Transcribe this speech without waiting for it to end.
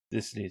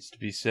This needs to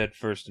be said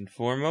first and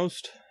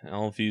foremost.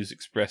 All views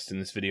expressed in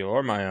this video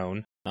are my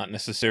own, not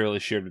necessarily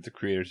shared with the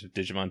creators of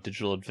Digimon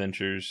Digital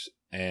Adventures,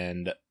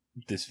 and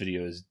this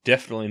video is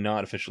definitely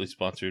not officially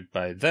sponsored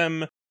by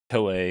them,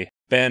 Toei,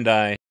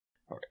 Bandai,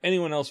 or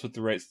anyone else with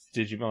the rights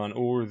to Digimon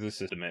or the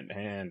system at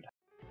hand.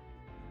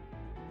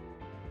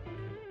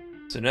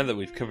 So now that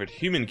we've covered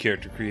human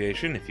character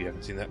creation, if you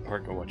haven't seen that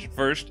part, go watch it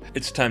first,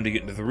 it's time to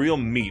get into the real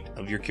meat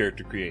of your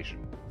character creation,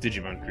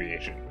 Digimon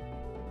creation.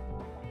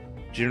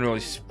 Generally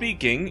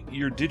speaking,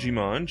 your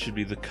Digimon should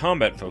be the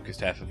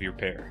combat-focused half of your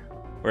pair.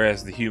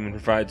 Whereas the human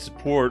provides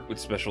support with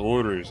special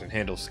orders and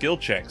handles skill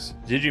checks,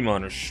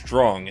 Digimon are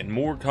strong and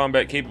more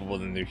combat capable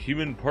than their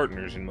human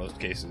partners in most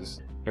cases,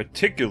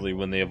 particularly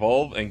when they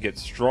evolve and get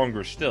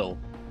stronger still,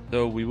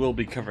 though we will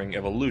be covering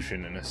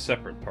evolution in a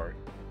separate part.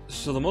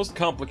 So the most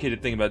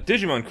complicated thing about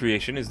Digimon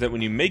creation is that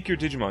when you make your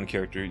Digimon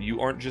character, you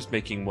aren't just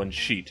making one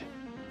sheet.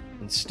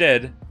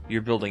 Instead, you're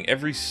building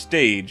every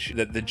stage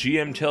that the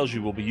GM tells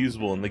you will be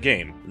usable in the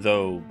game,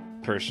 though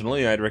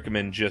personally I'd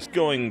recommend just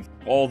going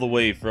all the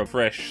way from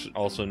Fresh,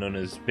 also known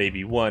as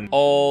Baby 1,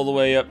 all the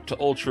way up to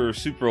Ultra or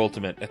Super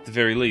Ultimate at the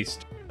very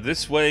least.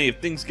 This way, if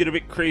things get a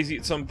bit crazy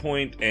at some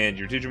point and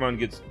your Digimon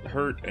gets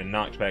hurt and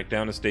knocked back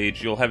down a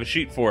stage, you'll have a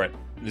sheet for it.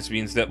 This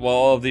means that while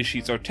all of these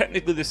sheets are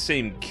technically the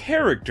same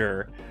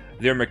character,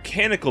 their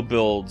mechanical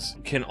builds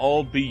can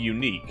all be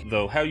unique,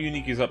 though how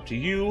unique is up to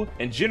you,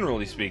 and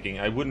generally speaking,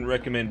 I wouldn't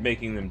recommend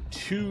making them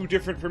too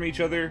different from each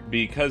other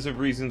because of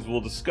reasons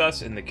we'll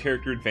discuss in the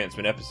character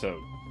advancement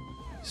episode.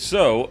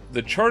 So,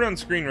 the chart on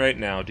screen right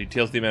now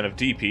details the amount of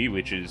DP,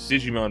 which is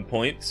Digimon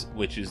points,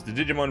 which is the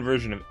Digimon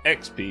version of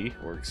XP,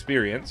 or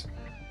experience,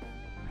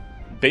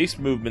 base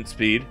movement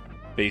speed,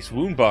 base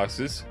wound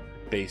boxes,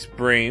 base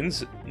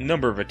brains,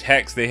 number of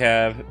attacks they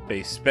have,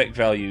 base spec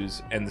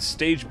values, and the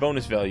stage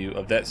bonus value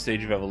of that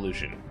stage of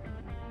evolution.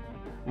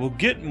 We'll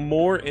get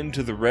more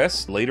into the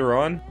rest later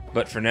on,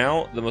 but for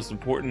now, the most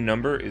important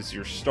number is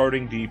your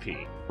starting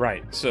DP.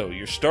 Right, so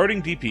your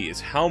starting DP is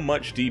how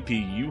much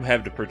DP you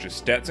have to purchase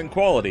stats and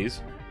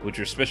qualities, which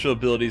are special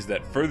abilities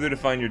that further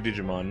define your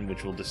Digimon,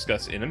 which we'll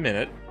discuss in a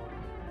minute,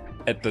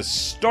 at the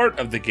start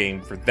of the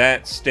game for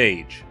that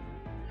stage.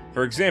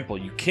 For example,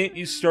 you can't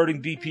use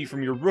starting DP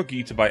from your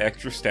rookie to buy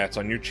extra stats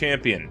on your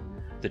champion.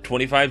 The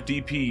 25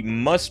 DP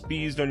must be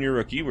used on your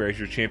rookie, whereas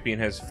your champion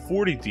has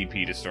 40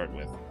 DP to start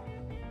with.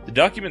 The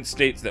document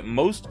states that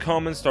most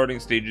common starting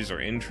stages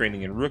are in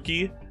training and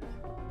rookie,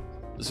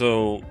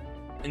 so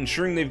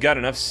ensuring they've got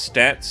enough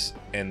stats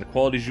and the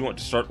qualities you want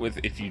to start with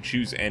if you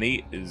choose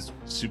any is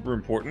super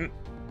important.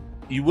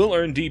 You will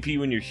earn DP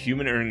when your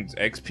human earns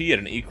XP at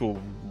an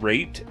equal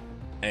rate,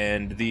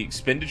 and the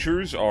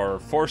expenditures are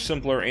far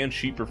simpler and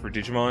cheaper for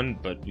Digimon,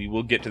 but we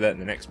will get to that in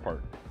the next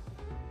part.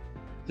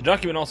 The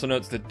document also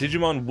notes that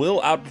Digimon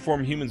will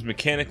outperform humans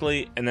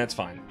mechanically, and that's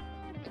fine.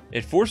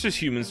 It forces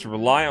humans to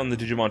rely on the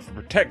Digimon for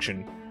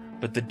protection,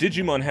 but the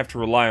Digimon have to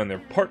rely on their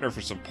partner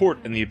for support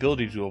and the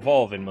ability to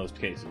evolve in most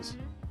cases.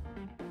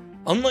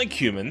 Unlike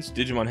humans,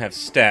 Digimon have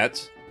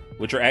stats,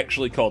 which are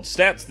actually called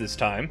stats this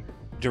time,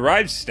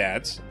 derived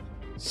stats,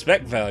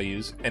 spec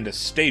values, and a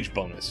stage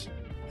bonus.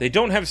 They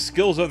don't have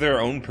skills of their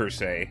own per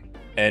se,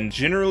 and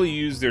generally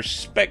use their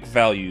spec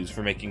values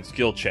for making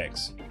skill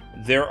checks.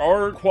 There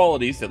are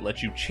qualities that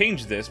let you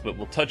change this, but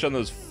we'll touch on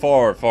those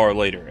far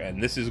later,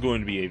 and this is going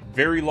to be a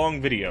very long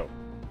video.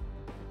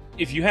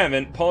 If you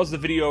haven't, pause the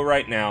video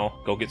right now,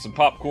 go get some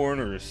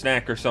popcorn or a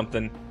snack or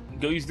something,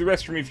 go use the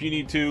restroom if you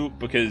need to,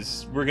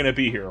 because we're going to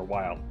be here a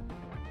while.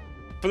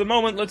 For the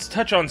moment, let's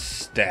touch on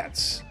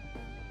stats.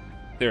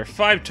 There are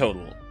 5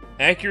 total: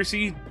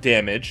 accuracy,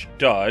 damage,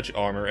 dodge,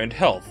 armor, and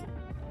health.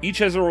 Each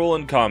has a role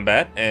in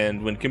combat,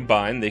 and when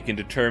combined, they can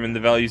determine the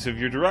values of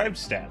your derived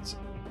stats.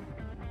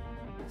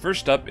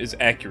 First up is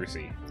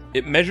accuracy.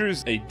 It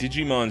measures a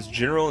Digimon's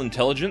general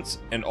intelligence,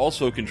 and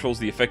also controls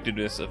the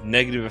effectiveness of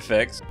negative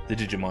effects, the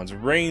Digimon's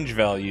range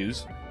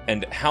values,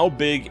 and how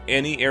big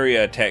any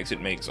area attacks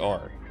it makes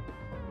are.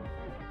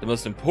 The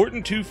most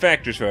important 2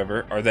 factors,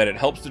 however, are that it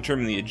helps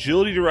determine the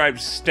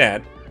agility-derived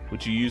stat,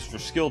 which you use for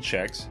skill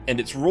checks, and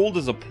it's rolled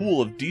as a pool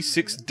of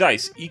d6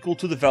 dice equal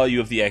to the value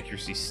of the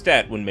accuracy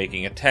stat when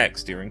making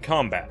attacks during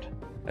combat.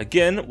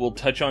 Again, we'll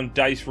touch on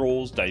dice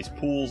rolls, dice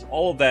pools,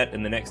 all of that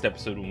in the next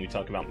episode when we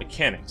talk about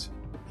mechanics.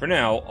 For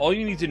now, all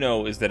you need to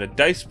know is that a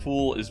dice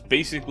pool is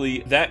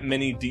basically that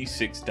many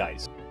d6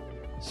 dice.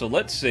 So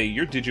let's say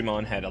your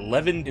Digimon had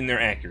 11 in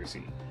their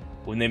accuracy.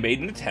 When they made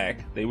an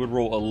attack, they would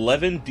roll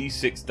 11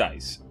 d6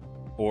 dice,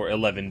 or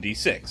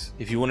 11d6.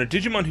 If you want a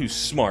Digimon who's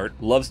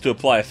smart, loves to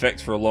apply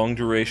effects for a long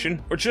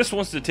duration, or just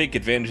wants to take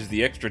advantage of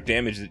the extra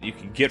damage that you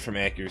can get from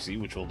accuracy,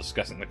 which we'll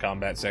discuss in the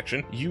combat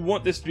section, you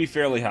want this to be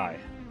fairly high.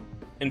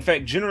 In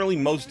fact, generally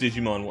most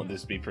Digimon want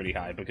this to be pretty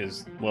high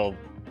because, well,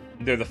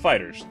 they're the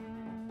fighters.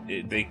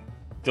 They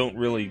don't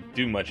really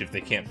do much if they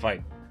can't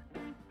fight.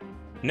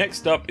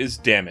 Next up is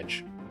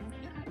damage.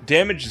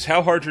 Damage is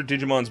how hard your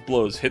Digimon's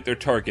blows hit their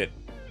target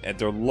at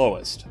their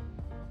lowest,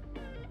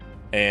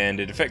 and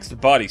it affects the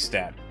body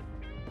stat.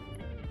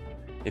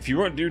 If you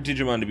want your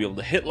Digimon to be able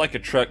to hit like a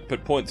truck,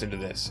 put points into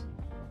this.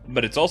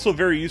 but it's also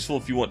very useful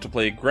if you want to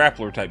play a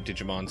grappler type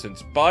Digimon,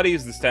 since body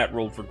is the stat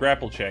rolled for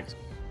grapple checks,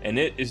 and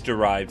it is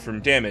derived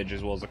from damage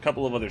as well as a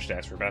couple of other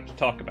stats we're about to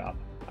talk about.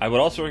 I would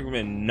also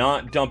recommend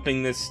not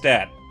dumping this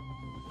stat.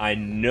 I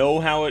know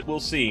how it will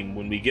seem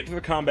when we get to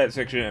the combat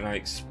section and I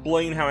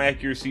explain how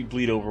accuracy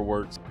bleed over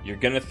works. You're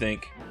gonna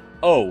think,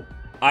 oh,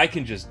 I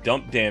can just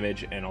dump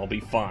damage and I'll be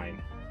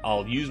fine.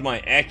 I'll use my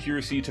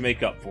accuracy to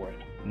make up for it.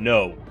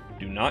 No,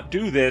 do not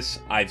do this.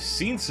 I've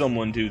seen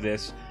someone do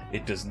this.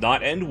 It does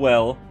not end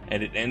well,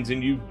 and it ends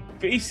in you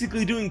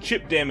basically doing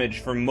chip damage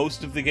for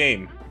most of the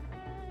game.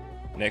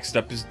 Next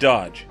up is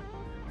dodge.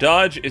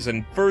 Dodge is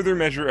a further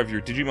measure of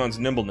your Digimon's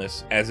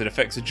nimbleness, as it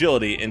affects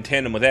agility in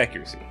tandem with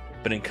accuracy.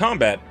 But in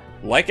combat,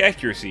 like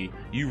accuracy,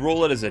 you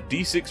roll it as a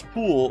d6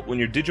 pool when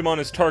your Digimon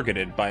is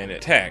targeted by an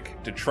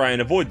attack to try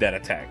and avoid that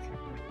attack.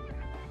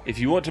 If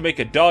you want to make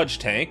a dodge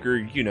tank, or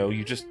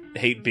you just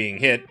hate being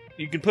hit,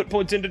 you can put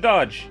points into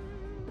dodge.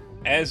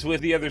 As with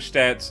the other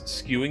stats,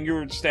 skewing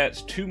your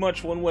stats too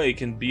much one way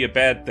can be a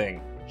bad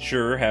thing.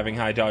 Sure, having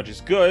high dodge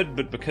is good,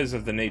 but because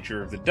of the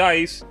nature of the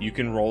dice, you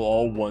can roll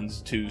all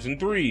 1s, 2s, and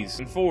 3s,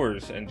 and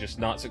 4s, and just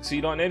not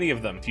succeed on any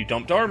of them. If you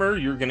dumped armor,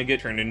 you're gonna get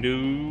turned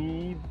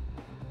into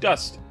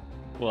dust.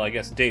 Well, I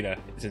guess data,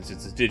 since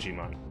it's a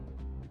Digimon.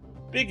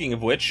 Speaking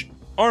of which,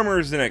 armor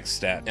is the next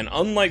stat, and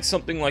unlike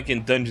something like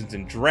in Dungeons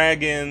 &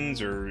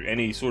 Dragons, or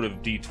any sort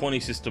of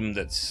D20 system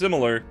that's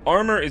similar,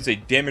 armor is a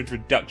damage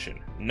reduction,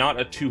 not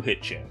a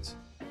 2-hit chance.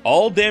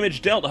 All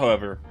damage dealt,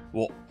 however,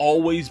 will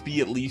always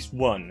be at least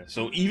 1,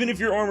 so even if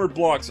your armor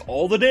blocks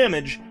all the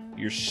damage,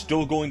 you're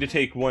still going to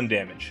take 1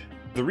 damage.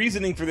 The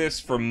reasoning for this,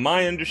 from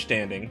my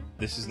understanding,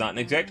 this is not an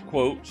exact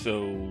quote,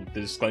 so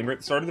the disclaimer at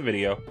the start of the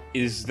video,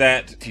 is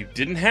that if you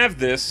didn't have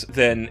this,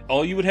 then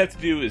all you would have to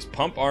do is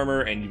pump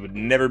armor and you would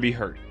never be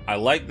hurt. I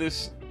like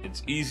this,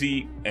 it's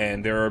easy,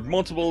 and there are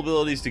multiple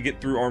abilities to get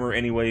through armor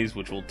anyways,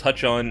 which we'll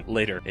touch on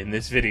later in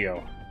this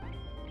video.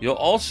 You'll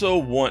also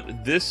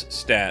want this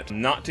stat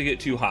not to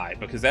get too high,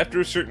 because after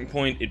a certain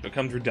point, it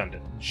becomes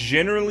redundant.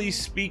 Generally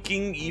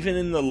speaking, even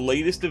in the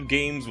latest of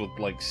games with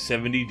like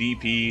 70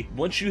 DP,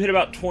 once you hit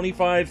about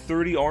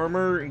 25-30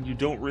 armor, you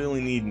don't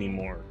really need any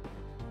more.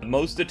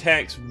 Most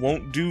attacks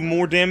won't do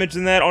more damage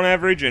than that on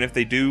average, and if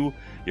they do,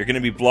 you're going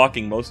to be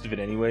blocking most of it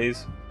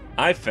anyways.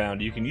 I've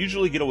found you can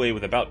usually get away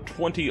with about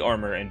 20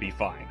 armor and be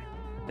fine.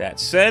 That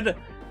said,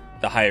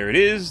 the higher it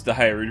is, the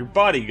higher your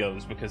body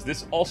goes, because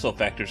this also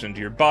factors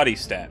into your body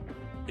stat.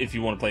 If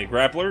you want to play a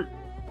grappler,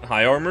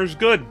 high armor is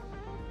good.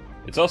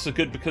 It's also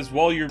good because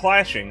while you're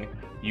clashing,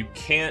 you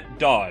can't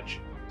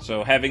dodge,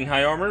 so having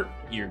high armor,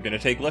 you're going to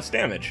take less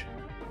damage.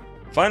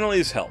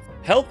 Finally is health.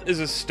 Health is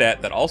a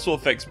stat that also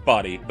affects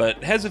body,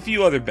 but has a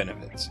few other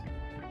benefits.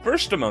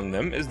 First among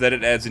them is that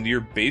it adds into your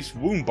base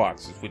wound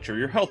boxes, which are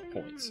your health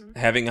points.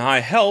 Having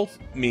high health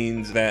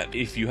means that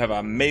if you have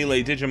a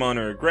melee Digimon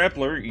or a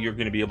grappler, you're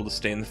going to be able to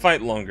stay in the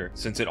fight longer,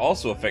 since it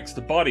also affects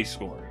the body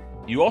score.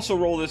 You also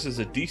roll this as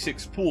a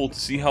d6 pool to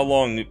see how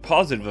long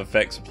positive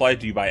effects applied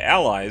to you by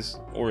allies,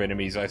 or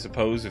enemies I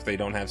suppose if they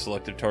don't have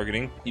selective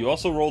targeting. You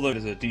also roll them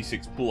as a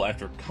d6 pool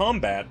after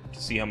combat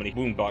to see how many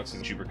wound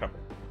boxes you recover.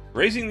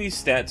 Raising these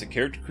stats at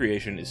character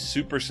creation is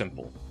super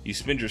simple. You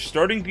spend your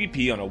starting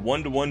DP on a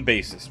 1-to-1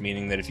 basis,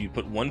 meaning that if you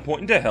put 1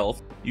 point into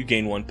health, you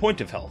gain 1 point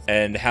of health.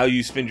 And how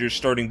you spend your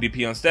starting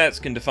DP on stats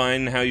can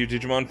define how your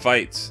Digimon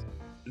fights.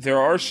 There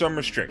are some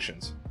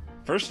restrictions.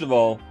 First of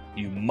all,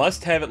 you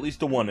must have at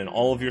least a 1 in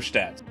all of your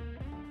stats.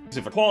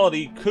 If a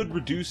quality could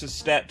reduce a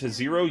stat to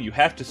 0, you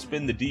have to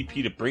spend the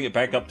DP to bring it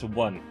back up to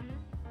 1.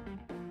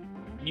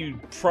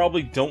 You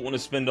probably don't want to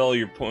spend all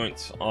your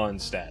points on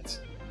stats.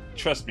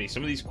 Trust me,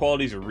 some of these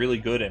qualities are really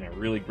good and a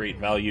really great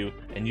value,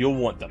 and you'll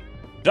want them.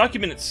 The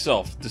document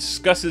itself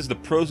discusses the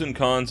pros and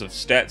cons of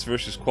stats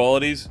versus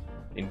qualities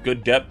in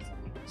good depth,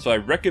 so I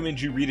recommend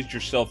you read it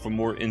yourself for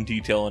more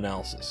in-detail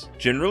analysis.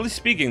 Generally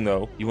speaking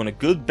though, you want a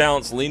good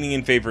balance leaning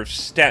in favor of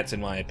stats in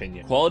my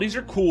opinion. Qualities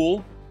are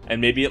cool, and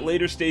maybe at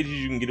later stages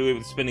you can get away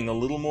with spending a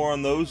little more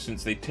on those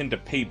since they tend to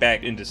pay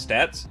back into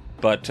stats,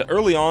 but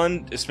early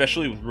on,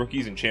 especially with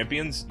rookies and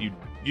champions,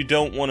 you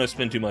don't want to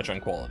spend too much on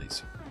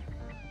qualities.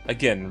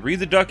 Again, read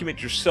the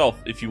document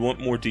yourself if you want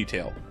more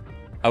detail.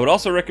 I would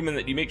also recommend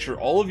that you make sure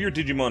all of your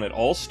Digimon at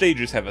all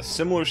stages have a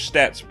similar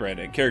stat spread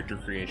at character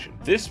creation.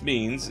 This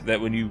means that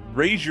when you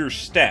raise your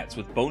stats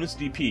with bonus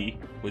DP,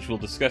 which we'll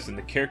discuss in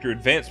the character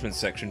advancement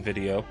section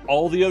video,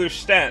 all the other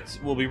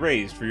stats will be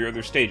raised for your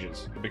other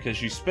stages,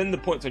 because you spend the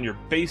points on your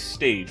base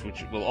stage,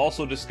 which we'll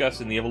also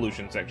discuss in the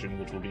evolution section,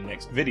 which will be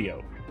next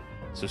video.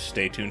 So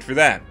stay tuned for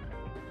that.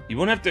 You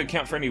won't have to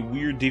account for any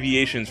weird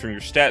deviations from your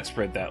stat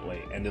spread that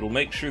way, and it'll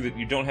make sure that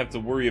you don't have to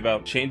worry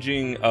about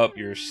changing up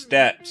your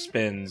stat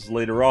spends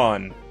later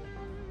on.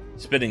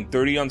 Spending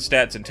 30 on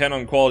stats and 10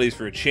 on qualities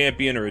for a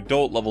champion or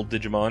adult level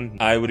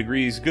Digimon, I would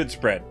agree is a good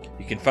spread.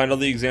 You can find all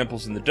the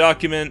examples in the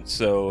document,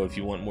 so if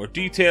you want more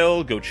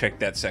detail, go check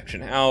that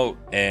section out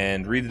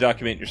and read the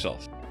document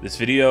yourself. This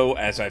video,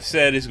 as I've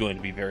said, is going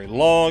to be very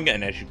long,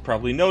 and as you've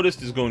probably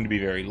noticed, is going to be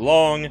very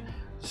long,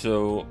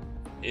 so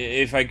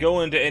if I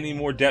go into any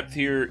more depth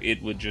here,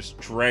 it would just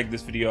drag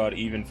this video out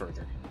even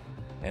further.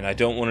 and I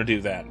don't want to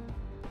do that.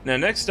 Now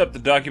next up, the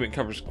document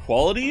covers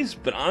qualities,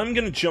 but I'm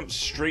going to jump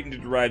straight into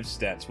derived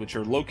stats, which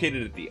are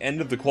located at the end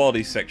of the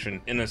qualities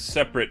section in a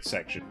separate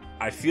section.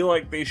 I feel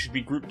like they should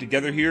be grouped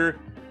together here,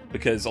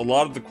 because a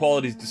lot of the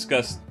qualities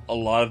discuss a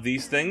lot of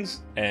these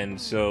things, and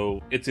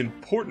so it's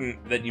important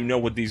that you know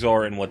what these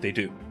are and what they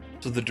do.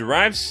 So the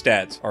derived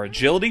stats are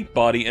agility,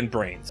 body, and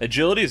brains.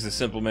 Agility is the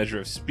simple measure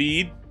of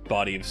speed,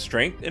 body of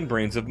strength, and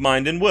brains of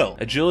mind and will.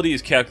 Agility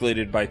is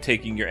calculated by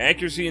taking your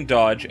accuracy and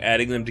dodge,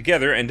 adding them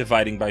together, and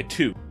dividing by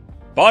 2.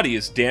 Body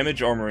is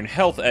damage, armor, and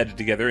health added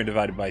together and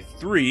divided by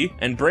 3,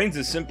 and brains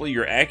is simply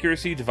your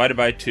accuracy divided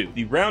by 2.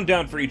 You round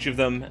down for each of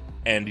them,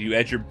 and you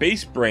add your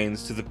base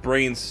brains to the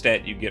brains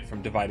stat you get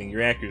from dividing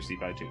your accuracy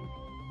by 2.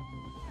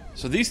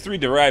 So these 3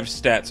 derived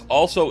stats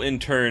also in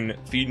turn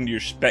feed into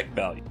your spec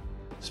value.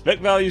 Spec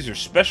values are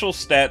special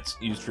stats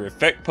used for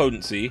effect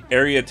potency,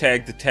 area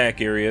tagged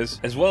attack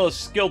areas, as well as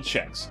skill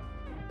checks.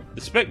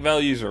 The spec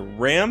values are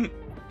RAM,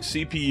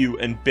 CPU,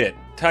 and bit,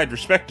 tied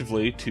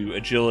respectively to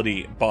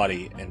agility,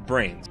 body, and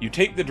brains. You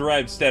take the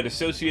derived stat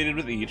associated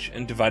with each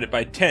and divide it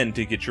by 10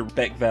 to get your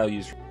spec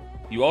values.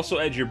 You also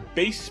add your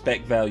base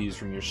spec values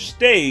from your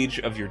stage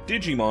of your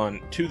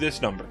Digimon to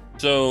this number.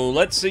 So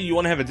let's say you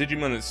want to have a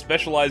Digimon that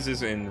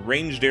specializes in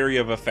ranged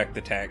area of effect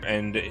attack,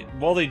 and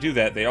while they do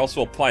that, they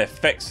also apply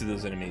effects to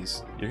those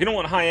enemies. You're going to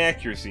want high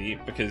accuracy,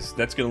 because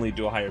that's going to lead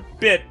to a higher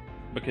bit,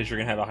 because you're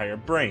going to have a higher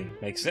brain.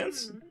 Make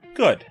sense?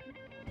 Good.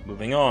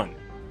 Moving on.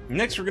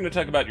 Next, we're going to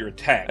talk about your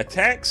attack.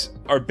 Attacks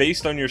are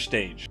based on your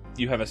stage.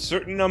 You have a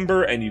certain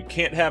number and you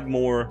can't have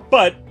more,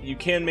 but you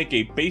can make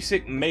a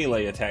basic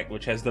melee attack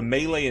which has the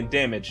melee and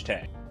damage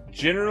tag.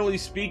 Generally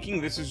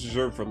speaking, this is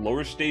reserved for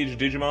lower stage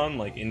Digimon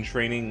like in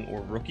training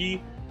or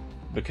rookie,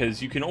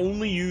 because you can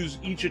only use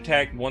each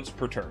attack once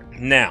per turn.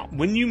 Now,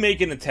 when you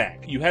make an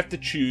attack, you have to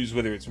choose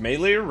whether it's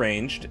melee or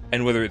ranged,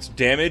 and whether it's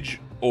damage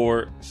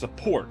or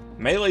support.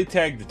 Melee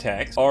tagged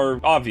attacks are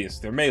obvious,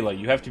 they're melee.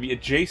 You have to be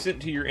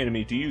adjacent to your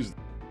enemy to use them.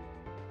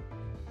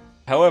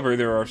 However,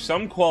 there are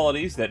some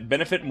qualities that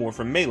benefit more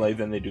from melee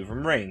than they do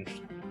from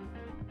ranged.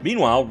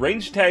 Meanwhile,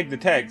 range tagged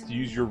attacks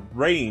use your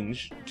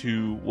range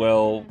to,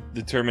 well,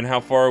 determine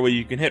how far away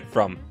you can hit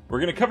from. We're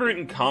going to cover it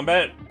in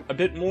combat a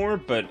bit more,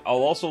 but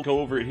I'll also go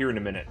over it here in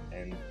a minute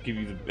and give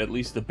you at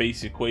least the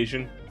base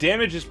equation.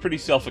 Damage is pretty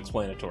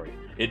self-explanatory.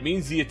 It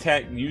means the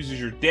attack uses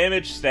your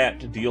damage stat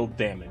to deal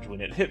damage when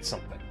it hits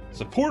something.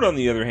 Support, on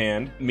the other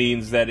hand,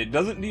 means that it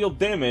doesn't deal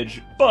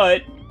damage,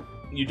 but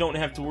you don't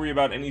have to worry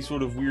about any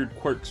sort of weird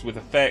quirks with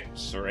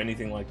effects or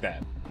anything like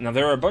that. Now,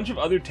 there are a bunch of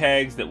other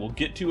tags that we'll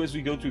get to as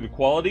we go through the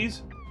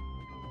qualities,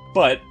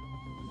 but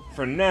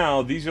for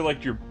now, these are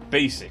like your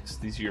basics.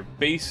 These are your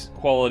base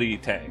quality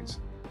tags.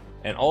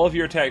 And all of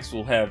your attacks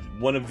will have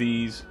one of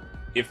these,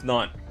 if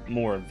not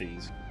more of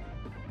these.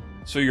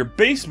 So your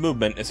base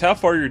movement is how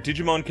far your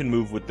Digimon can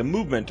move with the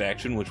movement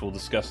action, which we'll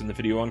discuss in the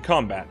video on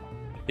combat.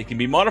 It can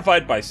be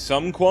modified by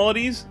some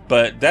qualities,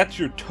 but that's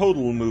your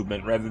total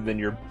movement rather than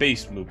your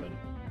base movement,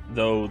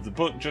 though the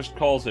book just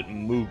calls it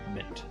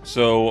movement.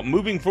 So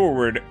moving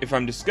forward, if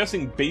I'm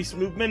discussing base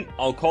movement,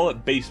 I'll call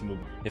it base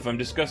movement. If I'm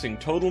discussing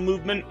total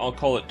movement, I'll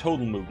call it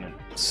total movement.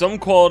 Some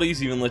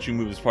qualities even let you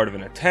move as part of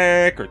an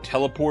attack or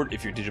teleport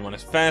if your Digimon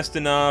is fast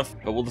enough,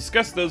 but we'll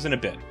discuss those in a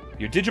bit.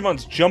 Your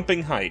Digimon's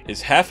jumping height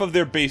is half of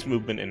their base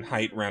movement in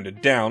height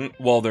rounded down,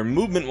 while their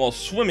movement while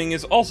swimming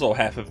is also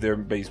half of their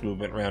base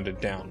movement rounded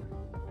down.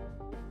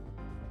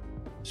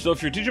 So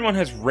if your Digimon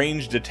has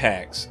ranged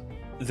attacks,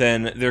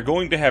 then they're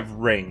going to have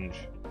range.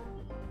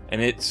 And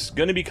it's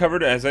going to be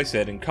covered, as I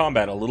said, in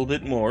combat a little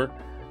bit more,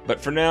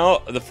 but for now,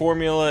 the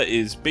formula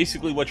is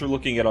basically what you're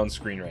looking at on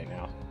screen right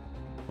now.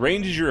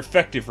 Range is your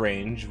effective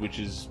range, which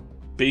is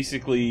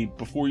basically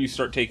before you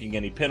start taking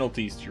any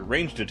penalties to your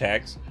ranged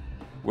attacks,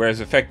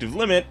 whereas effective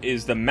limit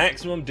is the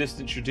maximum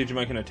distance your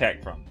Digimon can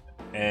attack from.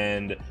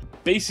 And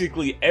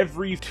basically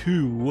every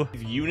 2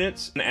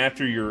 units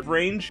after your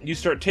range, you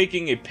start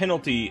taking a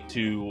penalty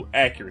to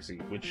accuracy,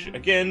 which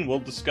again, we'll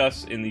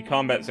discuss in the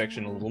combat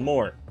section a little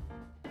more.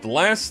 The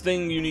last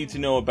thing you need to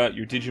know about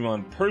your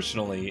Digimon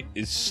personally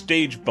is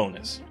stage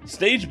bonus.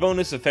 Stage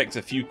bonus affects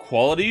a few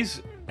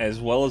qualities,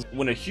 as well as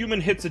when a human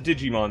hits a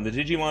Digimon, the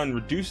Digimon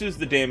reduces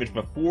the damage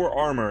before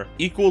armor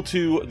equal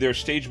to their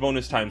stage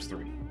bonus times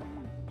 3.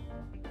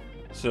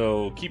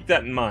 So keep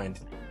that in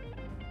mind.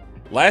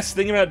 Last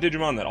thing about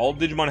Digimon that all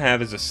Digimon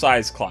have is a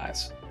size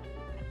class.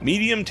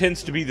 Medium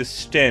tends to be the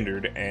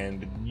standard,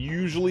 and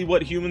usually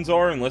what humans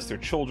are, unless they're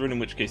children, in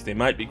which case they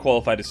might be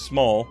qualified as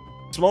small.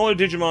 Smaller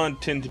Digimon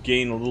tend to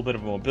gain a little bit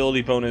of a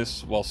mobility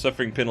bonus while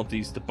suffering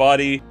penalties to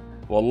body,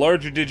 while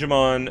larger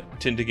Digimon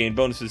tend to gain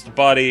bonuses to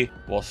body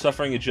while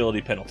suffering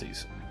agility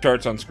penalties.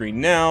 Chart's on screen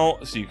now,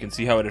 so you can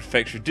see how it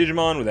affects your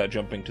Digimon without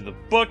jumping to the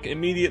book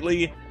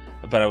immediately,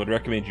 but I would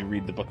recommend you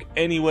read the book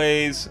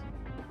anyways.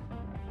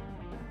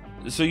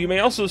 So you may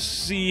also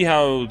see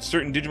how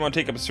certain Digimon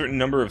take up a certain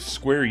number of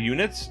square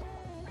units.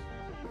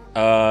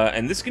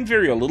 And this can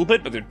vary a little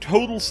bit, but their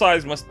total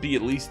size must be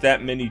at least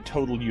that many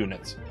total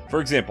units. For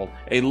example,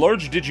 a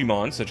large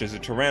Digimon, such as a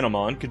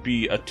Tyrannomon, could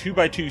be a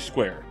 2x2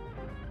 square.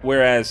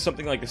 whereas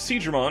something like a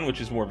Digimon,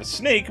 which is more of a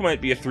snake,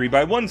 might be a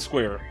 3x1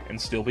 square and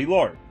still be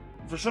large.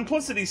 For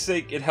simplicity's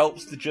sake, it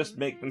helps to just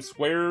make them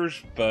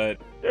squares, but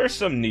there are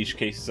some niche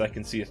cases I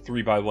can see a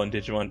 3x1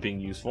 Digimon being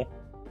useful.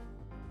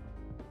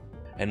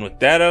 And with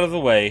that out of the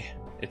way,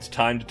 it's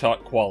time to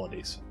talk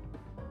qualities.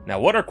 Now,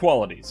 what are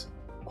qualities?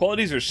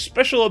 Qualities are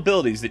special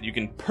abilities that you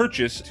can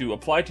purchase to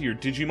apply to your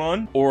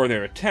Digimon or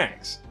their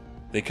attacks.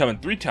 They come in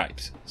 3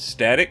 types: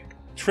 static,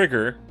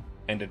 trigger,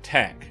 and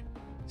attack.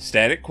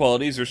 Static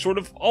qualities are sort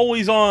of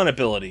always-on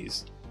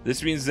abilities.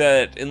 This means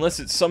that unless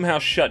it's somehow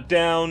shut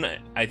down,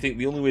 I think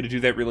the only way to do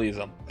that really is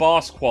a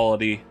boss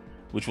quality,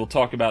 which we'll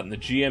talk about in the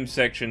GM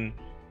section,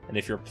 and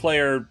if you're a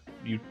player,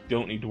 you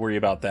don't need to worry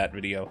about that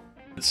video.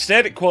 But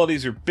static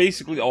qualities are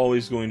basically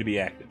always going to be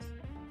active.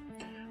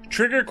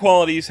 Trigger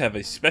qualities have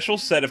a special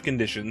set of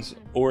conditions,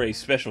 or a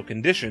special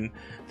condition,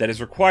 that is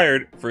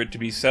required for it to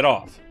be set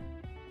off.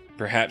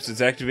 Perhaps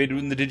it's activated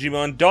when the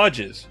Digimon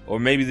dodges, or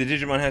maybe the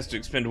Digimon has to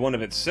expend one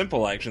of its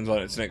simple actions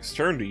on its next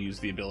turn to use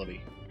the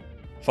ability.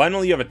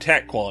 Finally, you have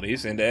attack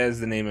qualities, and as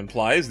the name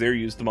implies, they're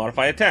used to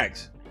modify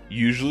attacks.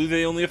 Usually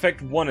they only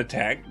affect one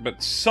attack,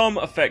 but some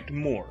affect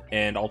more,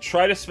 and I'll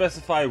try to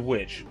specify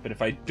which, but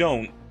if I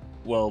don't,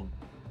 well,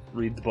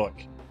 read the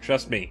book.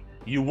 Trust me,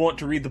 you want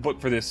to read the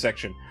book for this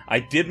section. I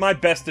did my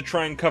best to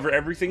try and cover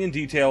everything in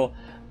detail,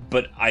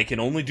 but I can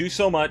only do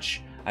so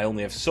much. I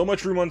only have so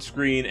much room on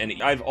screen, and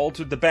I've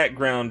altered the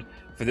background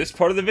for this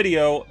part of the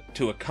video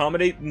to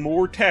accommodate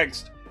more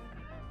text.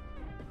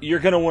 You're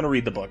gonna want to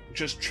read the book.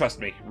 Just trust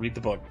me, read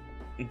the book.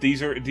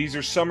 These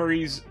are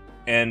summaries,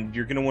 and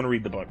you're gonna want to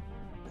read the book.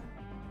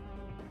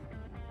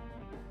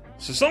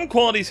 So some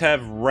qualities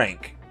have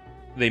rank.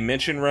 They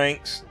mention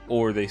ranks,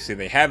 or they say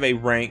they have a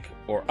rank,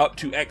 or up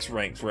to X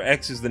ranks, where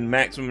X is the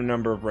maximum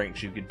number of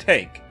ranks you could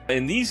take.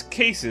 In these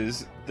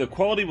cases, the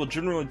quality will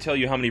generally tell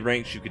you how many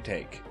ranks you could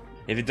take.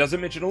 If it doesn't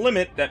mention a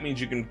limit, that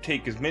means you can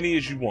take as many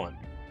as you want.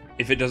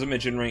 If it doesn't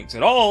mention ranks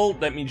at all,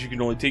 that means you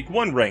can only take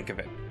one rank of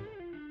it.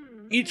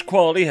 Each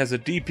quality has a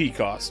DP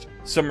cost.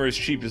 Some are as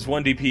cheap as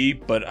 1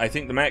 DP, but I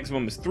think the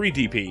maximum is 3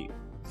 DP,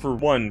 for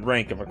one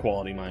rank of a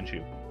quality, mind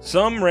you.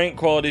 Some rank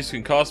qualities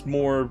can cost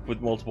more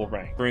with multiple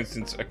ranks. For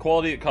instance, a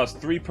quality that costs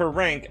 3 per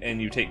rank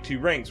and you take 2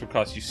 ranks would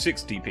cost you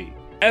 6 DP.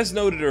 As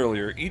noted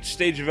earlier, each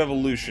stage of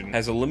evolution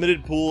has a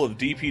limited pool of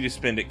DP to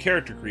spend at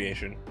character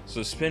creation,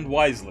 so spend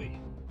wisely.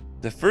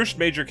 The first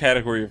major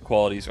category of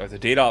qualities are the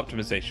data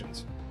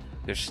optimizations.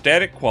 They're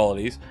static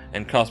qualities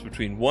and cost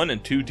between 1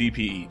 and 2 DP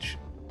each.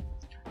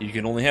 You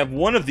can only have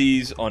one of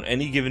these on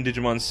any given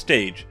Digimon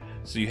stage,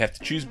 so you have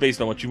to choose based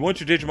on what you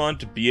want your Digimon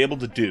to be able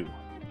to do.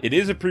 It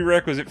is a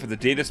prerequisite for the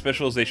data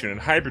specialization and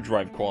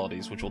hyperdrive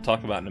qualities, which we'll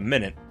talk about in a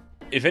minute.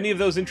 If any of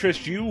those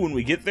interest you when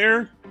we get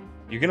there,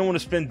 you're going to want to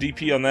spend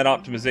DP on that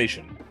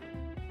optimization.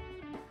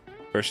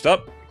 First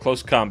up,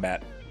 close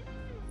combat.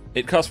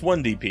 It costs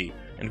 1 DP,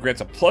 and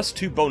grants a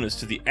 +2 bonus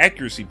to the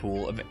accuracy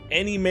pool of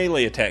any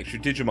melee attacks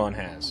your Digimon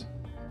has.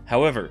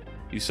 However,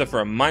 you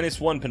suffer a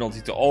 -1 penalty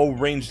to all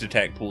ranged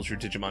attack pools your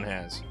Digimon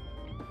has.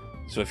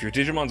 So if your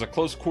Digimon's a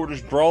close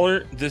quarters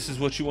brawler, this is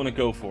what you want to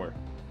go for.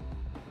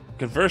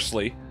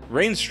 Conversely,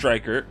 Ranged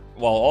Striker,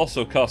 while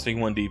also costing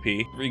 1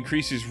 DP,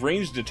 increases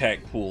ranged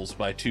attack pools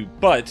by 2,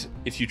 but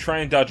if you try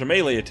and dodge a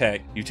melee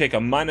attack, you take a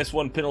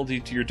 -1 penalty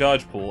to your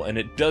dodge pool, and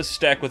it does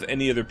stack with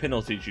any other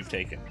penalties you've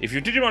taken. If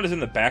your Digimon is in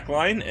the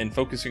backline and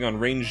focusing on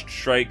ranged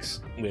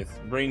strikes with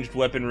ranged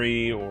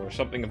weaponry or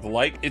something of the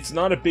like, it's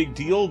not a big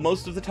deal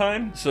most of the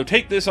time, so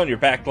take this on your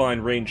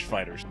backline ranged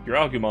fighters, your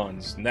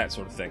Agumons, and that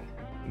sort of thing.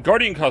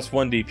 Guardian costs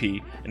 1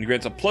 DP, and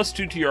grants a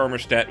 +2 to your armor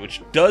stat,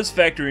 which does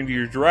factor into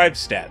your derived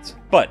stats,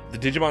 but the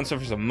Digimon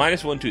suffers a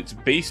 -1 to its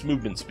base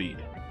movement speed.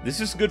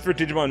 This is good for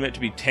Digimon meant to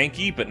be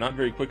tanky, but not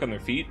very quick on their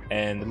feet,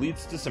 and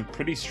leads to some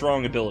pretty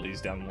strong abilities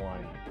down the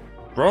line.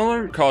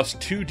 Brawler costs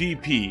 2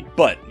 DP,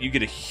 but you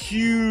get a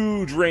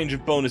huge range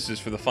of bonuses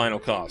for the final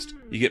cost.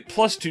 You get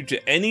 +2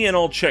 to any and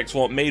all checks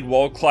made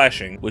while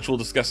clashing, which we'll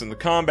discuss in the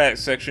combat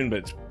section, but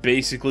it's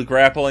basically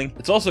grappling.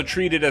 It's also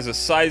treated as a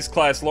size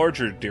class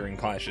larger during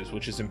clashes,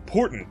 which is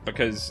important,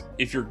 because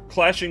if you're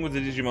clashing with a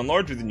Digimon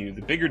larger than you,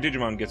 the bigger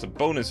Digimon gets a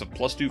bonus of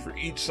 +2 for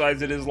each size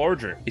that is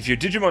larger. If your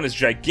Digimon is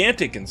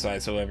gigantic in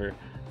size, however,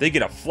 they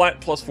get a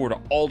flat +4 to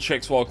all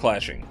checks while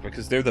clashing,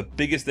 because they're the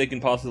biggest they can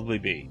possibly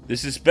be.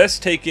 This is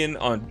best taken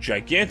on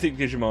gigantic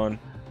Digimon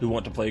who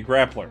want to play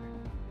Grappler.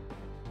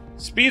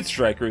 Speed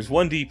Striker is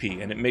 1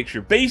 DP, and it makes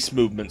your base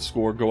movement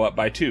score go up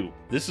by 2.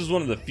 This is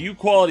one of the few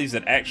qualities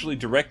that actually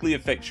directly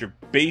affects your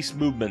base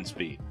movement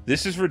speed.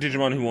 This is for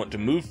Digimon who want to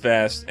move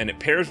fast, and it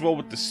pairs well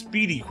with the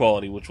Speedy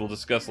quality, which we'll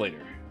discuss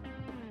later.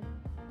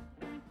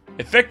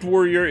 Effect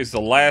Warrior is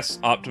the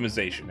last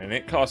optimization, and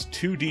it costs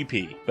 2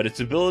 DP, but its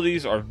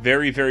abilities are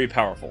very, very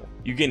powerful.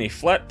 You gain a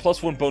flat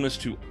 +1 bonus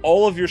to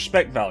all of your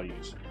spec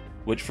values,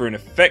 which for an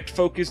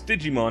effect-focused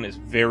Digimon is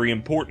very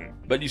important.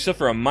 But you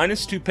suffer a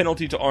 -2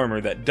 penalty to armor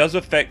that does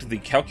affect the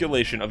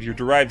calculation of your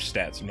derived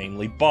stats,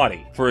 namely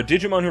body. For a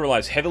Digimon who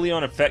relies heavily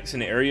on effects in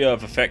the area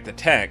of effect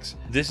attacks,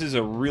 this is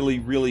a really,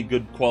 really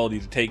good quality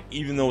to take,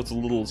 even though it's a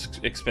little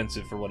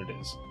expensive for what it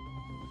is.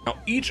 Now,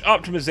 each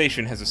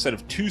optimization has a set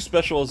of 2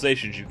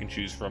 specializations you can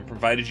choose from,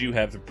 provided you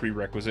have the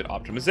prerequisite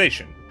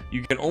optimization.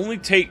 You can only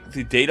take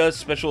the data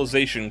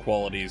specialization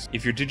qualities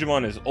if your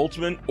Digimon is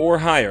Ultimate or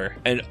higher,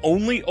 and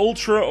only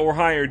Ultra or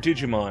higher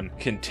Digimon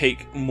can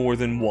take more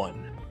than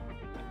 1.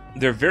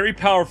 They're very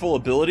powerful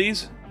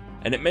abilities,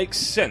 and it makes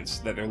sense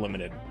that they're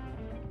limited.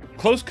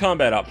 Close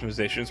combat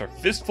optimizations are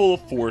Fistful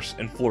of Force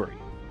and Flurry.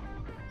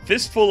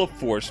 Fistful of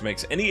Force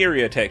makes any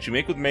area attacks you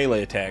make with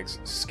melee attacks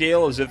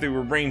scale as if they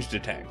were ranged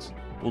attacks.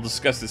 We'll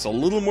discuss this a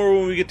little more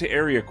when we get to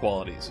area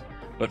qualities,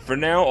 but for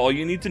now all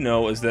you need to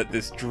know is that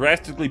this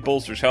drastically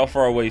bolsters how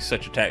far away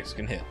such attacks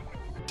can hit.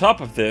 On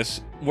top of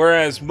this,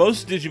 whereas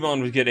most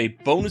Digimon would get a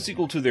bonus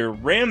equal to their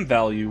RAM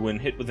value when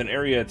hit with an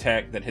area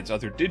attack that hits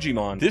other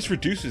Digimon, this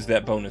reduces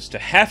that bonus to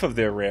half of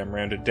their RAM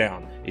rounded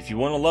down. If you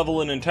want to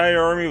level an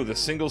entire army with a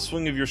single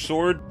swing of your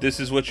sword, this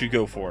is what you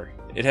go for.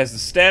 It has the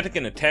static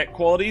and attack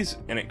qualities,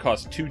 and it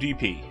costs 2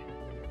 DP.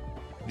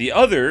 The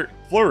other,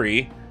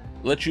 Flurry,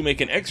 lets you make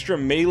an extra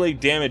melee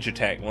damage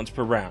attack once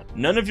per round.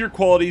 None of your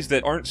qualities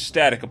that aren't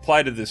static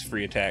apply to this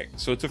free attack,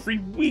 so it's a free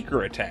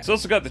weaker attack. It's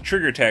also got the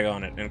trigger tag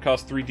on it, and it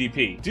costs 3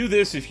 DP. Do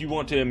this if you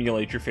want to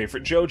emulate your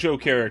favorite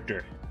JoJo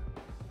character.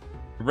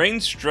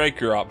 Ranged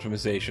striker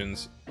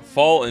optimizations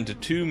fall into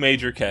 2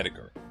 major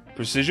categories.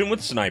 Precision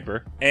with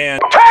Sniper,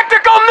 and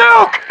Tactical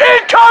Nuke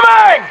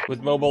Incoming!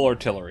 With Mobile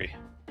Artillery.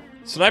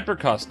 Sniper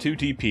costs 2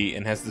 DP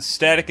and has the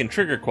static and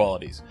trigger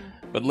qualities,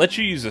 but lets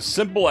you use a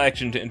simple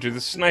action to enter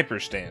the Sniper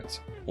stance.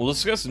 We'll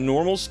discuss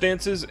normal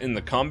stances in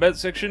the combat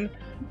section,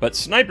 but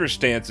Sniper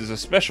stance is a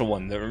special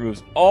one that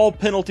removes all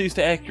penalties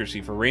to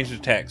accuracy for ranged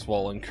attacks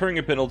while incurring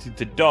a penalty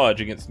to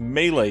dodge against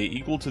melee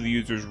equal to the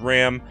user's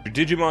RAM. Your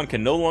Digimon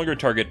can no longer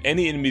target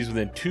any enemies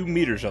within 2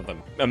 meters of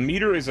them. A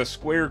meter is a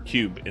square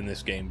cube in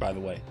this game, by the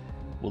way.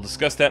 We'll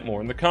discuss that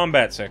more in the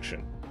combat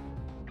section.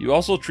 You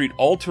also treat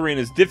all terrain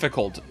as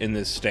difficult in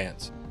this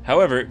stance.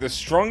 However, the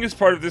strongest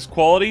part of this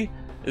quality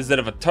is that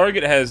if a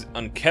target has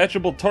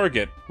uncatchable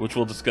target, which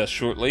we'll discuss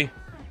shortly,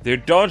 their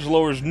dodge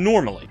lowers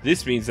normally.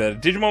 This means that a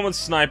Digimon with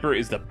Sniper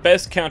is the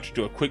best counter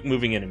to a quick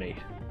moving enemy.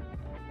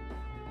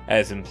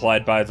 As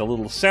implied by the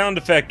little sound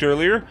effect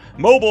earlier,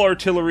 Mobile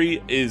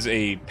Artillery is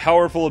a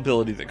powerful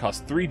ability that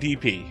costs 3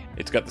 DP.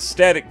 It's got the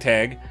static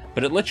tag,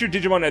 but it lets your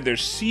Digimon add their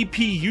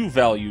CPU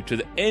value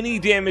to any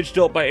damage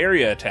dealt by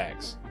area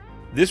attacks.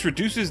 This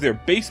reduces their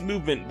base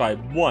movement by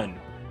 1,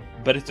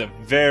 but it's a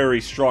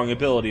very strong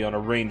ability on a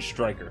ranged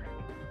striker.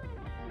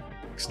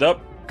 Next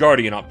up,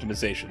 Guardian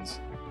optimizations.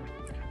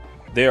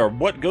 They are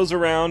What Goes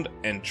Around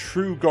and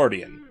True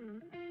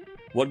Guardian.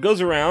 What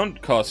Goes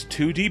Around costs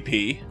 2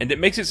 DP, and it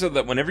makes it so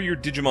that whenever your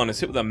Digimon is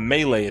hit with a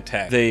melee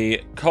attack,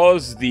 they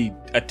cause the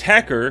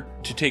attacker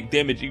to take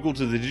damage equal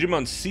to the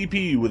Digimon's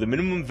CPU with a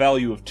minimum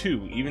value of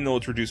 2, even though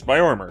it's reduced by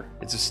armor.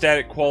 It's a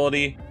static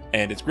quality,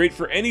 and it's great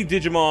for any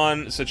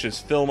Digimon such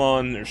as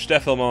Philmon or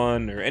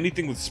Stephilmon or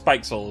anything with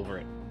spikes all over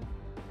it.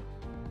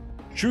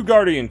 True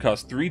Guardian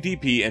costs 3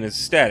 DP and is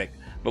static,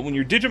 but when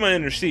your Digimon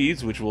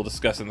intercedes, which we'll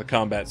discuss in the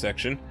combat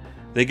section,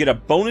 they get a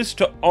bonus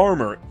to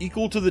armor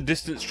equal to the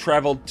distance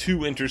traveled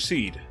to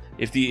intercede.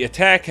 If the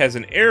attack has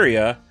an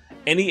area,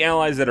 any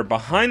allies that are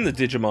behind the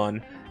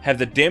Digimon have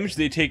the damage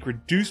they take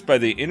reduced by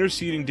the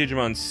interceding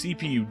Digimon's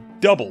CPU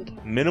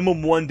doubled,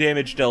 minimum 1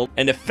 damage dealt,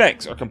 and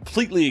effects are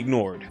completely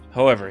ignored.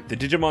 However, the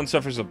Digimon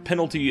suffers a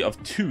penalty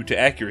of 2 to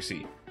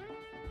accuracy.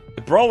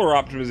 The Brawler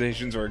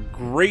optimizations are a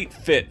great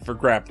fit for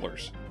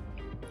grapplers.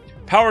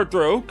 Power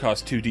Throw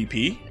costs 2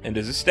 DP and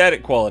is a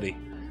static quality.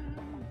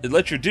 It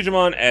lets your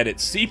Digimon add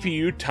its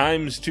CPU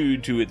times 2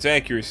 to its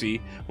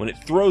accuracy when it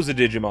throws a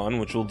Digimon,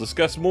 which we'll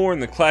discuss more in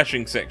the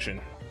clashing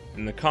section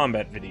in the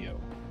combat video.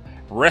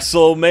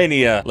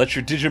 WrestleMania lets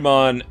your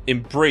Digimon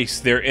embrace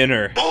their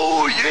inner.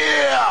 Oh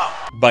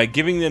yeah! By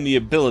giving them the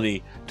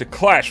ability to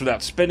clash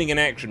without spending an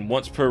action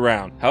once per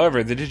round.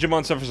 However, the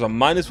Digimon suffers a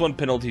 -1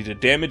 penalty to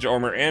damage,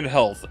 armor, and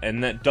health,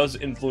 and that does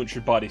influence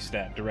your body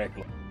stat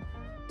directly.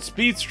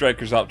 Speed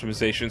Strikers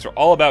optimizations are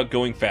all about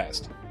going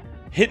fast.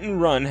 Hit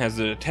and Run has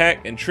the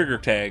attack and trigger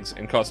tags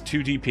and costs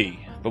 2 DP,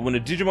 but when a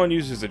Digimon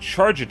uses a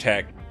charge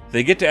attack,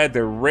 they get to add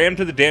their RAM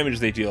to the damage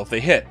they deal if they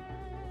hit.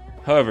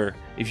 However,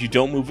 if you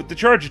don't move with the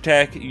charge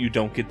attack, you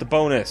don't get the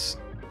bonus.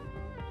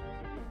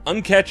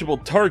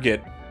 Uncatchable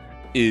Target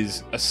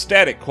is a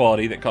static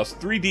quality that costs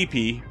 3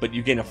 DP, but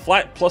you gain a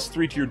flat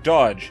 +3 to your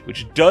dodge,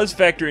 which does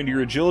factor into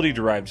your agility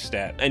derived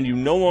stat, and you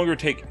no longer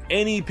take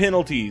any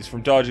penalties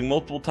from dodging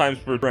multiple times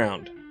per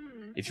round.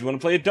 If you want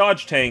to play a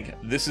dodge tank,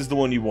 this is the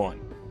one you want.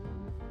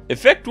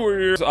 Effect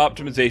Warriors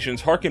optimizations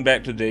harken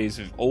back to the days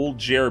of old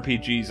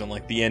JRPGs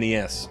unlike the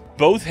NES.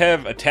 Both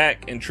have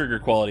attack and trigger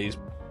qualities.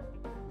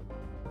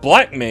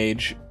 Black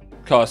Mage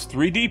costs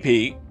 3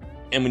 DP,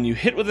 and when you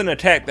hit with an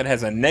attack that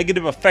has a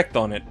negative effect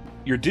on it,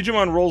 your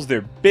Digimon rolls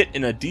their bit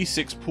in a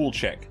D6 pool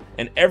check,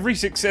 and every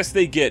success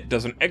they get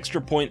does an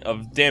extra point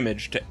of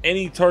damage to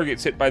any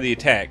targets hit by the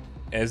attack,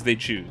 as they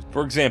choose.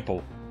 For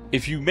example,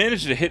 if you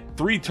manage to hit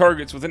 3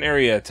 targets with an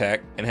area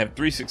attack and have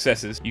 3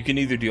 successes, you can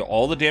either deal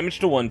all the damage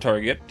to one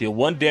target, deal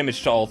 1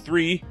 damage to all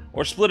 3,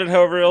 or split it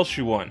however else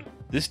you want.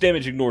 This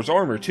damage ignores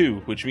armor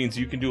too, which means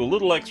you can do a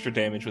little extra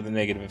damage with a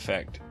negative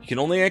effect. You can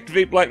only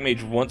activate Black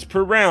Mage once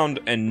per round,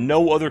 and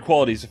no other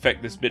qualities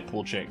affect this bit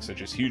pool check,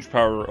 such as huge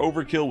power or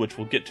overkill, which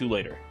we'll get to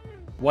later.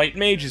 White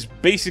Mage is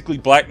basically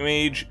Black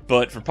Mage,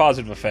 but for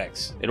positive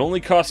effects. It only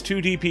costs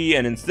 2 DP,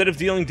 and instead of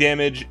dealing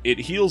damage, it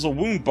heals a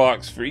wound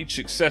box for each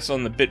success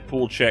on the bit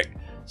pool check,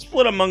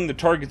 split among the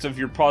targets of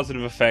your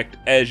positive effect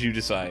as you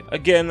decide.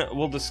 Again,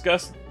 we'll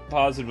discuss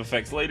positive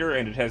effects later,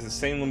 and it has the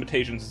same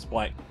limitations as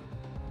Black.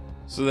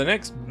 So the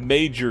next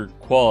major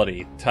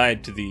quality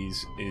tied to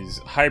these is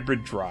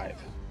Hybrid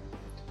Drive.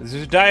 There's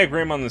a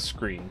diagram on the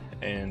screen,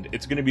 and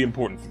it's going to be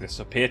important for this,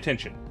 so pay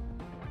attention.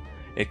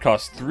 It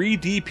costs 3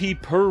 DP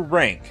per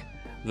rank,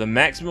 with a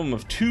maximum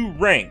of 2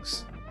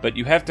 ranks, but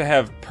you have to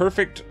have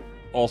Perfect,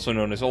 also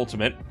known as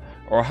Ultimate,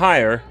 or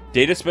higher,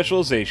 Data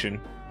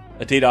Specialization,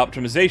 a Data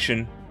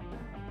Optimization.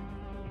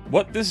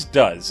 What this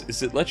does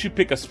is it lets you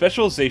pick a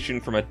specialization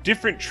from a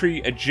different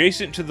tree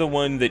adjacent to the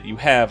one that you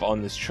have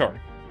on this chart.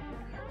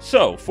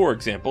 So, for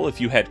example,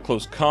 if you had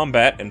Close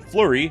Combat and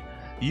Flurry,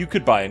 you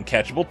could buy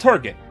Uncatchable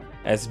Target.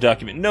 As the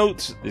document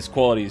notes, this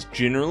quality is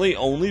generally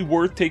only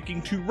worth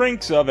taking 2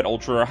 ranks of at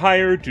Ultra or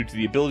higher due to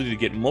the ability to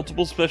get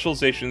multiple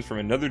specializations from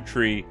another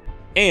tree,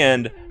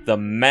 and the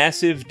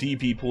massive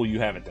DP pool you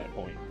have at that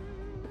point.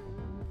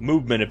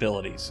 Movement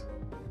abilities.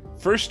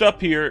 First up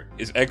here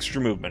is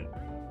Extra Movement.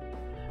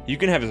 You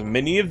can have as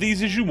many of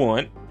these as you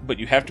want, but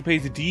you have to pay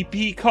the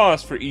DP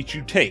cost for each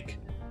you take,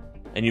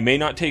 and you may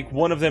not take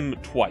one of them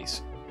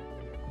twice.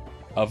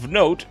 Of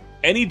note,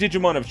 any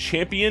Digimon of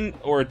Champion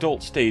or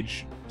Adult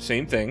Stage,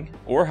 same thing,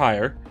 or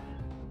higher,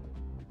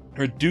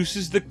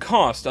 reduces the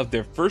cost of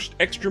their first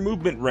extra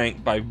movement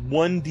rank by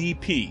 1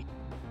 DP,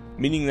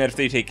 meaning that if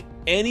they take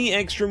any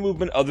extra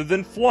movement other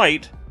than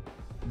flight,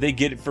 they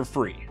get it for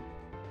free.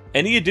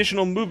 Any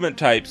additional movement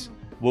types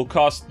will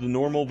cost the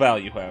normal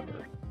value,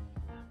 however.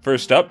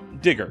 First up,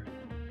 Digger.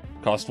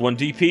 Cost 1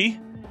 DP,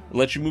 it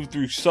lets you move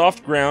through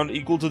soft ground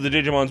equal to the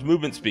Digimon's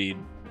movement speed,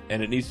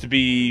 and it needs to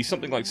be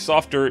something like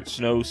soft dirt,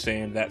 snow,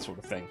 sand, that sort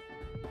of thing.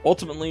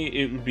 Ultimately,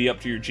 it would be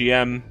up to your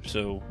GM,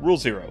 so rule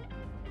 0.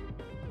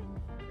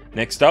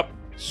 Next up,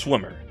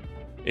 Swimmer.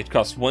 It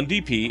costs 1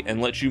 DP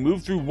and lets you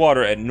move through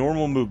water at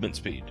normal movement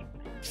speed.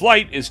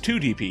 Flight is 2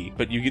 DP,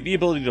 but you get the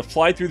ability to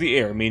fly through the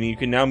air, meaning you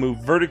can now move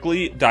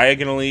vertically,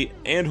 diagonally,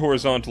 and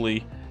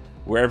horizontally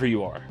wherever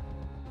you are.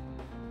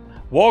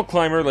 Wall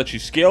Climber lets you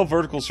scale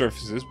vertical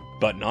surfaces,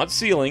 but not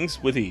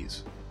ceilings, with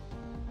ease.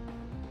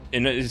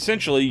 And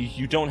essentially,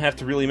 you don't have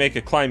to really make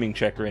a climbing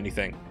check or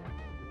anything.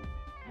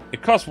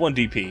 It costs 1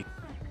 DP.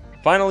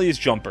 Finally is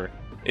Jumper.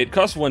 It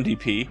costs 1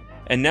 DP,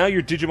 and now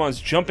your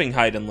Digimon's jumping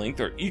height and length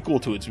are equal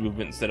to its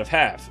movement instead of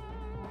half.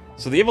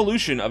 So the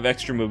evolution of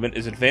Extra Movement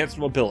is Advanced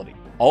Mobility.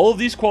 All of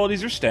these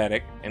qualities are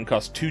static and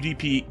cost 2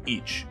 DP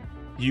each.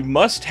 You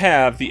must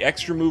have the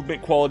Extra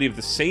Movement quality of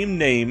the same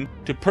name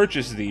to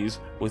purchase these,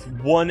 with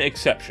one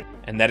exception,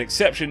 and that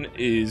exception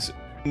is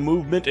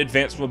Movement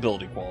Advanced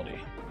Mobility quality.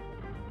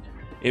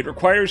 It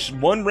requires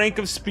 1 rank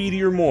of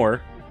Speedy or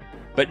more,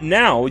 but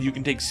now you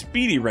can take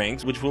Speedy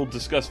ranks, which we'll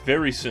discuss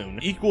very soon,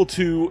 equal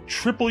to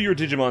triple your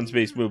Digimon's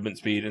base movement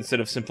speed instead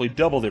of simply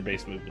double their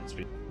base movement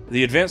speed.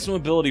 The Advanced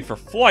Mobility for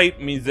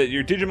Flight means that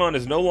your Digimon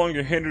is no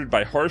longer hindered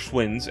by harsh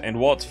winds, and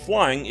while it's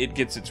flying, it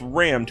gets its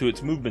ram to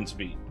its movement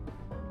speed.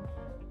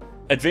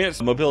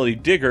 Advanced Mobility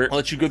Digger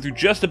lets you go through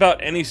just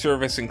about any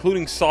surface,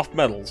 including soft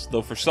metals,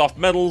 though for soft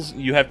metals,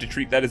 you have to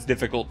treat that as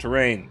difficult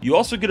terrain. You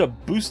also get a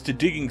boost to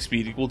digging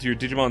speed equal to your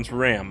Digimon's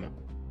ram.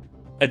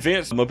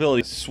 Advanced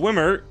Mobility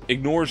Swimmer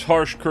ignores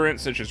harsh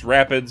currents such as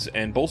rapids,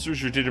 and bolsters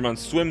your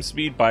Digimon's swim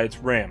speed by its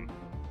ram.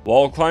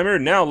 Wall Climber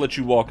now lets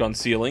you walk on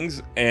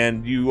ceilings,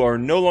 and you are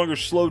no longer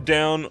slowed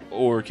down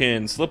or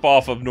can slip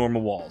off of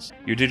normal walls.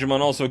 Your Digimon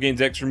also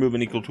gains extra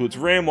movement equal to its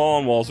ram while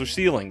on walls or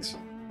ceilings.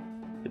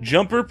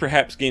 Jumper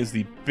perhaps gains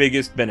the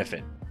biggest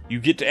benefit. You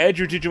get to add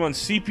your Digimon's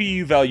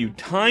CPU value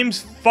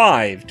times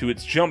 5 to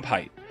its jump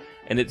height,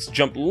 and its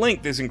jump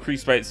length is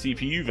increased by its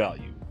CPU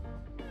value.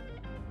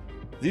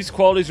 These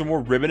qualities are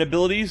more ribbon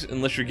abilities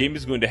unless your game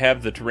is going to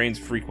have the terrains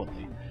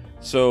frequently.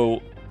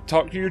 So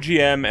talk to your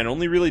GM and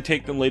only really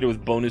take them later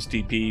with bonus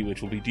DP,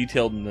 which will be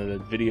detailed in the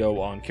video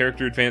on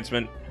character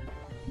advancement,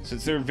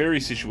 since they're very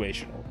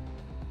situational.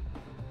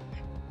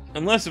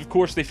 Unless, of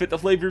course, they fit the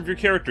flavor of your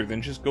character,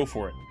 then just go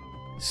for it.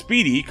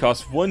 Speedy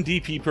costs 1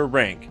 DP per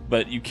rank,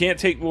 but you can't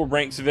take more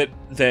ranks of it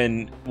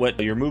than what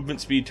your movement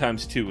speed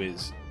times 2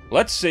 is.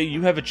 Let's say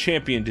you have a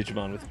champion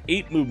Digimon with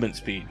 8 movement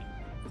speed.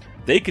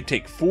 They could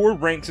take 4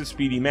 ranks of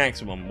Speedy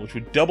maximum, which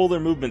would double their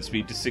movement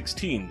speed to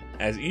 16,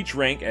 as each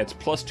rank adds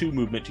 +2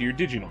 movement to your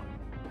Digimon.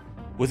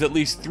 With at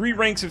least 3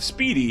 ranks of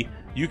Speedy,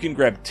 you can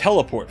grab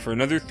Teleport for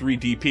another 3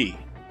 DP.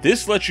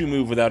 This lets you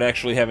move without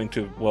actually having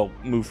to, well,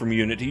 move from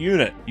unit to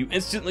unit. You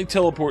instantly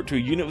teleport to a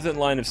unit within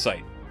line of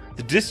sight.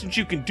 The distance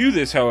you can do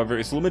this, however,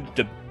 is limited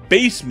to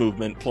base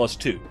movement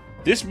 +2.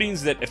 This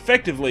means that,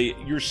 effectively,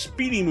 your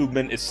Speedy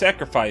movement is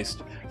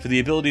sacrificed for the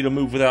ability to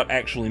move without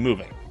actually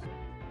moving.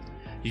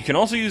 You can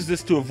also use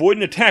this to avoid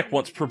an attack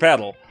once per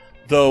battle,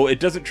 though it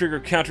doesn't trigger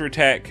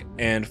counterattack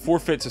and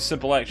forfeits a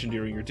simple action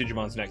during your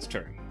Digimon's next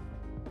turn.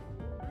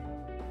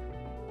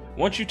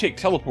 Once you take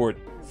Teleport,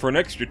 for an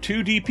extra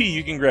 2 DP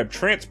you can grab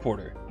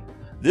Transporter.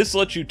 This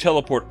lets you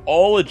teleport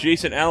all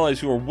adjacent allies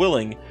who are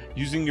willing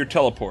using your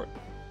Teleport.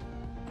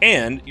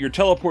 And your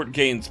Teleport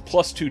gains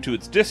 +2 to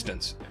its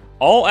distance.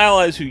 All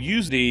allies who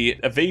use the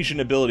evasion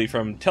ability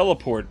from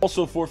Teleport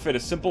also forfeit a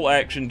simple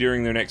action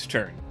during their next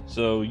turn.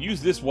 So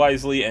use this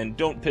wisely and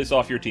don't piss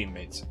off your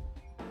teammates.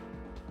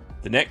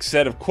 The next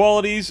set of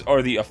qualities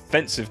are the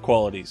offensive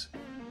qualities.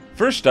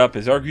 First up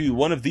is arguably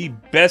one of the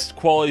best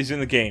qualities in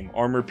the game,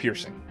 Armor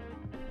Piercing.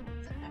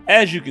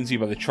 As you can see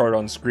by the chart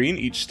on screen,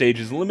 each stage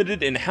is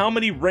limited in how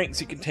many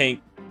ranks it can tank.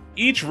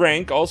 Each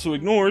rank also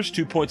ignores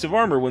 2 points of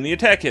armor when the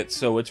attack hits,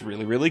 so it's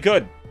really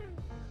good.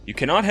 You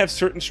cannot have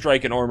certain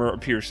strike and armor or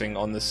piercing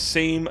on the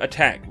same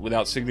attack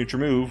without signature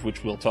move,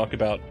 which we'll talk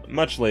about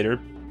much later.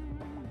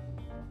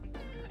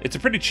 It's a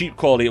pretty cheap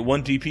quality at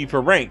 1 DP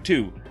per rank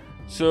too,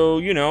 so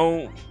you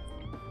know,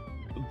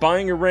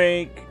 buying a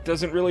rank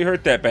doesn't really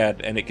hurt that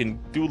bad, and it can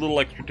do a little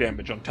extra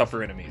damage on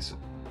tougher enemies.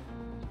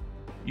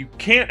 You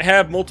can't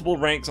have multiple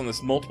ranks on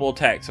this multiple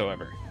attacks,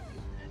 however.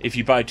 If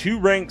you buy 2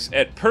 ranks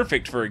at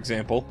Perfect, for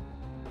example,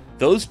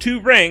 those 2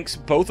 ranks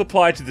both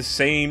apply to the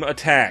same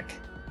attack.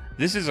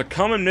 This is a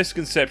common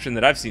misconception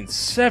that I've seen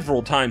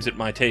several times at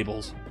my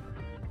tables,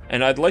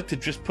 and I'd like to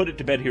just put it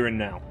to bed here and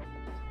now.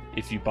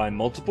 If you buy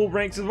multiple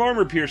ranks of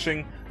Armor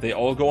Piercing, they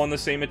all go on the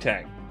same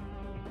attack.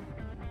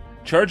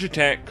 Charge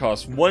attack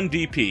costs 1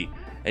 DP,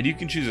 and you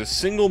can choose a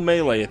single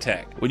melee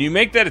attack. When you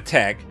make that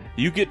attack,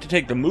 you get to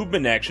take the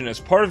movement action as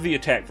part of the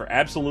attack for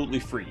absolutely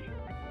free.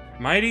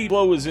 Mighty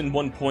Blow is in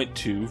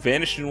 1.2,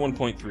 vanished in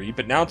 1.3,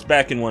 but now it's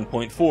back in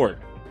 1.4.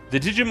 The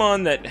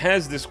Digimon that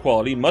has this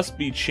quality must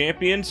be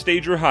Champion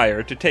stage or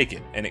higher to take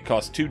it, and it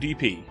costs 2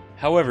 DP.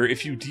 However,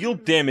 if you deal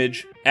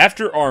damage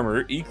after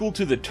armor equal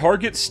to the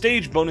target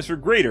stage bonus or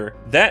greater,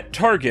 that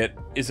target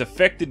is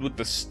affected with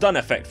the stun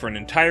effect for an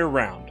entire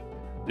round.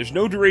 There's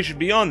no duration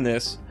beyond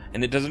this,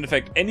 and it doesn't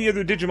affect any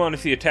other Digimon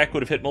if the attack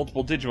would have hit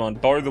multiple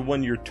Digimon, bar the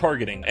one you're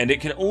targeting, and it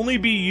can only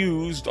be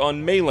used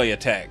on melee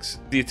attacks.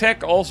 The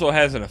attack also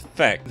has an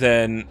effect,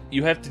 then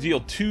you have to deal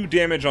 2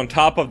 damage on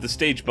top of the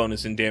stage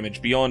bonus in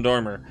damage beyond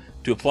armor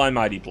to apply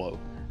Mighty Blow.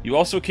 You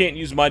also can't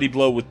use Mighty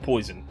Blow with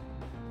poison.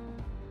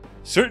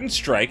 Certain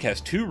Strike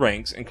has 2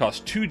 ranks and costs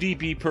 2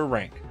 DP per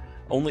rank.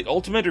 Only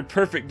Ultimate or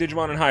Perfect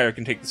Digimon and higher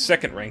can take the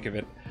second rank of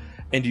it,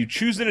 and you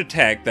choose an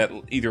attack that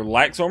either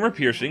lacks Armor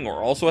Piercing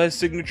or also has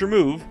Signature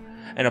Move,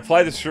 and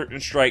apply the Certain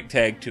Strike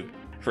tag to it.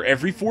 For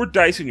every 4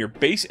 dice in your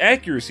base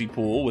accuracy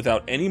pool,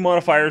 without any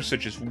modifiers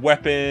such as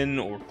weapon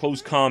or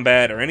close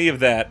combat or any of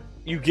that,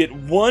 you get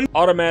 1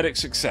 automatic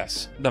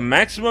success. The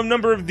maximum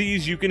number of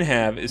these you can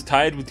have is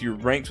tied with your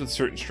ranks with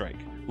Certain Strike.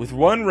 With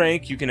 1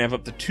 rank, you can have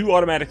up to 2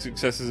 automatic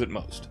successes at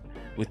most.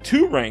 With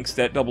 2 ranks,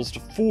 that doubles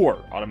to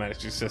 4 automatic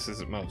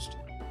successes at most.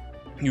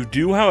 You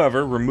do,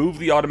 however, remove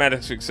the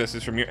automatic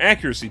successes from your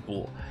accuracy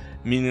pool,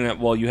 meaning that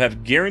while you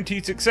have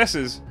guaranteed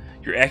successes,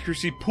 your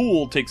accuracy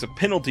pool takes a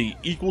penalty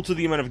equal to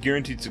the amount of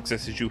guaranteed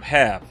successes you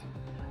have.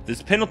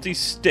 This penalty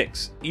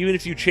sticks, even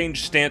if you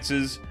change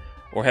stances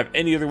or have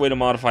any other way to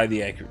modify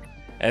the accuracy.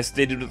 As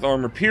stated with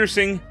Armor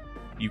Piercing,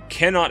 you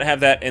cannot have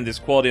that and this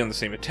quality on the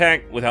same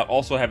attack without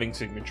also having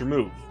Signature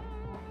Move.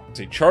 It's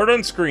a chart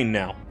on screen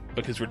now,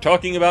 because we're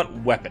talking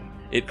about weapon.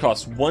 It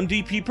costs 1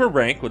 DP per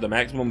rank with a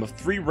maximum of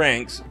 3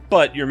 ranks,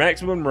 but your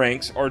maximum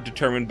ranks are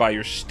determined by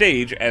your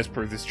stage as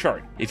per this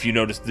chart. If you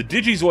notice the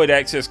Digizoid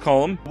access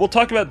column, we'll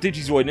talk about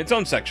Digizoid in its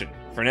own section.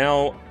 For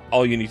now,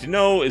 all you need to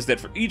know is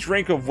that for each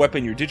rank of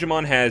weapon your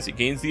Digimon has, it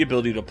gains the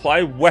ability to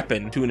apply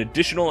weapon to an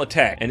additional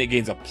attack, and it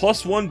gains a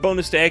 +1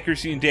 bonus to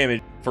accuracy and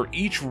damage for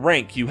each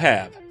rank you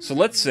have. So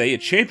let's say a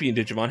champion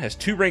Digimon has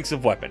 2 ranks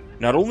of weapon.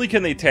 Not only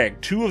can they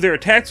tag 2 of their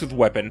attacks with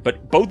weapon,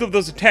 but both of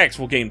those attacks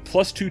will gain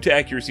 +2 to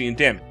accuracy and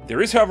damage.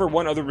 There is, however,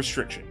 one other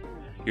restriction.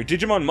 Your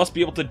Digimon must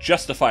be able to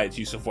justify its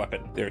use of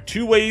weapon. There are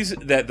 2 ways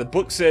that the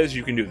book says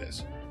you can do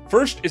this.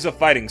 First is a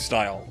fighting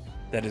style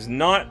that is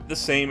not the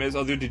same as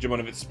other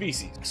Digimon of its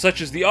species, such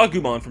as the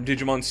Agumon from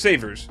Digimon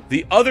Savers.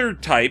 The other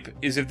type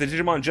is if the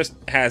Digimon just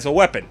has a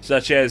weapon,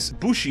 such as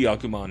Bushi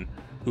Agumon,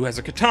 who has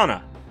a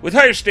katana. With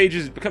higher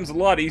stages, it becomes a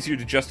lot easier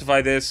to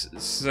justify this,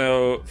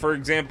 so, for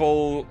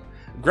example,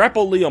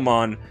 Grapple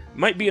Leomon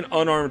might be an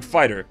unarmed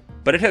fighter,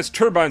 but it has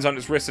turbines on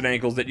its wrists and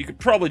ankles that you could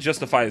probably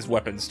justify as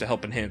weapons to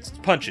help enhance its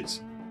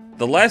punches.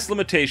 The last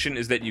limitation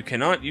is that you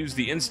cannot use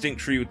the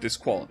Instinct tree with this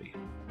quality.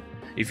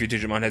 If your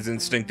Digimon has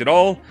Instinct at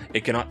all,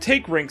 it cannot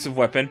take ranks of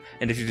weapon,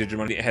 and if your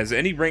Digimon has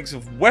any ranks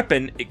of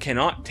weapon, it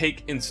cannot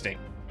take Instinct.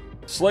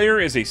 Slayer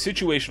is a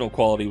situational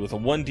quality with a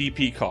 1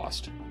 DP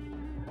cost.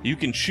 You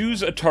can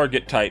choose a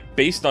target type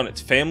based on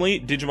its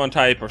family, Digimon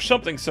type, or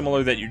something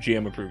similar that your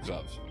GM approves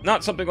of.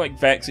 Not something like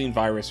vaccine,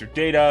 virus, or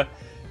data,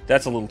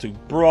 that's a little too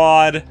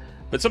broad,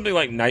 but something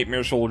like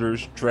Nightmare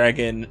Soldiers,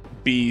 Dragon,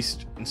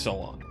 Beast, and so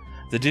on.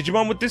 The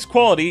Digimon with this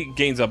quality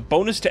gains a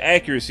bonus to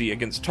accuracy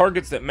against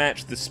targets that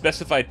match the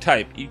specified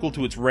type equal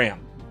to its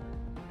RAM.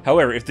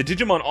 However, if the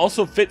Digimon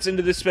also fits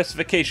into this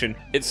specification,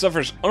 it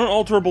suffers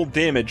unalterable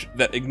damage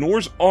that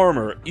ignores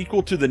armor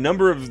equal to the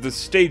number of the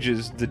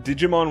stages the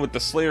Digimon with the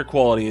Slayer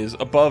quality is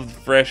above the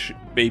fresh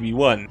Baby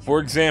 1. For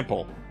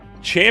example,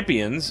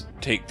 Champions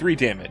take 3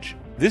 damage.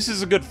 This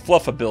is a good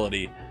fluff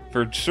ability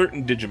for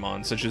certain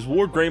Digimon, such as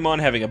War Greymon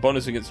having a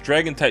bonus against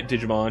Dragon-type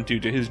Digimon due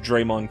to his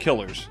Draymon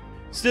killers.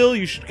 Still,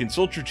 you should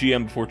consult your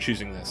GM before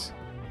choosing this.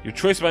 Your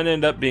choice might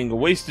end up being a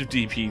waste of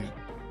DP,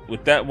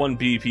 with that 1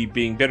 BP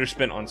being better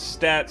spent on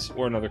stats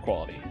or another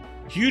quality.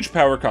 Huge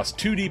Power costs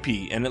 2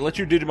 DP, and it lets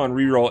your Digimon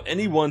reroll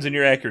any ones in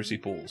your accuracy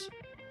pools.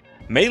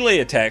 Melee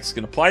attacks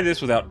can apply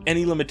this without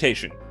any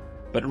limitation,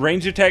 but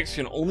ranged attacks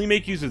can only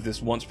make use of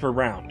this once per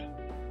round.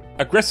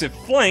 Aggressive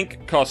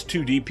Flank costs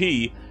 2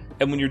 DP,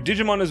 and when your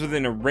Digimon is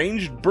within a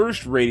ranged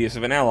burst radius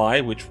of an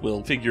ally, which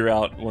we'll figure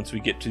out once we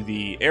get to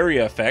the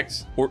area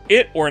effects, or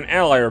it or an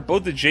ally are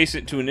both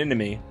adjacent to an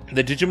enemy,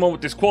 the Digimon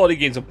with this quality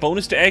gains a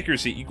bonus to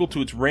accuracy equal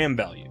to its RAM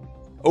value.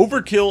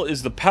 Overkill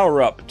is the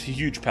power-up to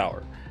Huge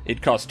Power.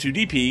 It costs 2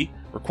 DP,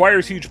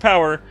 requires Huge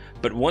Power,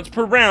 but once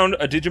per round,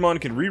 a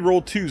Digimon can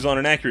re-roll 2s on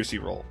an accuracy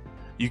roll.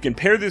 You can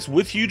pair this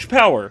with Huge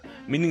Power,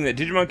 meaning that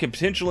Digimon can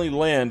potentially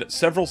land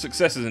several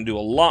successes and do a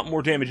lot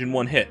more damage in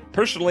one hit.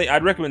 Personally,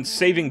 I'd recommend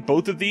saving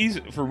both of these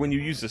for when you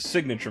use a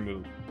signature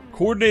move.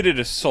 Coordinated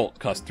Assault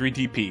costs 3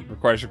 DP,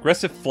 requires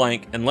Aggressive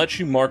Flank, and lets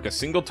you mark a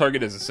single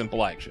target as a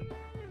simple action.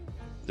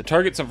 The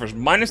target suffers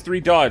 -3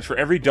 dodge for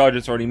every dodge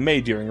it's already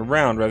made during a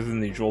round rather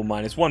than the usual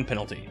 -1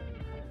 penalty,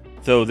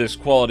 though this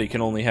quality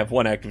can only have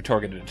one active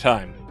target at a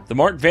time. The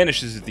mark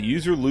vanishes if the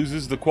user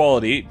loses the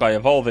quality by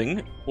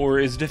evolving, or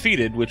is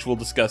defeated, which we'll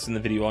discuss in the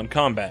video on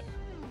combat.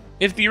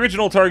 If the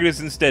original target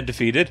is instead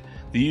defeated,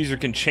 the user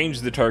can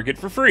change the target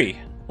for free.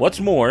 What's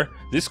more,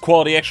 this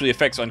quality actually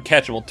affects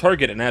uncatchable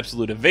target and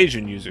absolute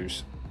evasion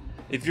users.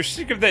 If you're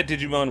sick of that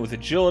Digimon with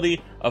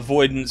agility,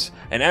 avoidance,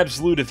 and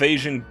absolute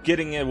evasion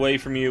getting away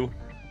from you,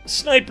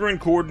 Sniper and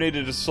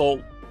Coordinated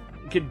Assault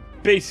can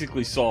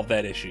basically solve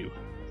that issue.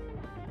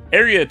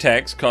 Area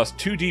attacks cost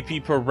 2 DP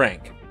per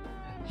rank.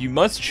 You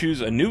must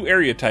choose a new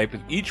area type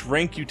with each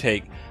rank you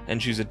take,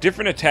 and choose a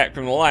different attack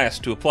from the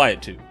last to apply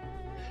it to.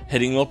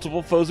 Hitting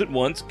multiple foes at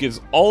once gives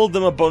all of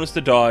them a bonus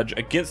to dodge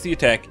against the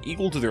attack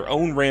equal to their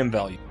own RAM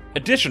value.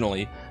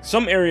 Additionally,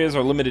 some areas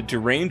are limited to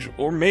range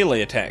or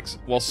melee attacks,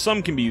 while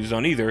some can be used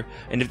on either,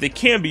 and if they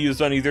can be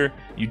used on either,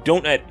 you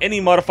don't add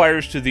any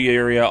modifiers to the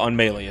area on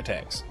melee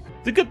attacks.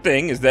 The good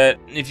thing is that,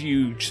 if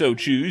you so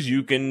choose,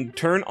 you can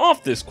turn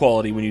off this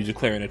quality when you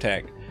declare an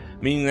attack,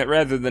 meaning that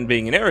rather than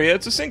being an area,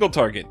 it's a single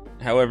target.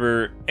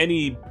 However,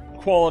 any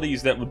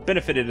qualities that would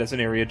benefit it as an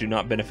area do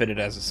not benefit it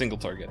as a single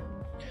target.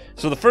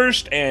 So the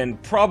first,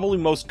 and probably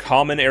most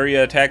common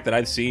area attack that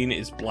I've seen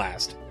is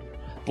Blast.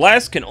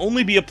 Blast can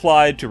only be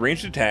applied to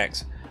ranged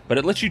attacks, but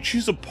it lets you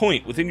choose a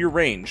point within your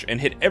range and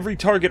hit every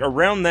target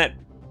around that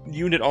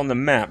unit on the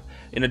map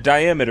in a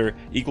diameter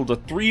equal to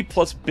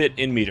 3+ bit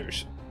in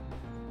meters.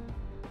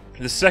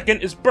 The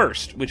second is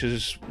Burst, which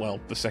is, well,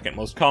 the second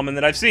most common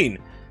that I've seen.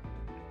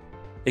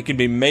 It can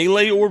be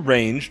melee or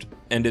ranged,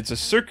 and it's a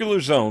circular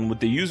zone with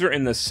the user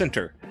in the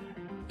center,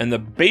 and the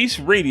base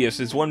radius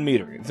is 1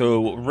 meter,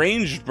 though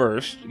ranged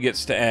burst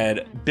gets to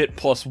add bit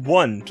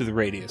 +1 to the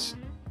radius.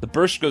 The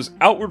burst goes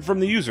outward from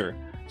the user,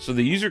 so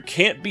the user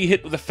can't be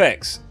hit with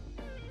effects.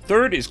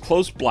 Third is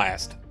Close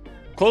Blast.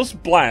 Close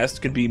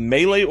Blast can be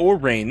melee or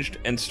ranged,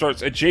 and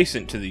starts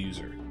adjacent to the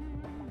user.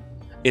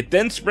 It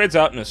then spreads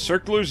out in a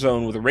circular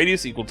zone with a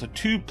radius equal to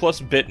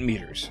 2+ bit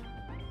meters.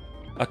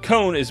 A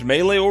Cone is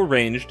melee or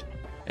ranged,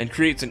 and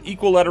creates an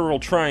equilateral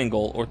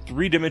triangle or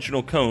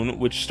 3-dimensional cone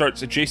which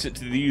starts adjacent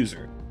to the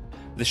user.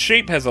 The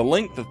shape has a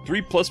length of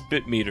 3+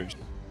 bit meters.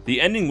 The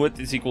ending width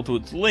is equal to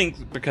its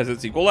length because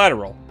it's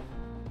equilateral.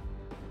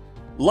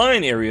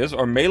 Line areas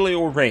are melee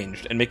or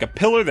ranged and make a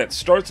pillar that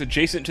starts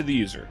adjacent to the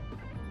user.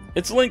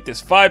 Its length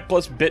is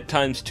 5+ bit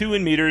times 2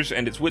 in meters,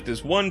 and its width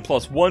is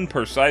 1+1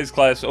 per size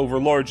class over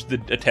large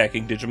the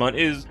attacking Digimon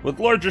is,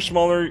 with large or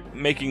smaller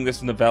making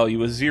this in the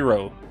value a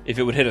 0. If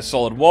it would hit a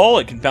solid wall,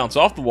 it can bounce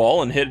off the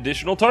wall and hit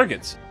additional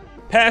targets.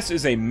 Pass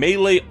is a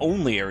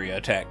melee-only area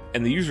attack,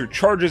 and the user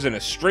charges in a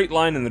straight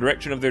line in the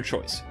direction of their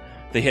choice.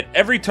 They hit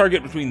every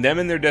target between them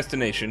and their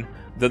destination,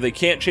 though they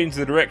can't change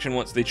the direction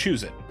once they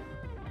choose it.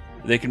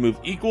 They can move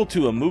equal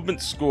to a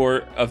movement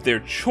score of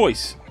their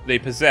choice they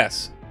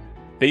possess.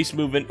 Base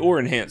movement or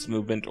enhanced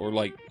movement, or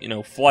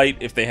flight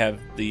if they have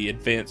the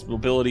advanced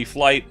mobility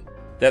flight,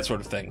 that sort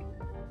of thing.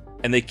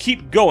 And they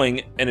keep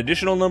going an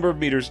additional number of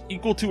meters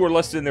equal to or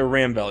less than their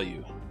RAM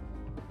value.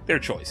 Their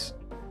choice.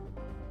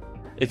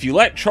 If you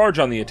lack charge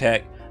on the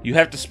attack, you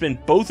have to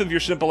spend both of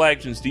your simple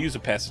actions to use a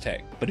pass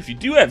attack. But if you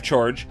do have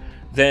charge,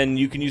 then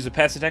you can use a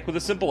pass attack with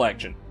a simple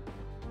action.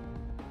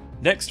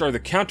 Next are the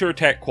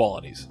counterattack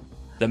qualities.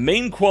 The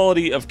main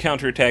quality of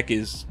counterattack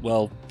is,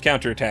 well,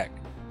 counterattack.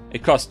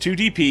 It costs 2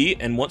 DP,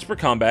 and once per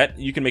combat,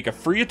 you can make a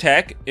free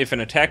attack if an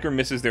attacker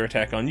misses their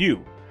attack on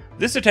you.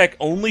 This attack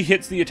only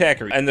hits the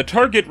attacker, and the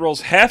target rolls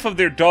half of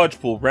their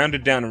dodge pool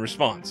rounded down in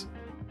response.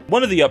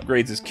 One of the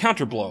upgrades is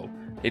Counterblow.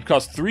 It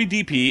costs 3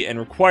 DP and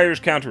requires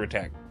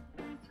counterattack.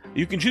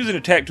 you can choose an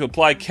attack to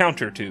apply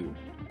counter to.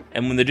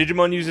 And when the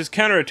Digimon uses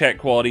counterattack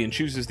quality and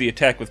chooses the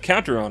attack with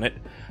counter on it,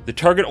 the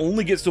target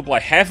only gets to apply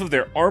half of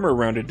their armor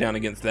rounded down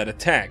against that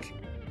attack.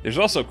 There's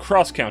also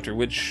cross counter,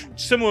 which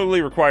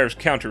similarly requires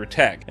counter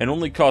attack, and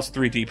only costs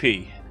 3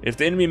 DP. If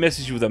the enemy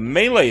misses you with a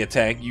melee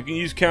attack, you can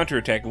use counter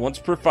attack once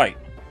per fight.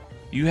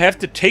 You have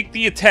to take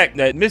the attack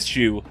that missed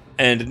you,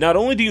 and not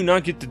only do you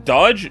not get to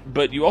dodge,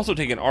 but you also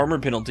take an armor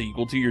penalty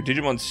equal to your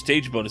Digimon's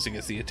stage bonus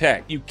against the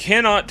attack. You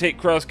cannot take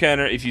cross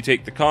counter if you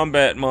take the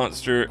combat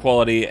monster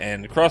quality,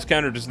 and cross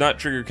counter does not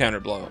trigger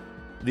counter blow.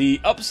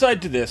 The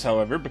upside to this,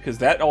 however, because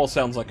that all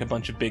sounds like a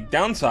bunch of big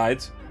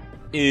downsides,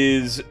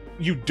 is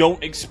you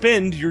don't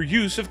expend your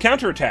use of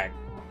counterattack.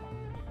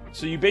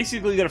 So you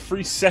basically get a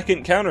free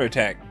second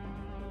counterattack.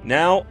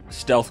 Now,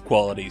 stealth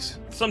qualities.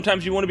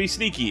 Sometimes you want to be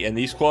sneaky, and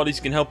these qualities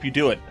can help you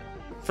do it.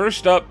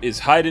 First up is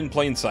hide in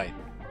plain sight.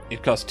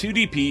 It costs 2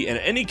 DP, and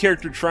any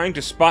character trying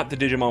to spot the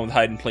Digimon with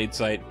hide in plain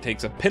sight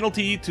takes a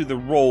penalty to the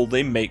roll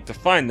they make to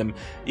find them,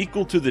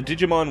 equal to the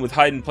Digimon with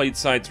hide in plain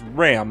sight's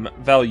RAM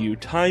value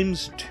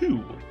times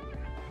 2.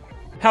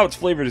 How it's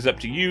flavored is up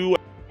to you.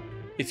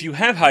 If you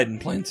have hide in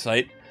plain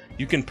sight,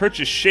 you can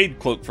purchase Shade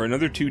Cloak for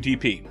another 2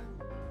 DP.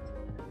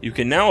 You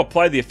can now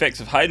apply the effects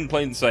of hide in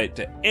plain sight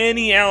to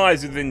any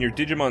allies within your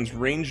Digimon's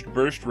ranged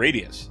burst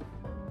radius.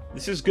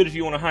 This is good if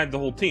you want to hide the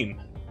whole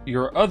team.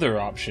 Your other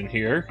option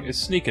here is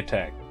sneak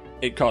attack.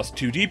 It costs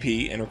 2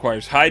 DP and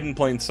requires hide in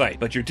plain sight,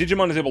 but your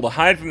Digimon is able to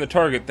hide from the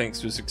target thanks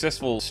to a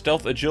successful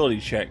stealth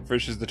agility check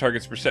versus the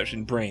target's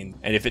perception brain,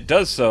 and if it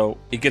does so,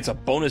 it gets a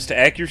bonus to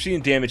accuracy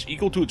and damage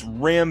equal to its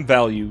RAM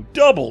value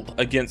doubled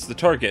against the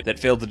target that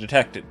failed to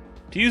detect it.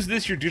 To use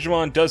this, your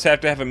Digimon does have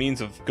to have a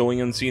means of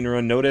going unseen or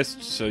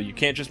unnoticed, so you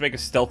can't just make a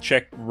stealth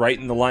check right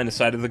in the line of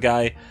sight of the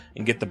guy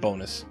and get the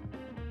bonus.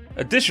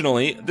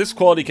 Additionally, this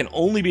quality can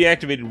only be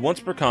activated once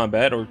per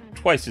combat, or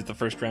twice if the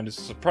first round is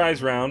a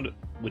surprise round,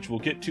 which we'll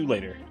get to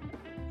later.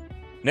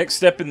 Next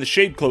step in the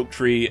Shade Cloak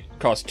tree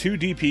costs 2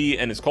 DP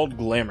and is called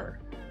Glamour.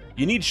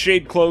 You need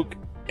Shade Cloak,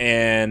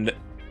 and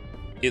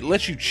it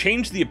lets you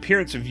change the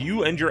appearance of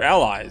you and your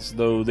allies,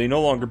 though they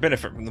no longer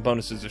benefit from the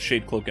bonuses of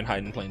Shade Cloak and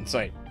Hide in Plain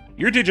Sight.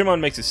 Your Digimon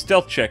makes a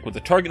stealth check with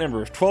a target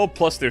number of 12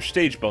 plus their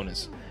stage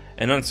bonus,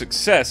 and on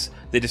success,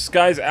 they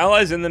disguise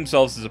allies and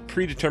themselves as a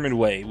predetermined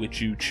way,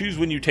 which you choose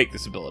when you take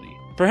this ability.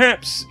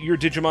 Perhaps your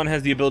Digimon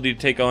has the ability to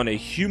take on a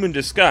human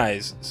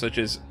disguise, such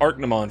as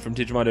Archnamon from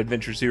Digimon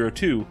Adventure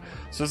 02,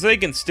 so they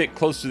can stick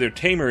close to their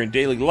tamer in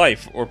daily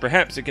life, or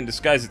perhaps it can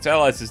disguise its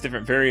allies as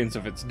different variants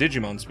of its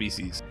Digimon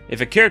species. If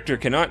a character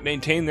cannot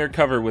maintain their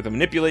cover with a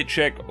manipulate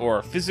check, or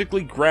are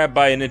physically grabbed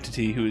by an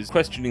entity who is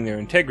questioning their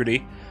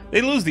integrity,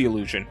 they lose the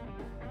illusion.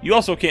 You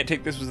also can't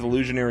take this with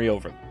Illusionary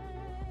Overlay.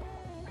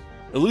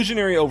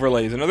 Illusionary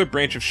Overlay is another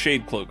branch of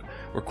Shade Cloak,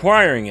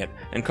 requiring it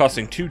and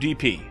costing 2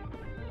 DP.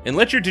 And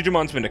let your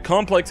Digimon spend a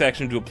complex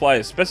action to apply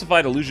a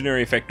specified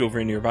illusionary effect over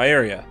a nearby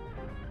area.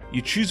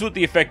 You choose what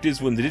the effect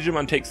is when the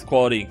Digimon takes the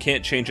quality and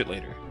can't change it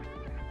later.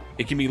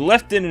 It can be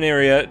left in an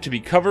area to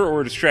be cover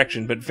or a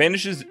distraction, but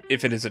vanishes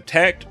if it is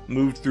attacked,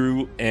 moved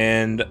through,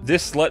 and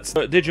this lets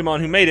the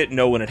Digimon who made it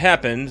know when it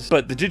happens,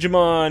 but the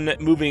Digimon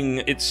moving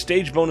its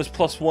stage bonus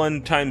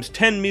 +1 times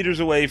 10 meters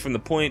away from the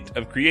point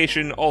of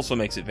creation also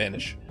makes it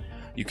vanish.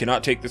 You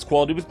cannot take this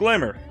quality with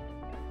Glamour.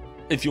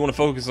 If you want to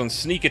focus on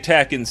Sneak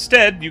Attack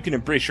instead, you can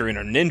embrace your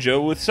inner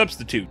ninja with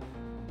Substitute.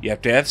 You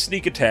have to have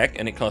Sneak Attack,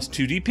 and it costs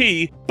 2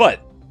 DP,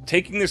 but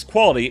taking this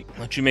quality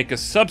lets you make a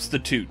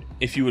substitute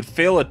if you would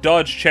fail a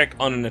dodge check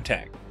on an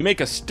attack. You make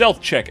a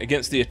stealth check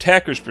against the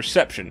attacker's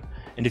perception,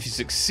 and if you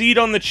succeed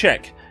on the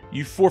check,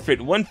 you forfeit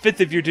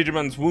 1/5 of your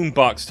Digimon's wound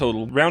box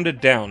total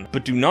rounded down,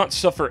 but do not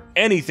suffer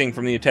anything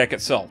from the attack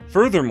itself.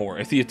 Furthermore,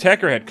 if the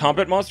attacker had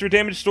combat monster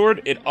damage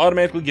stored, it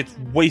automatically gets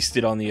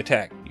wasted on the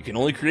attack. You can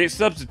only create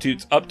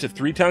substitutes up to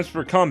 3 times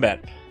per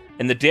combat,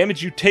 and the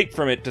damage you take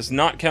from it does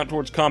not count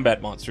towards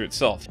combat monster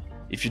itself.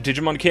 If your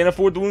Digimon can't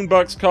afford the wound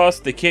box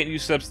cost, they can't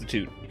use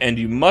substitute, and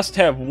you must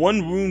have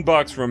 1 wound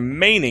box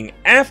remaining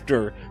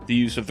after the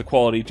use of the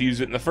quality to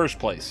use it in the first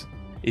place.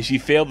 If you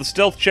fail the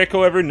stealth check,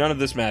 however, none of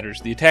this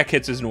matters. The attack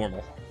hits as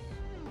normal.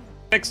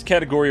 Next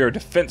category are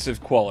defensive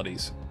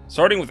qualities,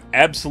 starting with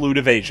Absolute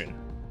Evasion.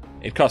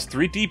 It costs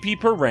 3 DP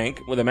per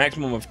rank with a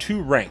maximum of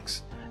 2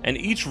 ranks, and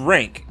each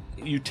rank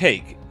you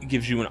take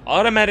gives you an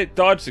automatic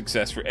dodge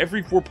success for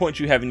every 4 points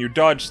you have in your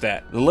dodge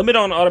stat. The limit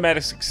on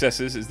automatic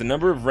successes is the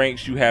number of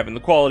ranks you have in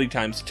the quality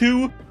times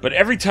 2, but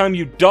every time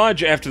you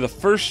dodge after the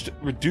first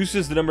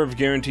reduces the number of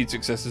guaranteed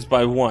successes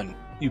by 1.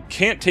 You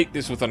can't take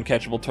this with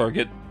Uncatchable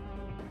Target.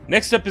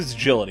 Next up is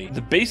Agility.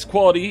 The base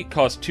quality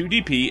costs 2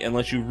 DP and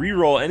lets you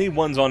reroll any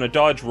ones on a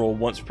dodge roll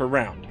once per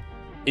round.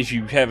 If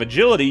you have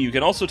Agility, you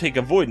can also take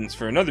Avoidance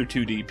for another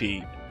 2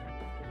 DP.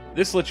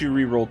 This lets you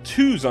reroll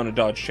 2s on a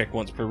dodge check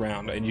once per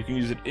round, and you can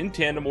use it in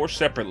tandem or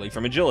separately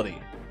from Agility.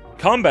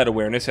 Combat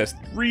Awareness has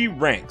 3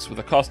 ranks with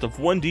a cost of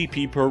 1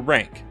 DP per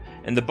rank,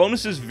 and the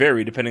bonuses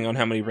vary depending on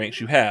how many ranks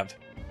you have.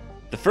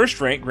 The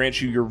first rank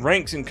grants you your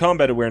ranks in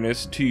Combat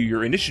Awareness to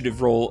your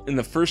initiative roll in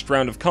the first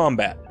round of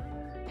combat.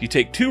 If you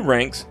take 2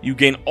 ranks, you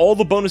gain all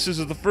the bonuses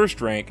of the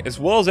first rank, as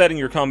well as adding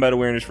your combat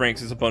awareness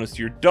ranks as a bonus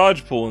to your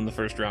dodge pool in the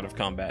first round of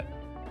combat.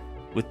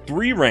 With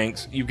 3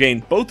 ranks, you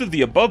gain both of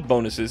the above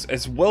bonuses,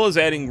 as well as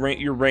adding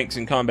your ranks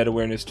in combat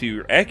awareness to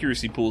your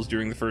accuracy pools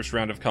during the first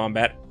round of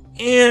combat,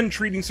 and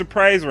treating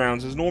surprise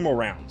rounds as normal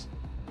rounds.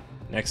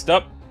 Next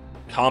up,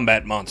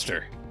 Combat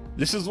Monster.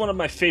 This is one of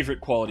my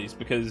favorite qualities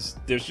because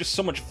there's just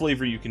so much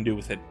flavor you can do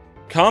with it.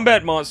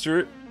 Combat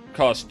Monster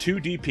costs 2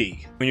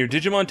 DP. When your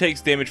Digimon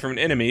takes damage from an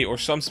enemy or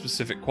some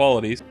specific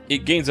qualities,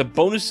 it gains a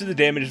bonus to the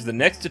damage of the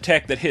next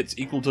attack that hits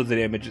equal to the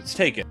damage it's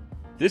taken.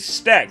 This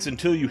stacks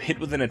until you hit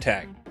with an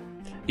attack.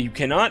 You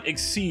cannot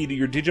exceed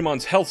your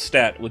Digimon's health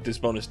stat with this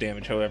bonus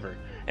damage, however,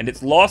 and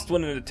it's lost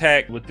when an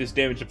attack with this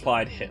damage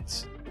applied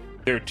hits.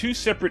 There are 2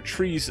 separate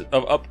trees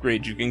of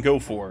upgrades you can go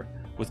for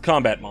with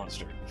Combat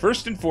Monster.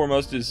 First and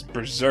foremost is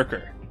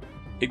Berserker.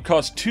 It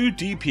costs 2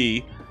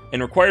 DP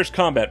and requires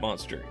Combat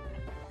Monster,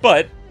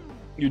 but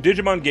your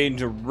Digimon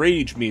gains a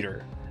Rage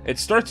meter. It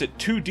starts at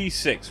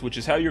 2d6, which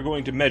is how you're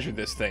going to measure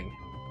this thing.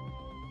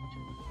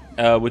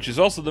 Which is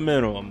also the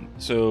minimum,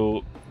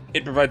 so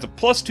it provides a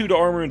 +2 to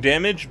armor and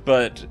damage,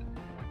 but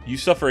you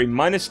suffer a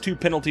 -2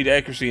 penalty to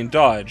accuracy and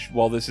dodge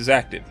while this is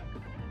active.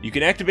 You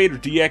can activate or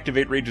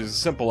deactivate Rage as a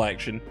simple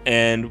action,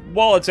 and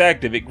while it's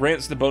active, it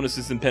grants the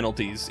bonuses and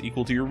penalties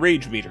equal to your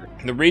Rage meter.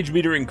 The Rage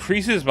meter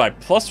increases by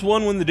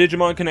 +1 when the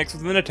Digimon connects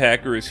with an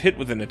attack or is hit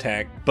with an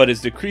attack, but is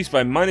decreased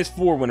by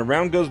 -4 when a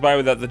round goes by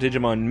without the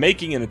Digimon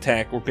making an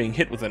attack or being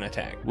hit with an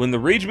attack. When the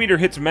Rage meter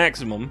hits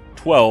maximum,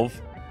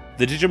 12,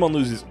 the Digimon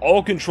loses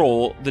all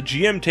control, the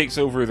GM takes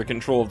over the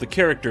control of the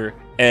character,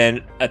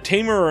 and a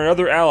tamer or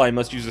another ally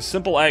must use a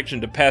simple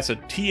action to pass a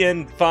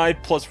TN 5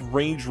 plus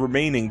range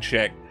remaining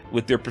check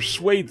with their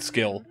Persuade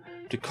skill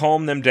to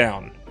calm them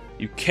down.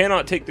 You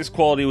cannot take this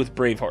quality with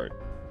Braveheart.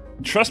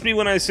 Trust me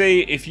when I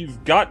say if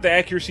you've got the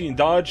accuracy and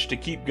dodge to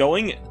keep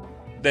going,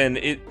 then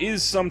it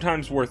is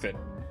sometimes worth it.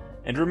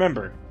 And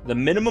remember, the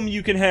minimum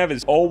you can have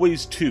is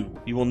always 2.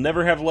 You will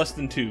never have less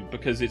than 2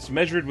 because it's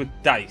measured with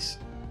dice.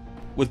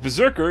 With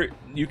Berserker,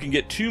 you can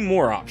get 2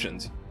 more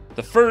options.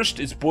 The first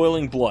is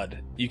Boiling Blood.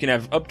 You can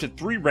have up to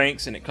 3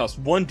 ranks and it costs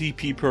 1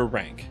 DP per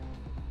rank.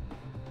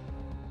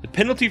 The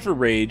penalty for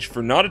Rage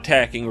for not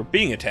attacking or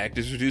being attacked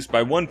is reduced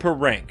by 1 per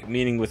rank,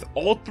 meaning with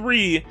all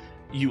 3,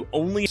 you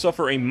only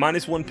suffer a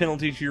 -1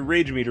 penalty to your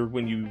Rage meter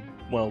when you,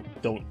 well,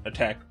 don't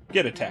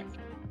get attacked.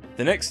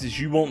 The next is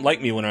You Won't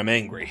Like Me When I'm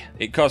Angry.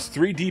 It costs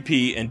 3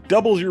 DP and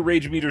doubles your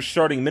Rage meter's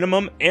starting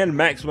minimum and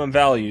maximum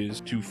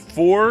values to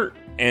 4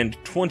 and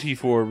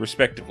 24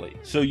 respectively.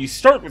 So you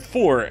start with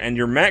 4 and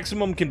your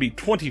maximum can be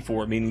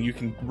 24, meaning you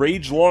can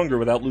rage longer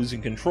without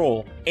losing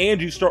control,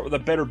 and you start with a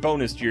better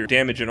bonus to your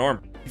damage and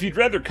armor. If you'd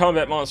rather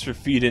Combat Monster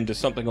feed into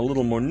something a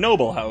little more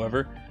noble,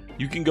 however,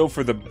 you can go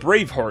for the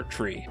Braveheart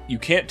tree. You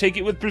can't take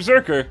it with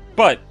Berserker,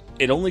 but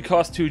it only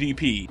costs 2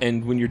 DP,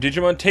 and when your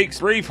Digimon takes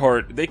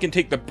Braveheart, they can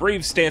take the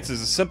Brave Stance as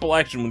a simple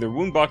action when their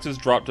wound boxes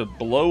drop to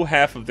below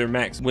half of their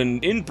max. When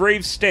in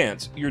Brave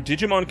Stance, your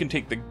Digimon can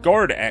take the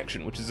Guard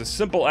action, which is a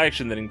simple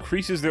action that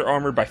increases their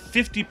armor by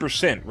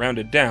 50%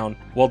 rounded down,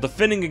 while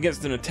defending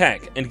against an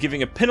attack, and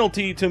giving a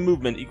penalty to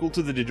movement equal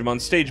to the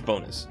Digimon's stage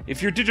bonus.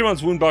 If your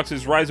Digimon's wound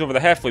boxes rise over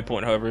the halfway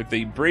point, however,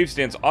 the Brave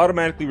Stance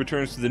automatically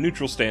returns to the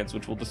neutral stance,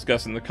 which we'll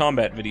discuss in the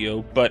combat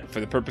video, but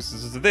for the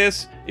purposes of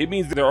this, it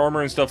means that their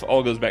armor and stuff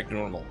all goes back to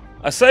normal.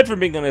 Aside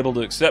from being unable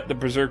to accept the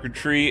Berserker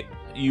tree,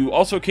 you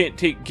also can't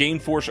take Gain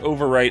Force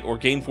Overwrite or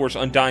Gain Force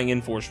Undying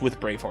Enforce with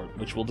Braveheart,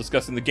 which we'll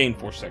discuss in the Gain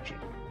Force section.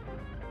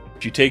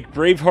 If you take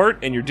Braveheart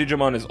and your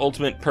Digimon is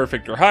Ultimate,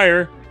 Perfect, or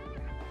higher,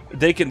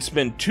 they can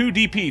spend 2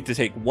 DP to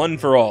take 1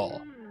 for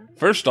all.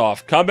 First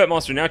off, Combat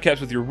Monster now caps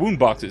with your wound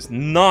boxes,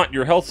 not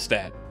your health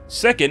stat.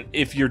 Second,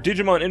 if your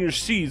Digimon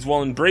intercedes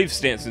while in Brave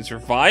Stance and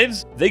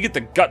survives, they get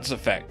the Guts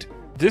effect.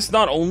 This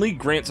not only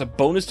grants a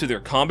bonus to their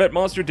Combat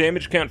Monster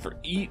damage count for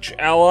each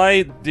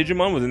ally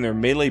Digimon within their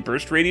melee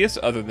burst radius,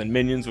 other than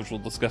minions, which we'll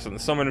discuss in the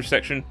Summoner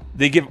section.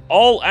 They give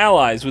all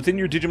allies within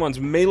your Digimon's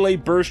melee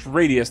burst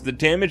radius the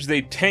damage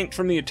they tanked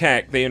from the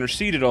attack they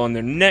interceded on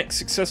their next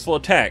successful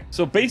attack.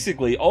 So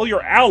basically, all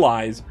your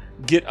allies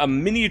get a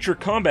miniature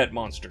Combat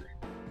Monster.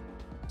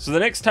 So the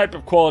next type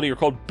of quality are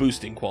called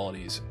boosting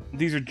qualities.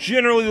 These are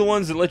generally the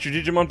ones that let your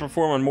Digimon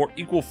perform on more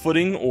equal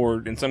footing,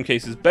 or in some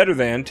cases better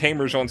than,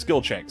 tamers on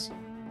skill checks.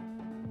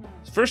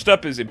 First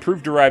up is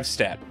Improved Derived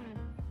Stat.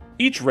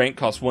 Each rank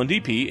costs 1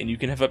 DP, and you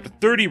can have up to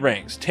 30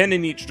 ranks, 10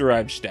 in each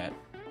derived stat.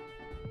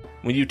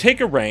 When you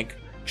take a rank,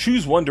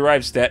 choose one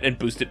derived stat and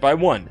boost it by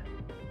 1.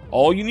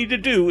 All you need to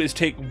do is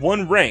take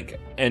 1 rank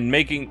and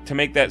to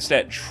make that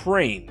stat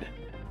trained.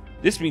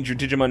 This means your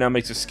Digimon now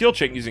makes a skill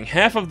check using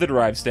half of the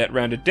derived stat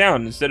rounded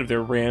down instead of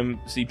their RAM,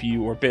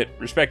 CPU, or bit,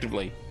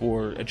 respectively,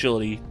 for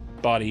agility,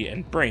 body,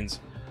 and brains.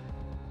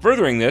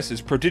 Furthering this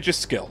is Prodigious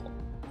Skill.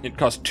 It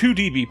costs 2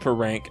 DB per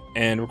rank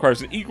and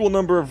requires an equal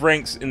number of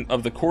ranks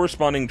of the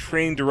corresponding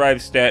trained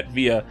derived stat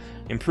via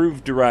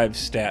Improved Derived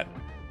Stat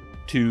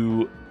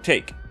to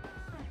take.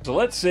 So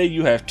let's say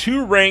you have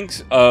 2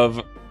 ranks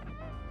of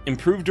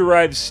Improved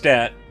Derived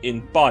Stat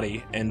in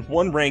body and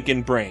 1 rank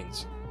in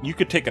brains. you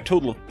could take a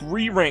total of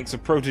 3 ranks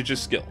of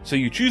prodigious skill. So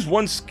you choose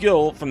one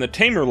skill from the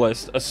tamer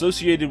list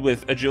associated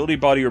with agility,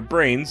 body, or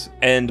brains,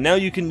 and now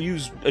you can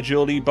use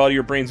agility, body,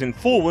 or brains in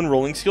full when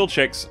rolling skill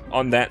checks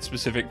on that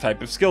specific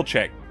type of skill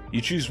check.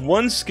 You choose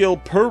one skill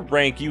per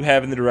rank you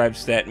have in the derived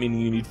stat, meaning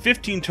you need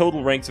 15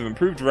 total ranks of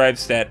improved derived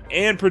stat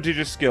and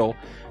prodigious skill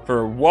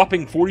for a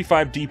whopping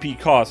 45 DP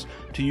cost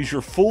to use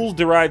your full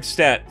derived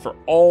stat for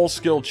all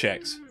skill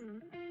checks.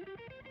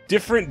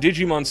 Different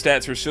Digimon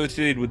stats are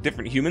associated with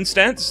different human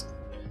stats,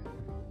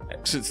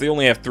 since they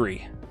only have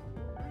 3.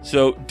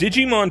 So,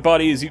 Digimon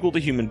body is equal to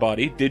human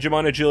body,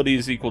 Digimon agility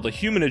is equal to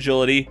human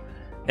agility,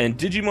 and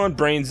Digimon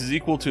brains is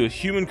equal to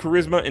human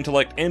charisma,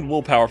 intellect, and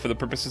willpower for the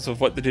purposes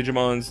of what the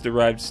Digimon's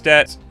derived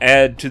stats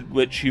add to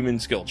which human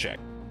skill check.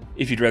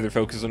 If you'd rather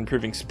focus on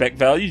improving spec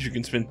values, you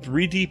can spend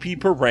 3 DP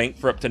per rank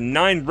for up to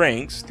 9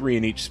 ranks, 3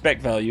 in each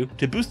spec value,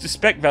 to boost a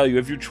spec value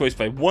of your choice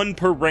by 1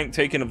 per rank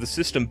taken of the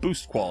system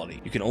boost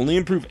quality. You can only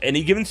improve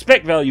any given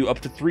spec value up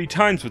to 3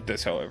 times with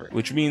this, however,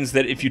 which means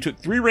that if you took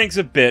 3 ranks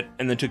of bit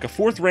and then took a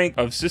 4th rank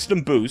of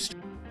system boost,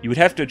 you would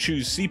have to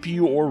choose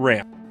CPU or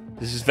RAM.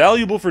 This is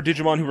valuable for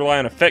Digimon who rely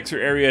on effects or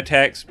area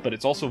attacks, but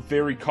it's also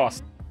very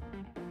costly.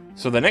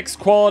 So the next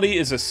quality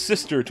is a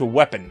sister to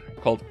weapon,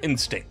 called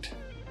Instinct.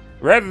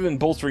 Rather than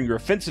bolstering your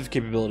offensive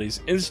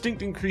capabilities,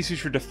 Instinct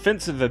increases your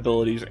defensive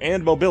abilities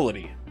and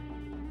mobility.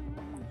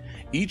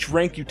 Each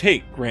rank you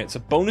take grants a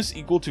bonus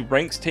equal to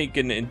ranks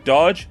taken in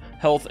dodge,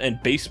 health,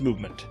 and base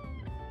movement.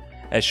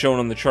 As shown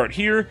on the chart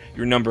here,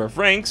 your number of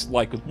ranks,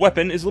 like with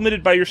weapon, is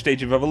limited by your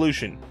stage of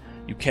evolution.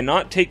 You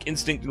cannot take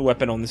Instinct and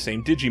weapon on the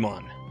same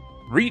Digimon.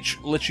 Reach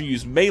lets you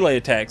use melee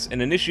attacks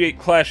and initiate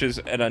clashes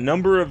at a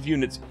number of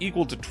units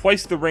equal to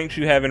twice the ranks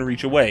you have in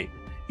Reach away.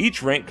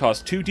 Each rank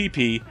costs 2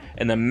 DP,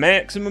 and the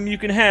maximum you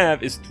can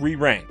have is 3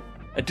 rank.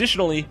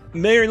 Additionally,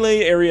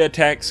 melee area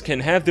attacks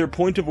can have their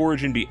point of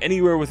origin be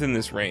anywhere within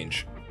this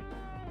range.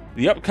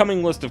 The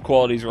upcoming list of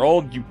qualities are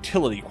all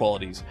utility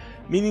qualities,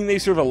 meaning they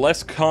serve a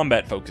less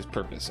combat-focused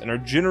purpose, and are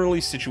generally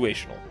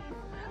situational.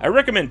 I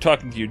recommend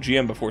talking to your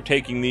GM before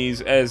taking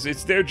these, as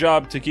it's their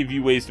job to give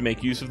you ways to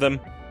make use of them.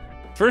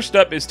 First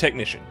up is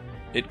Technician.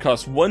 It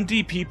costs 1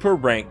 DP per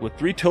rank with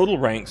 3 total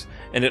ranks,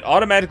 and it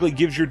automatically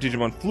gives your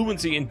Digimon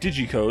fluency in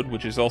Digicode,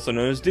 which is also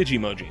known as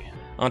Digimoji.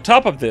 On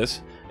top of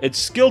this, it's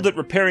skilled at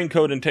repairing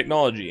code and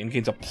technology, and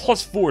gains a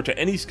 +4 to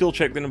any skill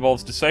check that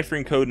involves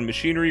deciphering code and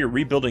machinery or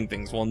rebuilding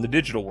things while in the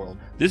digital world.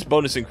 This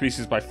bonus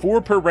increases by 4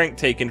 per rank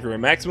taken for a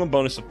maximum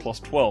bonus of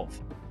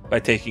 +12. By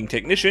taking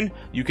Technician,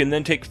 you can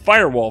then take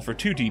Firewall for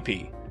 2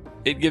 DP.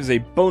 It gives a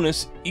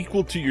bonus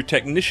equal to your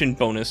Technician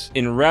bonus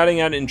in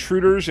routing out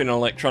intruders in an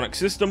electronic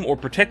system or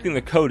protecting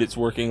the code it's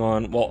working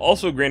on, while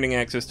also granting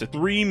access to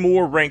 3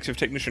 more ranks of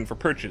Technician for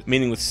purchase,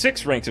 meaning with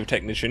 6 ranks of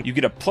Technician, you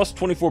get a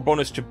 +24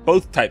 bonus to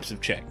both types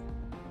of check.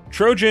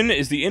 Trojan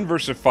is the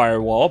inverse of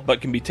Firewall, but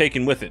can be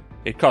taken with it.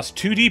 It costs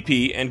 2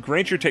 DP and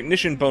grants your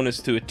Technician bonus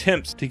to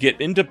attempts to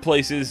get into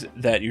places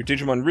that your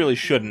Digimon really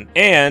shouldn't,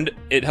 and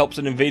it helps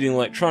in invading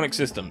electronic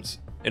systems.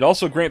 It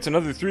also grants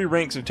another 3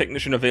 ranks of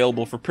Technician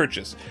available for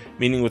purchase,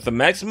 meaning with the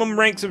maximum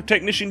ranks of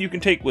Technician you can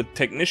take with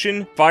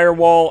Technician,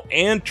 Firewall,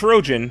 and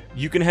Trojan,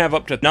 you can have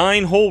up to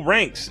 9 whole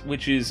ranks,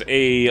 which is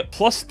a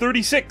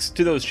 +36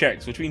 to those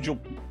checks, which means you'll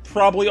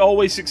probably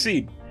always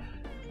succeed.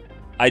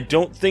 I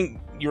don't think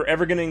you're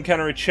ever going to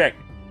encounter a check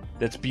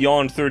that's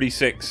beyond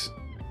 36.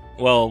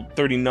 Well,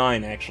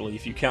 39 actually,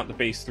 if you count the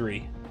base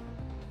 3.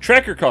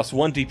 Tracker costs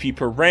 1 DP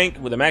per rank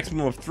with a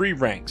maximum of 3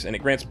 ranks, and it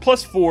grants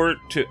 +4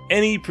 to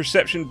any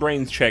Perception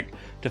Brains check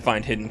to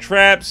find hidden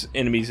traps,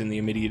 enemies in the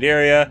immediate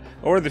area,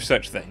 or other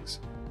such things.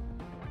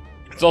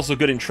 It's also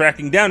good in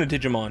tracking down a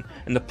Digimon,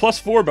 and the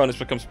 +4 bonus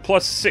becomes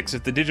 +6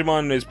 if the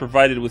Digimon is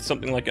provided with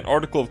something like an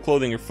article of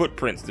clothing or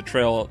footprints to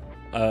trail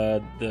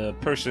the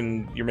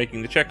person you're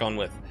making the check on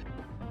with.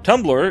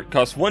 Tumbler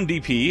costs 1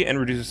 DP and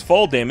reduces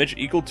fall damage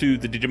equal to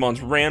the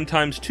Digimon's RAM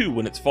 ×2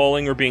 when it's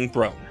falling or being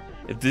thrown.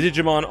 If the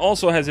Digimon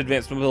also has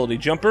Advanced Mobility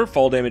Jumper,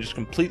 fall damage is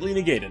completely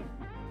negated.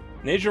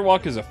 Nature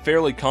Walk is a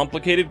fairly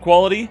complicated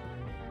quality,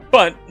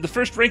 but the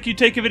first rank you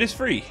take of it is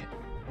free,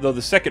 though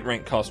the second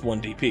rank costs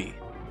 1 DP,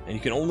 and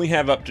you can only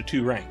have up to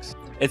 2 ranks.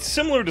 It's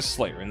similar to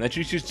Slayer in that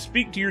you should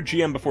speak to your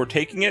GM before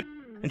taking it,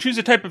 and choose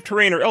a type of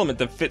terrain or element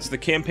that fits the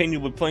campaign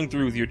you'll be playing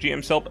through with your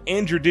GM's help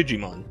and your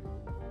Digimon.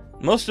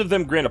 Most of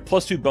them grant a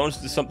 +2 bonus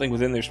to something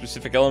within their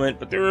specific element,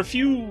 but there are a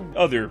few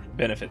other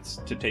benefits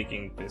to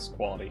taking this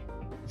quality.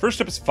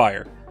 First up is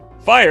Fire.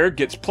 Fire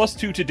gets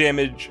 +2 to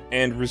damage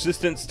and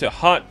resistance to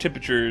hot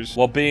temperatures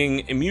while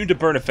being immune to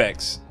burn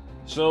effects.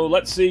 So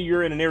let's say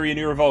you're in an area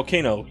near a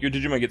volcano. Your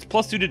Digimon gets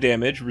 +2 to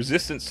damage,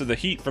 resistance to the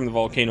heat from the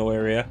volcano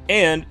area,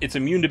 and it's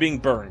immune to being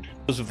burned.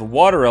 Those of the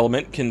water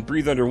element can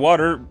breathe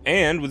underwater,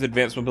 and with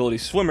Advanced Mobility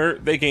Swimmer,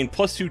 they gain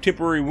 +2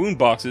 temporary wound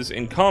boxes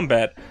in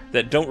combat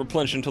that don't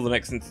replenish until the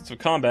next instance of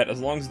combat as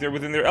long as they're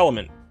within their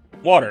element,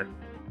 water.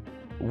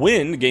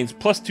 Wind gains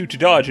 +2 to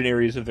dodge in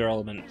areas of their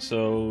element,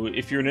 so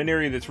if you're in an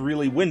area that's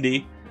really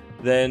windy,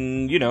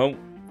 then, you know,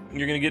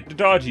 you're going to get to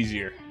dodge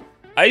easier.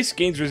 Ice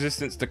gains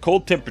resistance to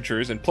cold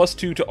temperatures and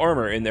 +2 to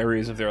armor in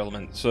areas of their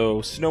element,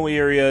 so snowy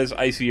areas,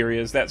 icy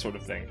areas, that sort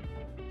of thing.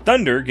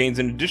 Thunder gains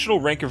an additional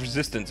rank of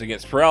resistance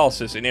against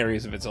paralysis in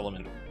areas of its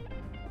element.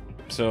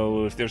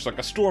 So if there's like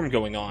a storm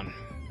going on.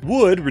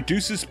 Wood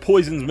reduces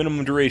poison's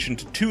minimum duration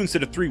to 2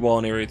 instead of 3 while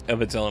in areas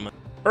of its element.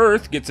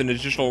 Earth gets an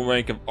additional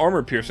rank of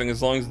armor piercing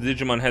as long as the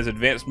Digimon has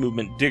advanced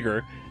movement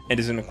Digger and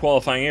is in a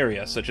qualifying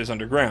area, such as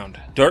underground.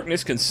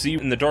 Darkness can see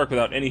in the dark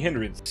without any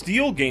hindrance.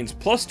 Steel gains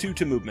 +2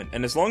 to movement,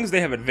 and as long as they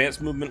have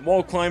advanced movement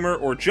Wall Climber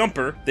or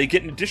Jumper, they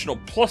get an additional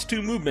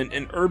 +2 movement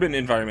in urban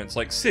environments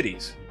like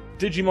cities.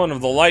 Digimon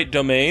of the Light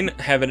Domain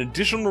have an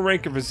additional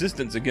rank of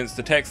resistance against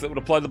attacks that would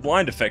apply the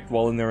blind effect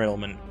while in their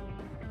element.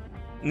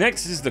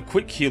 Next is the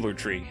Quick Healer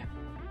tree.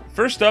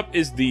 First up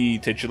is the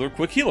titular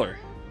Quick Healer.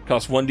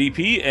 Costs 1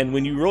 DP, and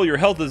when you roll your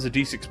health as a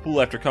D6 pool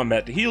after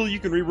combat to heal, you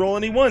can reroll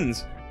any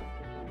 1s.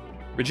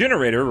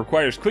 Regenerator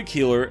requires Quick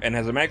Healer and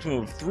has a maximum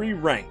of 3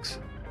 ranks.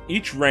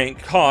 Each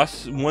rank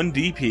costs 1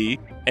 DP,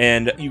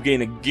 and you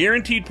gain a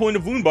guaranteed point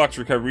of wound box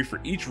recovery for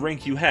each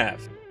rank you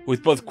have.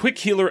 With both Quick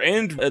Healer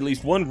and at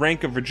least 1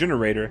 rank of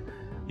Regenerator,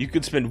 you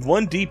could spend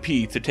 1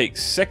 DP to take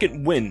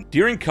Second Wind.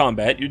 During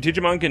combat, your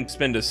Digimon can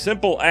spend a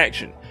simple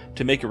action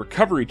to make a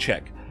recovery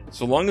check,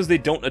 so long as they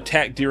don't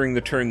attack during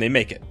the turn they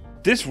make it.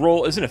 This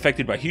roll isn't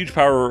affected by huge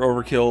power or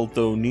overkill,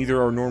 though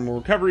neither are normal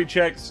recovery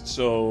checks,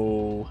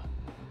 so...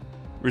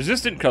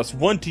 Resistant costs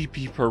 1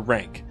 DP per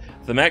rank,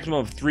 with a maximum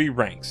of 3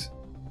 ranks.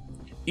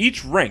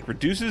 Each rank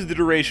reduces the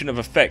duration of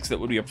effects that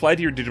would be applied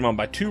to your Digimon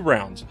by 2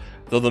 rounds,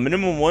 though the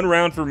minimum 1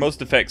 round for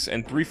most effects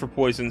and 3 for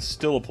poison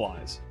still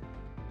applies.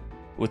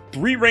 With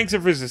 3 ranks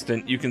of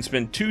Resistant, you can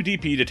spend 2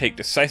 DP to take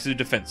Decisive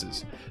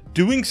Defenses.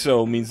 Doing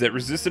so means that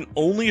Resistant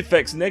only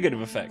affects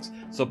negative effects,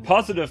 so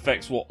positive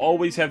effects will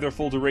always have their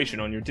full duration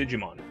on your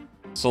Digimon.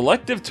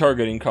 Selective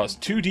Targeting costs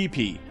 2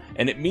 DP,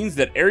 and it means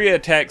that area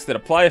attacks that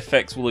apply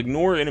effects will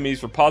ignore enemies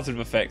for positive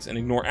effects and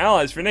ignore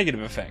allies for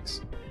negative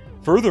effects.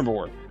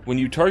 Furthermore, when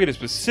you target a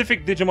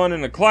specific Digimon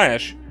in a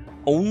clash,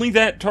 only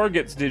that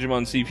target's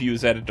Digimon CPU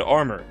is added to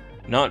armor,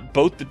 not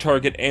both the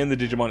target and the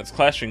Digimon it's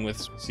clashing with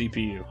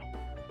CPU.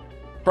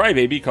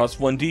 Crybaby costs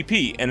 1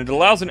 DP, and it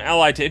allows an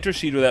ally to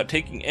intercede without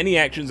taking any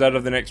actions out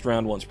of the next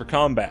round once per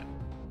combat.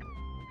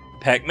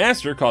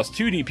 Packmaster costs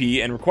 2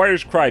 DP and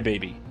requires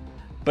Crybaby,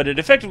 but it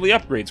effectively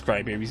upgrades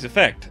Crybaby's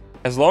effect.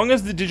 As long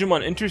as the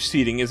Digimon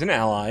interceding is an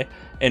ally,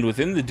 and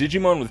within the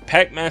Digimon with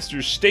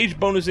Packmaster's stage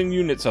bonusing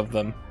units of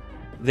them,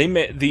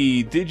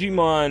 the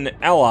Digimon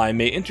ally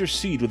may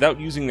intercede without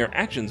using their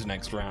actions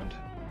next round.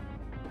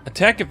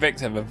 Attack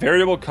effects have a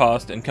variable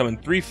cost and come in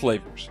 3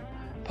 flavors: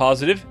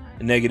 positive,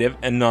 negative,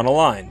 and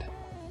non-aligned.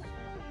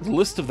 The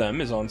list of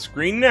them is on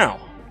screen now,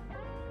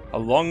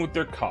 along with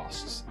their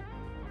costs.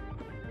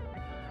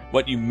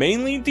 What you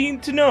mainly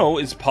need to know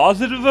is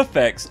positive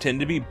effects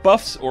tend to be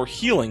buffs or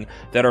healing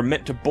that are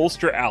meant to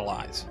bolster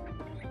allies.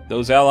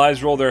 Those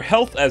allies roll their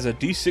health as a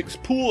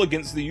d6 pool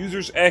against the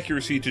user's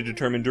accuracy to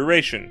determine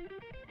duration.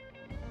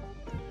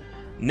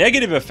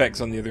 Negative effects,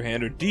 on the other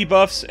hand, are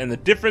debuffs, and the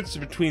difference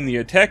between the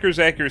attacker's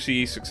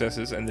accuracy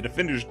successes and the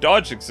defender's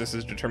dodge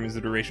successes determines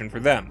the duration for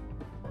them.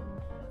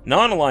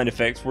 Non-aligned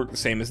effects work the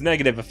same as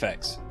negative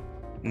effects.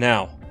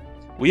 Now,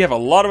 we have a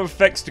lot of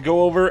effects to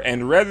go over,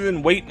 and rather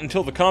than wait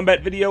until the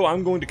combat video,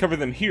 I'm going to cover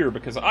them here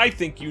because I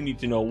think you need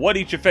to know what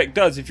each effect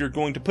does if you're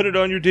going to put it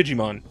on your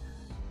Digimon.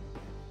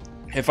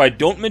 If I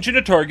don't mention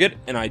a target,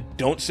 and I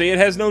don't say it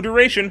has no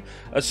duration,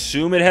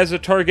 assume it has a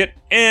target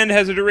and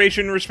has a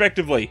duration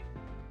respectively.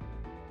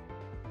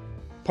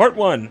 Part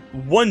 1.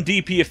 1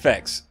 DP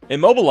effects.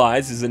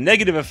 Immobilize is a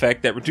negative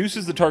effect that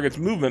reduces the target's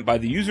movement by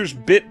the user's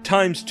bit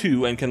times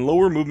 2 and can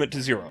lower movement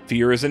to 0.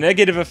 Fear is a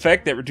negative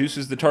effect that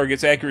reduces the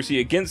target's accuracy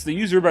against the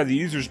user by the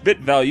user's bit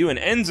value and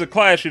ends a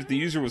clash if the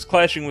user was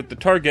clashing with the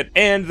target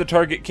and the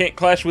target can't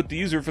clash with the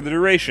user for the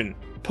duration.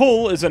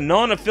 Pull is a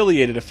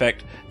non-affiliated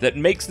effect that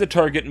makes the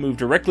target move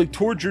directly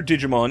towards your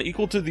Digimon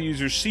equal to the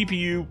user's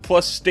CPU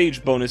plus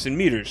stage bonus in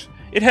meters.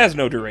 It has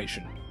no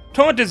duration.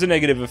 Taunt is a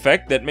negative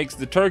effect that makes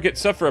the target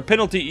suffer a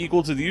penalty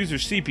equal to the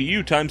user's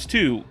CPU times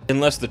 2,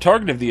 unless the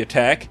target of the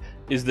attack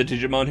is the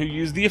Digimon who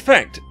used the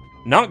effect.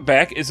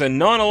 Knockback is a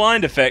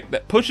non-aligned effect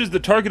that pushes the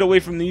target away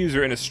from the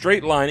user in a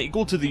straight line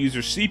equal to the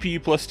user's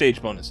CPU plus stage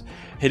bonus.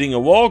 Hitting a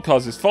wall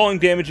causes falling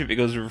damage if it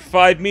goes over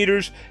 5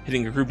 meters,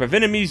 hitting a group of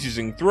enemies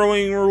using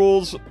throwing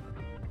rules.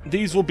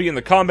 These will be in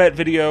the combat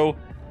video,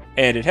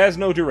 and it has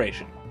no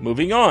duration.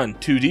 Moving on,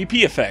 2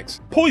 DP effects.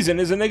 Poison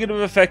is a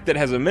negative effect that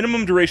has a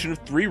minimum duration of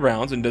 3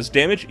 rounds and does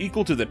damage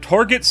equal to the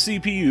target's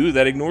CPU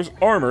that ignores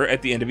armor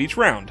at the end of each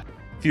round.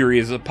 Fury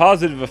is a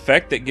positive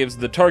effect that gives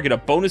the target a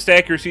bonus to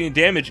accuracy and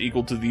damage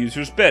equal to the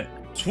user's bit.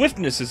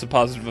 Swiftness is a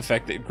positive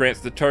effect that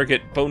grants the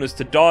target bonus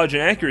to dodge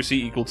and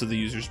accuracy equal to the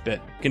user's bit.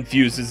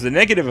 Confuse is a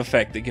negative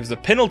effect that gives a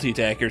penalty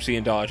to accuracy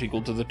and dodge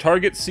equal to the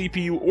target's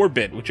CPU or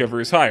bit,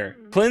 whichever is higher.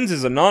 Cleanse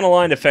is a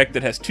non-aligned effect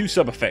that has 2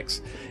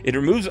 sub-effects. It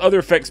removes other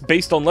effects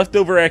based on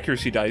leftover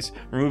accuracy dice,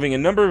 removing a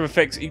number of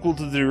effects equal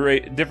to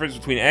the difference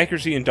between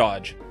accuracy and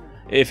dodge.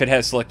 If it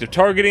has selective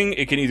targeting,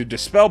 it can either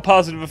dispel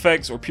positive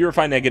effects or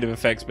purify negative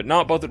effects, but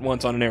not both at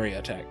once on an area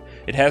attack.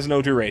 It has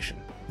no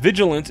duration.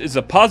 Vigilance is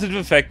a positive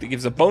effect that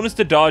gives a bonus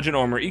to dodge and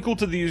armor equal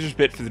to the user's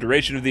bit for the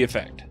duration of the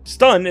effect.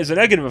 Stun is a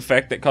negative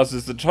effect that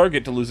causes the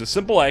target to lose a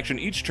simple action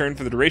each turn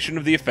for the duration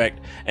of the effect,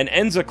 and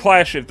ends a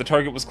clash if the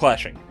target was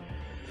clashing.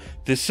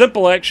 This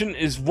simple action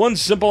is one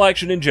simple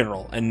action in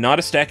general, and not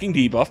a stacking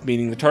debuff,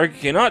 meaning the target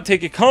cannot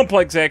take a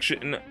complex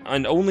action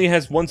and only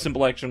has one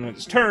simple action on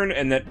its turn,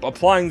 and that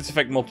applying this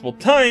effect multiple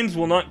times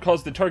will not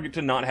cause the target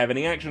to not have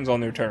any actions on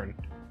their turn.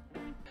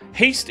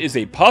 Haste is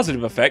a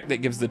positive effect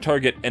that gives the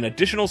target an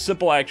additional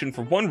simple action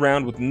for one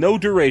round with no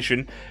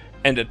duration,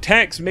 and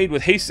attacks made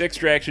with haste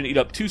extra action eat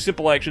up 2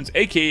 simple actions,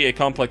 aka a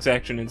complex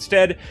action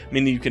instead,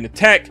 meaning you can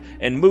attack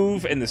and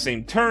move in the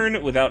same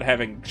turn without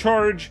having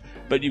charge,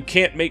 but you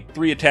can't make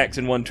 3 attacks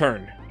in one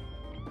turn.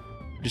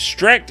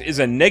 Distract is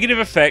a negative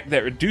effect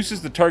that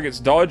reduces the target's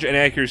dodge and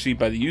accuracy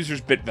by the user's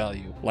bit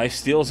value.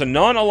 Lifesteal is a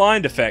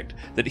non-aligned effect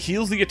that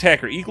heals the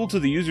attacker equal to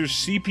the user's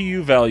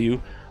CPU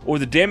value, or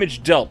the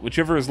damage dealt,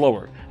 whichever is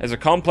lower. As a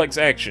complex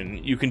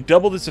action, you can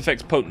double this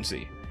effect's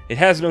potency. It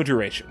has no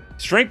duration.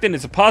 Strengthen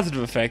is a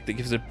positive effect that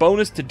gives a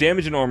bonus to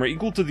damage and armor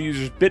equal to the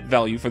user's bit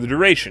value for the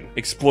duration.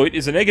 Exploit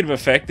is a negative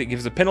effect that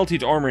gives a penalty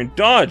to armor and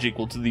dodge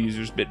equal to the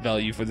user's bit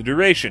value for the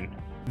duration.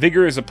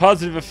 Vigor is a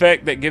positive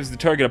effect that gives the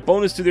target a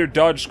bonus to their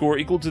dodge score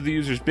equal to the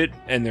user's bit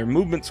and their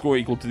movement score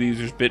equal to the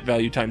user's bit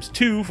value times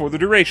 2 for the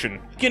duration.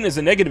 Weaken is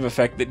a negative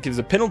effect that gives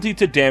a penalty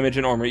to damage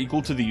and armor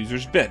equal to the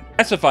user's bit.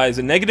 Pacify is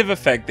a negative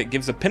effect that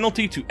gives a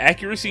penalty to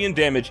accuracy and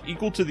damage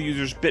equal to the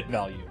user's bit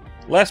value.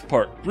 Last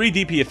part, 3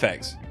 DP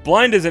effects.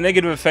 Blind is a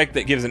negative effect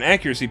that gives an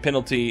accuracy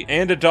penalty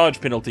and a dodge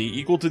penalty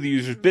equal to the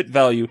user's bit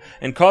value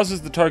and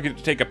causes the target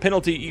to take a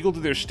penalty equal to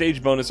their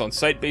stage bonus on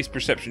sight-based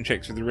perception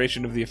checks for the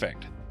duration of the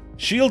effect.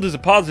 Shield is a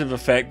positive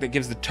effect that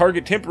gives the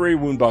target temporary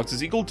wound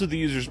boxes equal to the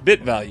user's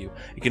bit value.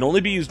 It can only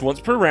be used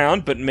once per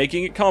round, but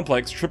making it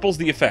complex triples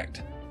the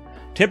effect.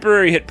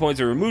 Temporary hit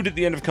points are removed at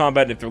the end of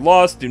combat, and if they're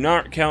lost, do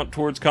not count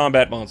towards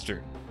combat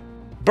monster.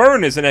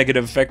 Burn is a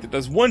negative effect that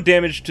does 1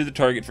 damage to the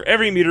target for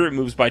every meter it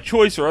moves by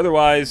choice or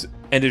otherwise,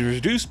 and is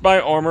reduced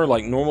by armor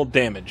like normal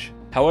damage.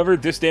 However,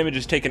 this damage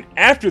is taken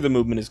after the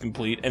movement is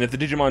complete, and if the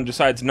Digimon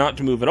decides not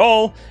to move at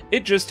all,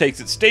 it just takes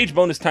its stage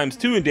bonus times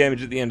 2 in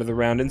damage at the end of the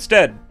round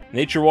instead.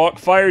 Nature Walk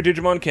Fire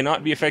Digimon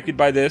cannot be affected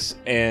by this,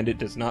 and it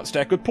does not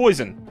stack with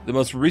Poison. The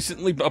most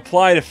recently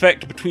applied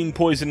effect between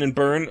Poison and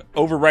Burn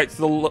overwrites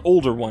the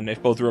older one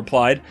if both are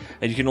applied,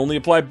 and you can only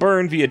apply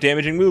Burn via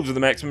damaging moves with a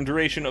maximum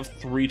duration of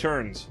 3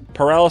 turns.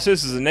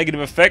 Paralysis is a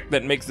negative effect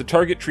that makes the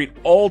target treat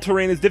all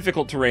terrain as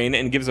difficult terrain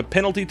and gives a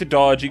penalty to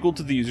dodge equal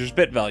to the user's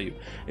bit value.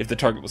 If the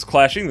target was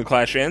clashing, the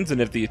clash ends, and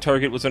if the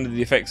target was under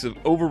the effects of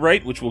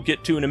Overwrite, which we'll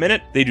get to in a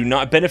minute, they do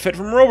not benefit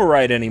from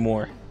Overwrite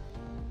anymore.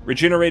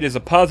 Regenerate is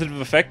a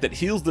positive effect that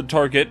heals the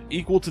target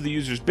equal to the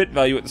user's bit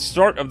value at the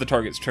start of the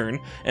target's turn,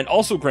 and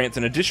also grants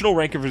an additional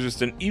rank of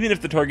resistance even if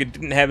the target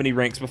didn't have any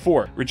ranks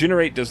before.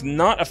 Regenerate does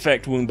not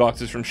affect wound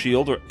boxes from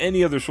shield or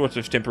any other sorts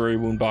of temporary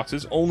wound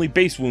boxes, only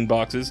base wound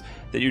boxes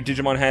that your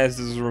Digimon has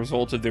as a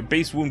result of their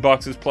base wound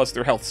boxes plus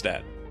their health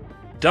stat.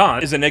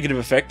 Dodge is a negative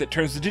effect that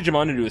turns the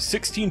Digimon into a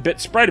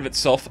 16-bit sprite of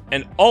itself,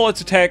 and all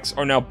its attacks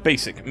are now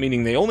basic,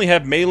 meaning they only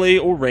have melee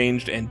or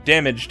ranged and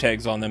damage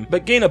tags on them,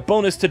 but gain a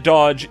bonus to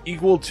dodge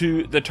equal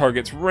to the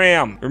target's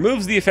RAM.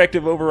 Removes the effect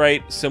of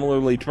Overwrite,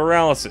 similarly to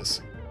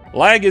Paralysis.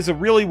 Lag is a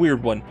really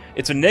weird one.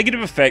 It's a negative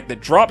effect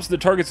that drops the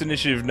target's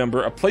initiative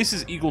number a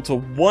places equal to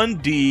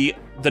 1d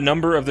the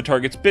number of the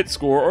target's bit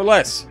score or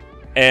less.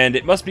 And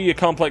it must be a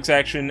complex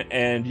action,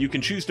 and you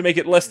can choose to make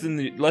it less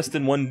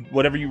than one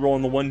whatever you roll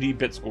on the 1d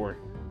bit score.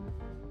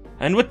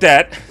 And with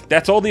that,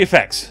 that's all the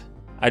effects.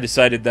 I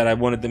decided that I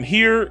wanted them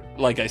here.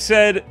 Like I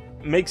said,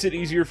 makes it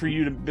easier for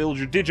you to build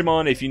your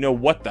Digimon if you know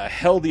what the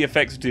hell the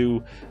effects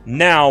do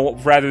now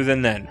rather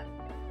than then.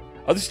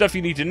 Other stuff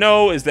you need to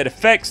know is that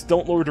effects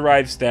don't lower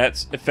derived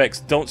stats,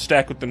 effects don't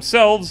stack with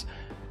themselves.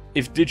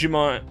 If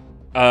Digimon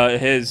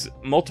has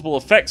multiple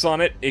effects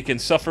on it, it can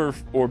suffer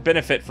or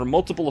benefit from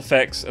multiple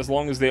effects as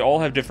long as they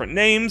all have different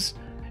names.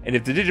 And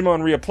if the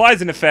Digimon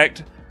reapplies an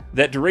effect,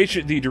 the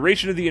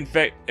duration of the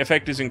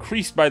effect is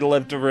increased by the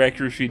leftover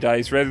accuracy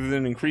dice rather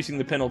than increasing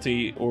the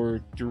penalty or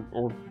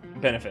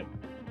benefit.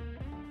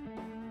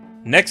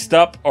 Next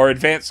up are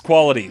advanced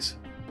qualities.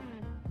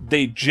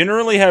 They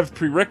generally have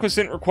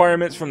prerequisite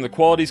requirements from the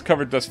qualities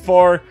covered thus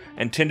far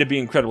and tend to be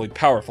incredibly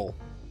powerful.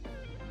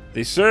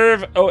 They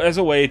serve as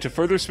a way to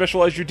further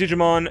specialize your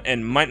Digimon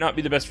and might not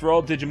be the best for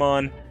all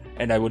Digimon,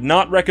 and I would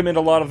not recommend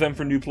a lot of them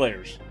for new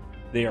players.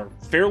 They are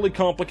fairly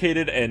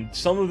complicated, and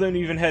some of them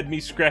even had me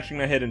scratching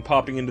my head and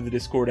popping into the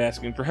Discord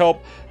asking for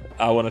help.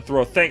 I want to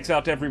throw thanks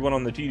out to everyone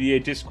on the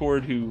DDA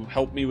Discord who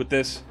helped me with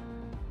this,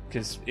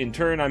 because in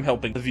turn I'm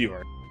helping the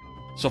viewer.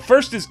 So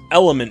first is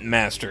Element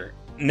Master.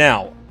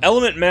 Now,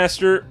 Element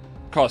Master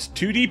costs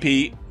 2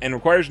 DP, and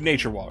requires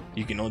Nature Walk.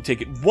 You can only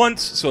take it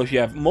once, so if you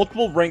have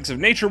multiple ranks of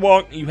Nature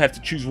Walk, you have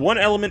to choose one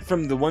element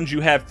from the ones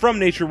you have from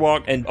Nature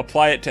Walk and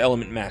apply it to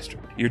Element Master.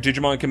 Your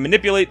Digimon can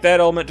manipulate that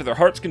element to their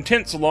heart's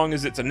content so long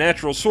as it's a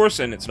natural source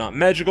and it's not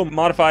magical,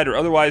 modified, or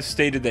otherwise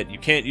stated that you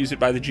can't use it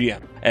by the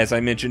GM. As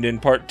I mentioned in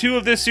part 2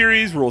 of this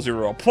series, Rule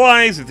 0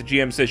 applies. If the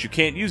GM says you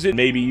can't use it,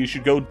 maybe you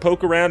should go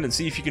poke around and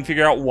see if you can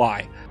figure out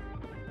why.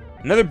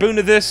 Another boon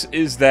to this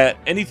is that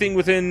anything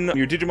within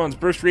your Digimon's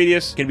burst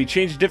radius can be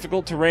changed to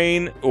difficult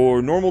terrain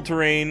or normal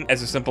terrain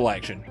as a simple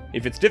action.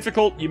 If it's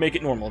difficult, you make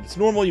it normal. If it's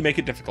normal, you make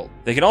it difficult.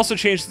 They can also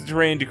change the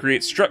terrain to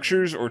create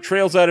structures or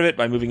trails out of it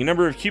by moving a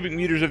number of cubic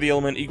meters of the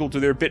element equal to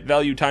their bit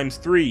value times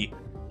 3.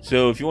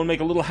 So if you want to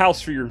make a little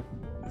house for your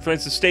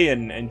friends to stay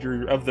in and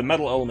you're of the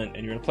metal element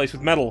and you're in a place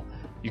with metal,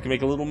 you can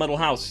make a little metal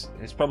house.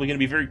 It's probably going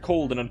to be very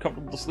cold and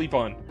uncomfortable to sleep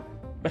on.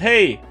 But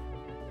hey,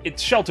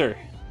 it's shelter.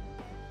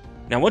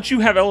 Now, once you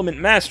have Element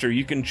Master,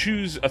 you can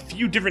choose a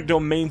few different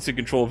domains to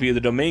control via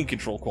the domain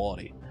control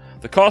quality.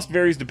 The cost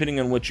varies depending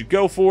on what you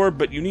go for,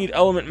 but you need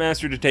Element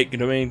Master to take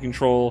domain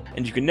control,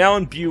 and you can now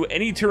imbue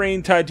any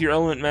terrain tied to your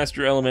Element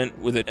Master element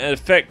with an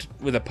effect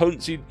with a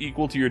potency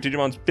equal to your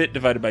Digimon's bit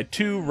divided by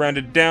 2,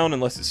 rounded down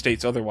unless it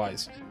states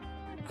otherwise.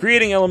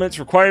 Creating elements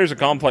requires a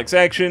complex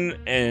action,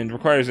 and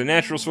requires a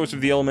natural source of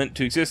the element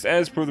to exist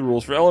as per the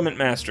rules for Element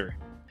Master.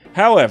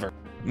 However,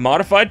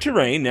 modified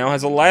terrain now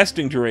has a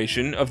lasting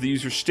duration of the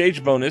user's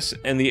stage bonus,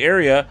 and the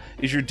area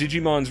is your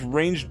Digimon's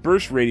ranged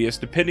burst radius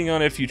depending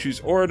on if you choose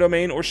Aura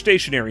Domain or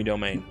Stationary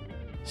Domain.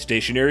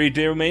 Stationary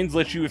domains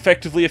let you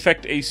effectively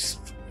affect a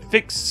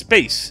fixed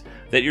space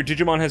that your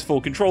Digimon has full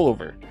control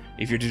over.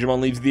 If your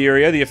Digimon leaves the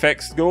area, the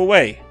effects go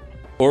away.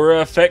 Aura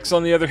effects,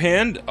 on the other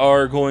hand,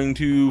 are going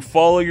to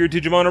follow your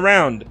Digimon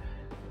around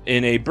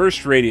in a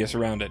burst radius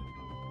around it.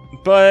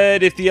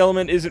 But if the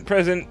element isn't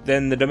present,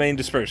 then the domain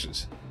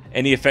disperses.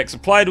 Any effects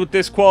applied with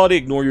this quality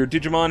ignore your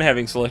Digimon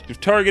having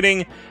selective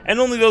targeting, and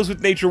only those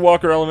with Nature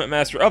Walk or Element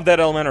Master of that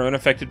element are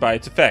unaffected by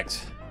its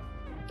effects.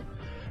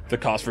 The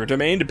cost for a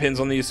domain depends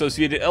on the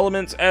associated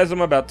elements, as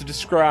I'm about to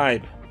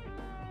describe.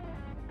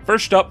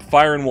 First up,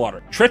 Fire and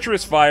Water.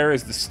 Treacherous Fire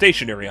is the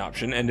stationary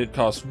option, and it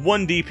costs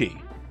 1 DP.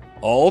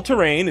 All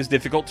terrain is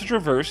difficult to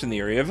traverse in the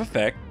area of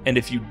effect, and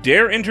if you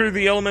dare enter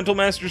the Elemental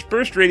Master's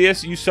burst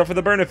radius, you suffer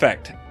the burn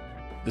effect.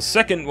 The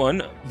second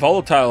one,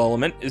 Volatile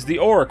Element, is the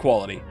Aura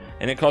quality,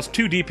 and it costs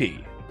 2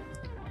 DP.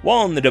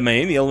 While in the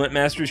domain, the Element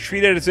Master is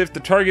treated as if the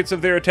targets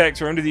of their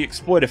attacks are under the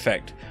exploit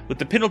effect, with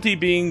the penalty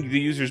being the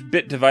user's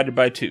bit divided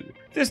by 2.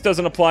 This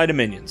doesn't apply to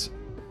minions.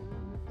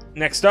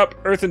 Next up,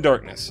 Earth and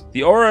Darkness.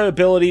 The Aura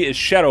ability is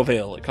Shadow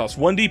Veil. It costs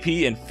 1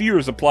 DP, and Fear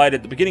is applied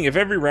at the beginning of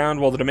every round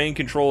while the domain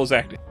control is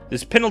active.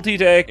 This penalty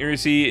to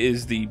accuracy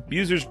is the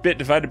user's bit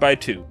divided by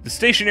 2. The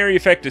stationary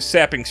effect is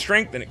Sapping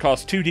Strength, and it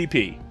costs 2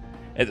 DP.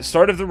 At the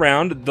start of the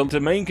round, the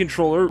domain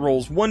controller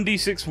rolls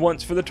 1d6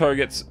 once for the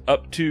targets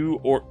up to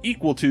or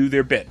equal to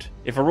their bit.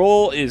 If a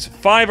roll is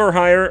 5 or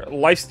higher,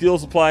 lifesteal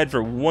is applied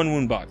for 1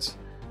 wound box.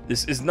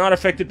 This is not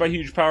affected by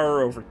huge power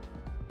or over.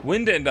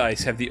 Wind and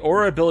Ice have the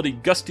Aura ability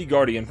Gusty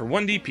Guardian for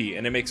 1 DP,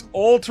 and it makes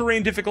all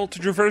terrain difficult to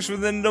traverse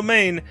within the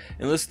domain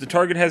unless the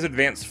target has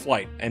advanced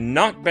flight, and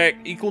knockback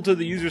equal to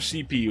the user's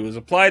CPU is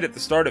applied at the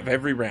start of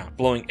every round,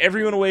 blowing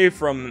everyone away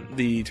from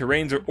the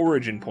terrain's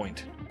origin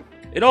point.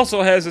 It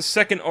also has a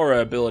second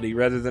Aura ability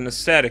rather than a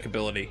static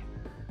ability.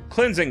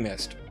 Cleansing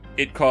Mist.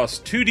 It costs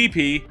 2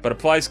 DP, but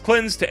applies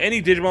Cleanse to any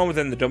Digimon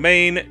within the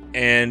domain,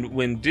 and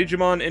when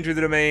Digimon enter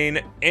the domain,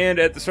 and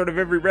at the start of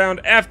every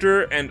round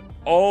after, and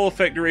all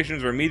effect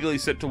durations are immediately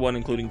set to 1,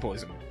 including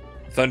Poison.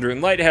 Thunder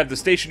and Light have the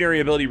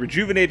stationary ability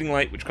Rejuvenating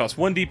Light, which costs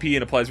 1 DP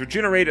and applies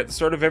Regenerate at the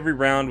start of every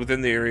round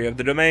within the area of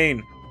the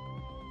domain.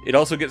 It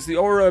also gets the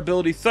Aura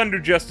ability Thunder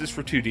Justice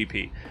for 2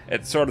 DP.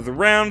 At the start of the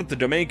round, the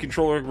domain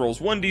controller rolls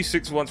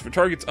 1d6 once for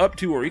targets up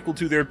to or equal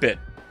to their bit.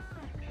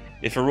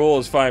 If a roll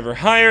is 5 or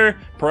higher,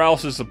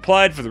 Paralysis is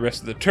applied for the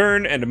rest of the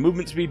turn, and a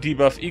movement speed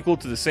debuff equal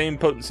to the same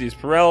potency as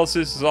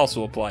Paralysis is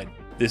also applied.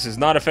 This is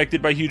not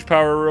affected by huge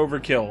power or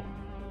overkill.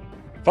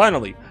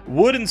 Finally,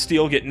 Wood and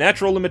Steel get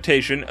Natural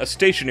Limitation, a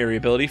stationary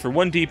ability for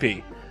 1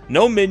 DP.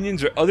 No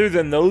minions other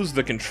than those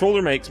the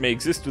controller makes may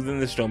exist within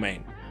this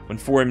domain. When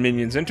foreign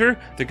minions enter,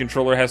 the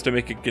controller has to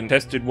make a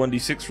contested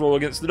 1d6 roll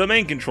against the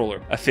domain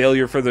controller. A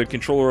failure for the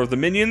controller of the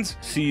minions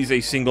sees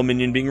a single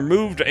minion being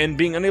removed and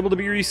being unable to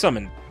be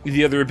resummoned.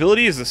 The other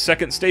ability is the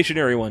second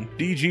stationary one,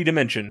 DG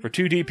Dimension, for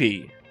 2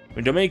 DP.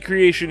 When domain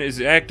creation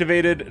is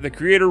activated, the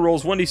creator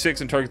rolls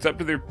 1d6 and targets up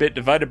to their bit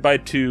divided by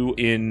 2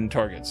 in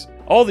targets.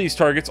 All these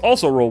targets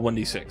also roll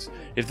 1d6.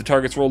 If the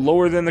targets roll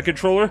lower than the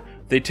controller,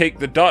 they take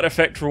the dot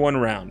effect for 1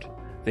 round.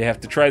 They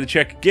have to try the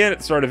check again at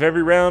the start of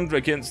every round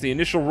against the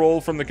initial roll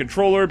from the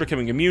controller,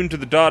 becoming immune to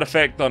the dot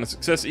effect on a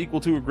success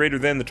equal to or greater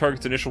than the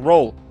target's initial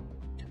roll.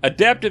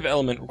 Adaptive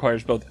Element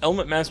requires both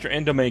Element Master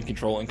and Domain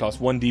Control and costs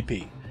 1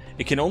 DP.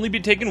 It can only be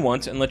taken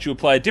once and lets you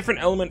apply a different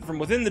element from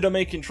within the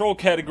domain control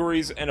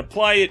categories and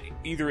apply it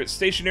either its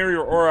stationary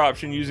or aura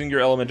option using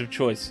your element of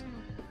choice.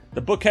 The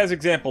book has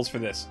examples for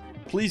this.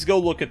 Please go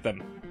look at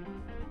them.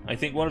 I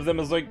think one of them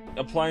is like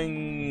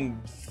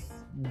applying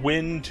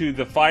wind to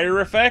the fire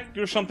effect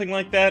or something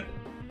like that.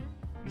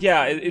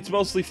 Yeah, it's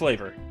mostly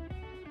flavor.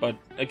 But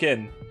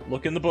again,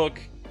 look in the book,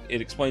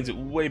 it explains it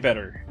way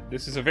better.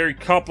 This is a very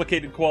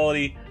complicated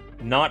quality,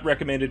 not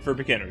recommended for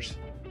beginners.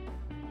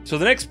 So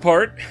the next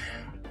part...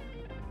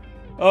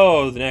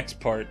 Oh, the next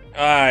part.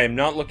 I'm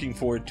not looking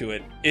forward to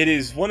it. It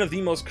is one of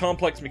the most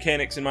complex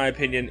mechanics, in my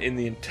opinion, in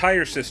the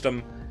entire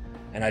system,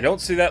 and I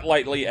don't say that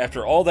lightly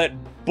after all that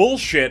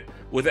bullshit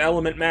with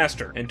Element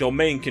Master and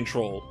Domain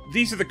Control.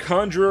 These are the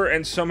Conjurer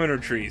and Summoner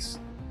trees.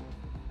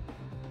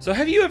 So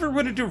have you ever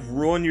wanted to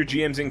ruin your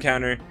GM's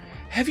encounter?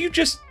 Have you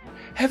just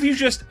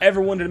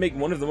ever wanted to make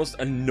one of the most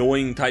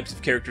annoying types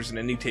of characters in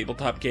any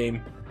tabletop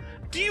game?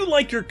 Do you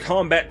like your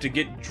combat to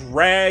get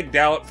dragged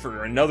out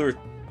for another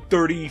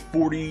 30,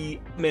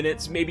 40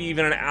 minutes, maybe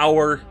even an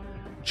hour,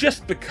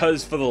 just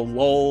because for the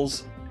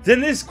lulz?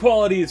 Then this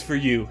quality is for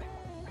you.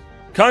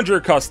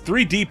 Conjurer costs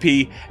 3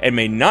 DP and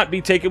may not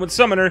be taken with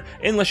Summoner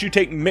unless you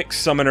take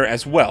Mixed Summoner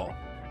as well.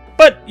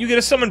 But you get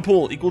a summon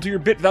pool equal to your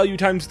bit value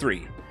times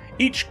 3.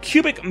 Each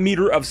cubic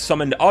meter of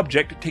summoned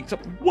object takes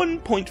up 1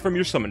 point from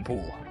your summon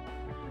pool.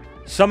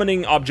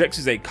 Summoning objects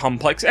is a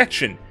complex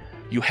action.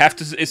 You have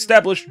to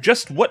establish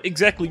just what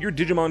exactly your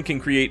Digimon can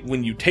create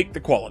when you take the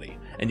quality,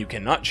 and you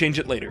cannot change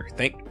it later,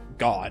 thank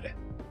God.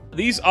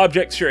 These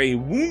objects share a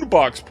wound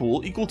box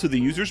pool equal to the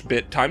user's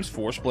bit times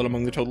 4 split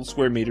among the total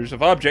square meters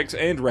of objects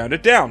and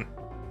rounded down.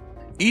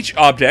 Each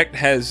object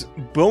has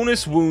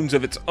bonus wounds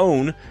of its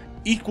own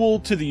equal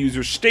to the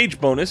user's stage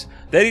bonus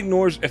that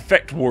ignores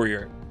Effect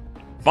Warrior.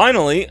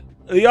 Finally,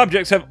 the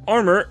objects have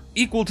armor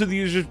equal to the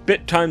user's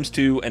bit times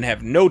 2 and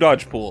have no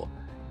dodge pool.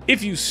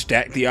 If you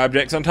stack the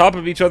objects on top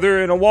of each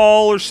other in a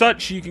wall or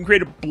such, you can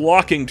create a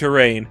blocking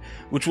terrain,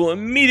 which will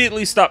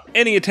immediately stop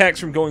any attacks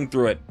from going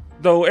through it,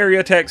 though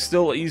area attacks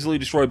still easily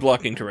destroy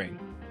blocking terrain.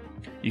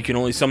 You can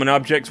only summon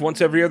objects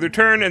once every other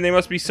turn, and they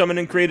must be summoned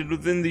and created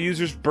within the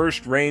user's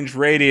burst range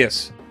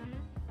radius.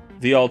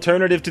 The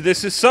alternative to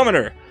this is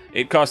Summoner.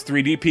 It costs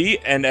 3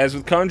 DP, and as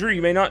with Conjurer,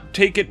 you may not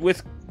take it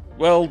with,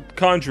 well,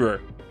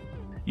 Conjurer.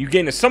 You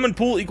gain a summon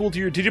pool equal to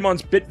your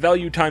Digimon's bit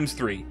value times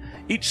 3.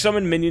 Each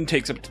summoned minion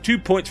takes up to 2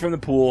 points from the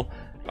pool,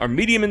 are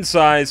medium in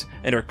size,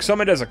 and are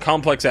summoned as a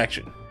complex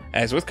action.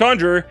 As with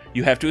Conjurer,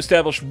 you have to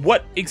establish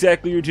what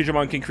exactly your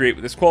Digimon can create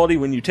with this quality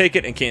when you take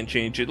it and can't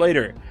change it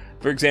later.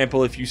 For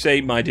example, if you say,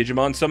 my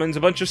Digimon summons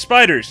a bunch of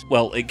spiders,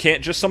 well, it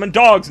can't just summon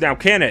dogs now,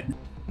 can it?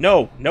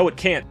 No, it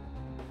can't.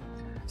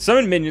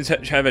 Summoned minions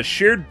have a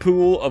shared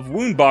pool of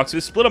wound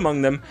boxes split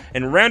among them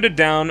and rounded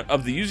down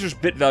of the user's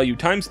bit value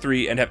times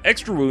 3 and have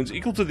extra wounds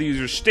equal to the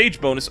user's stage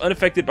bonus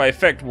unaffected by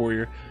Effect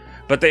Warrior,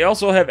 but they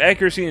also have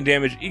accuracy and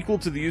damage equal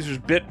to the user's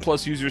bit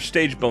plus user's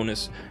stage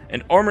bonus,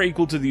 and armor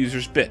equal to the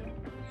user's bit.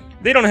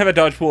 They don't have a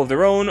dodge pool of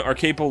their own, are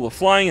capable of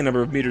flying a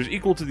number of meters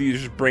equal to the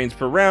user's brains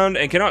per round,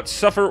 and cannot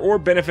suffer or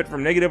benefit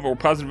from negative or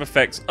positive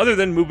effects other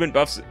than movement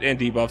buffs and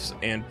debuffs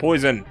and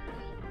poison.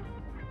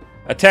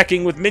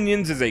 Attacking with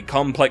minions is a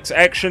complex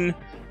action,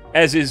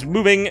 as is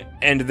moving,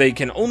 and they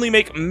can only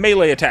make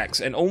melee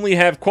attacks, and only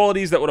have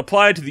qualities that would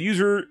apply to the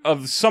user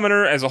of the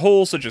Summoner as a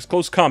whole, such as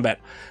close combat.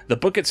 The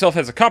book itself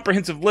has a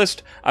comprehensive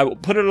list. I will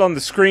put it on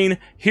the screen.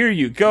 Here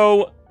you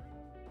go.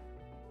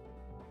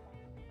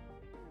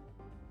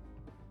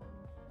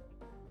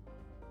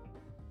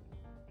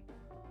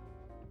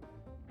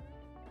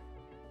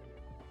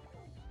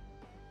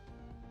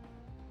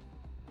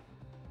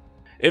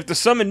 If the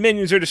summoned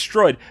minions are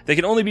destroyed, they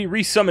can only be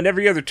resummoned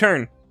every other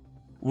turn.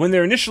 When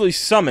they're initially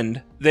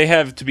summoned, they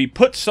have to be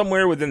put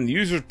somewhere within the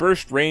user's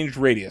burst range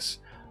radius.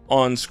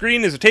 On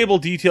screen is a table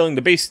detailing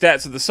the base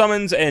stats of the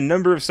summons and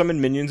number of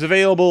summoned minions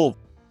available.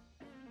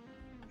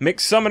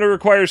 Mixed Summoner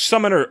requires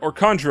Summoner or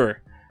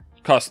Conjurer.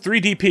 Costs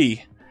 3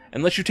 DP.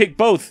 Unless you take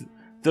both,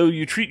 though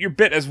you treat your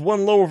bit as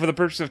one lower for the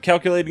purpose of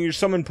calculating your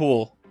summon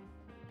pool.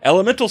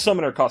 Elemental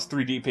Summoner costs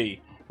 3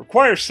 DP.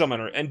 Requires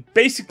Summoner, and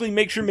basically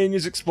makes your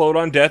minions explode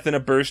on death in a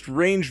burst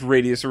ranged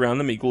radius around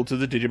them equal to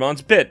the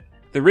Digimon's bit.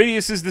 The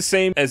radius is the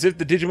same as if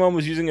the Digimon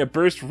was using a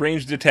burst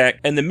ranged attack,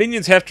 and the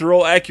minions have to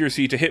roll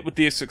accuracy to hit with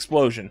this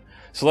explosion.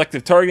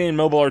 Selective targeting and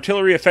mobile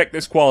artillery affect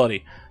this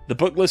quality. The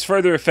book lists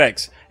further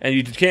effects, and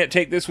you can't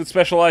take this with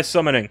specialized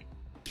summoning.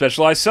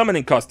 Specialized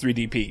summoning costs 3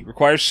 DP,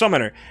 requires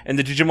Summoner, and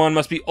the Digimon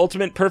must be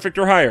Ultimate, Perfect,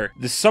 or higher.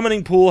 The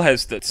summoning pool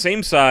has the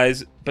same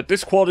size, but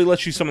this quality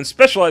lets you summon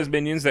specialized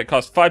minions that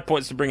cost 5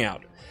 points to bring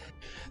out.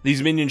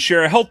 These minions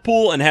share a health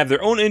pool and have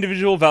their own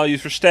individual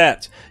values for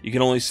stats. You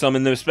can only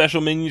summon the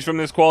special minions from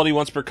this quality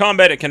once per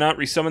combat and cannot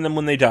resummon them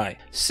when they die.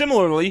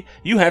 Similarly,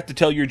 you have to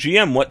tell your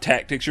GM what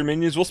tactics your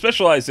minions will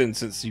specialize in,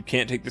 since you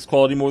can't take this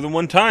quality more than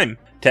one time.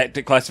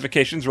 Tactic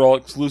classifications are all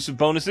exclusive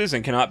bonuses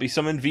and cannot be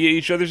summoned via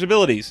each other's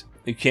abilities.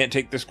 You can't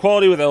take this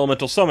quality with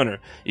Elemental Summoner.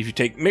 If you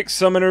take Mixed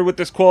Summoner with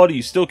this quality,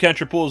 you still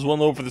count your pool as one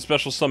low for the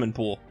special summon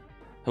pool.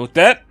 And with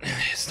that,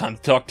 it's time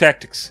to talk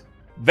tactics.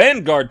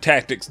 Vanguard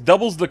Tactics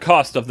doubles the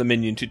cost of the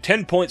minion to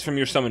 10 points from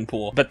your summon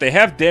pool, but they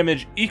have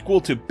damage equal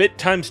to bit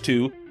times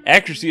 2,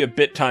 accuracy of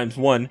bit times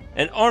 1,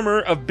 and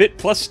armor of bit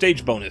plus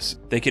stage bonus.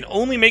 They can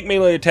only make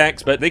melee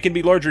attacks, but they can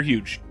be large or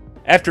huge.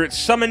 After it's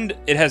summoned,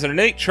 it has an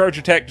innate charge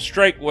attack to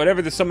strike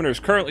whatever the summoner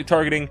is currently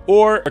targeting,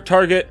 or a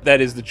target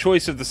that is the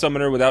choice of the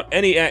summoner without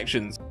any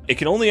actions. It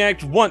can only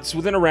act once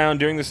within a round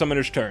during the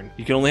summoner's turn.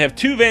 You can only have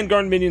 2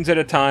 Vanguard minions at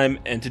a time,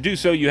 and to do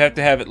so you have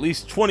to have at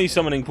least 20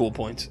 summoning pool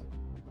points.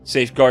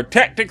 Safeguard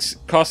Tactics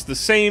cost the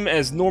same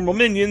as normal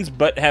minions,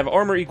 but have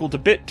armor equal to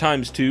bit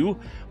times 2,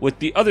 with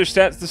the other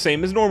stats the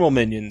same as normal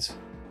minions.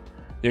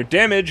 Their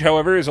damage,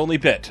 however, is only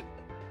bit.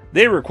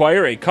 They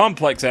require a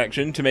complex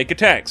action to make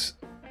attacks.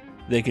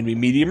 They can be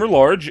medium or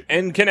large,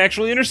 and can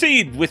actually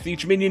intercede, with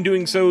each minion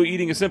doing so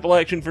eating a simple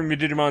action from your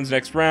Digimon's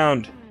next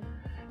round.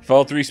 If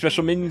all 3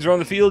 special minions are on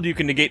the field, you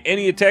can negate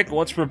any attack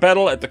once per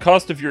battle at the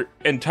cost of your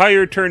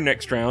entire turn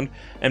next round,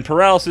 and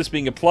paralysis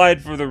being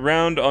applied for the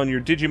round on your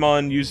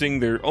Digimon using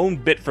their own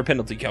bit for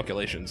penalty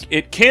calculations.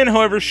 It can,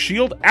 however,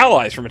 shield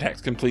allies from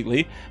attacks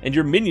completely, and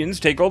your minions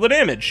take all the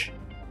damage.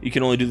 You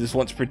can only do this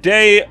once per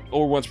day,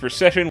 or once per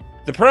session.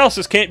 The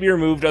paralysis can't be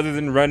removed other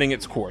than running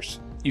its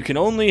course. You can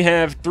only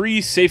have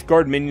 3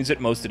 safeguard minions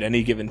at most at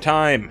any given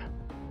time.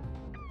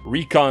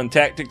 Recon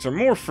tactics are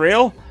more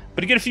frail,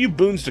 but you get a few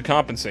boons to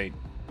compensate.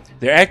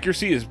 Their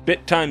accuracy is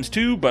bit times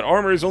 2, but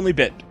armor is only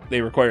bit.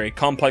 They require a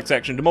complex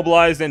action to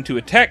mobilize and to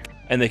attack,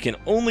 and they can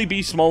only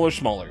be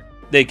smaller.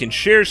 They can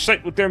share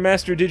sight with their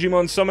master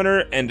Digimon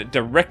summoner, and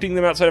directing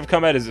them outside of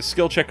combat is a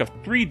skill check of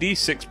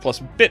 3d6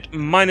 plus bit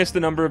minus the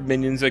number of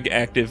minions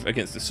active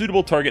against a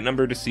suitable target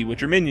number to see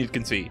what your minions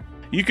can see.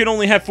 You can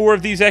only have 4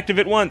 of these active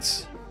at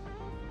once.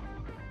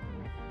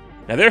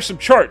 Now there are some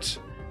charts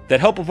that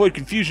help avoid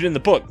confusion in the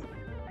book,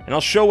 and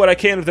I'll show what I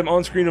can of them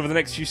on screen over the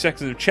next few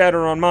seconds of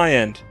chatter on my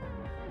end.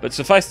 But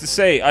suffice to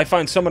say, I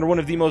find Summoner one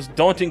of the most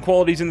daunting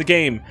qualities in the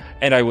game,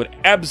 and I would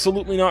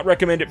absolutely not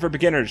recommend it for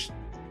beginners.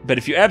 But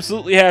if you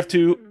absolutely have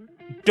to,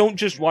 don't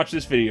just watch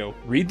this video.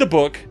 Read the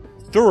book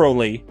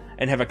thoroughly,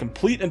 and have a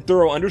complete and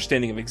thorough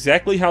understanding of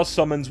exactly how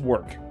summons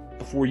work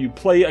before you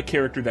play a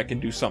character that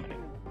can do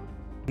summoning.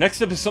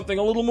 Next up is something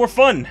a little more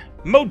fun,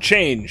 Mode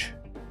Change.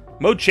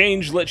 Mode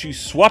Change lets you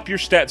swap your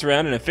stats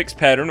around in a fixed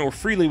pattern or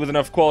freely with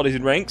enough qualities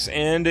and ranks,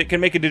 and it can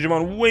make a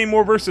Digimon way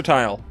more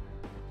versatile.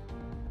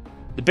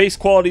 The base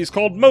quality is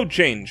called Mode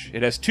Change.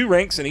 It has 2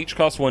 ranks and each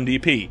costs 1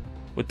 DP.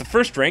 With the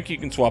first rank you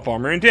can swap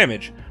armor and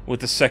damage. With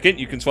the second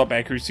you can swap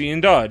accuracy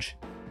and dodge.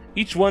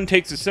 Each one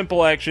takes a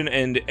simple action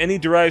and any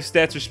derived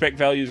stats or spec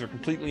values are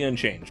completely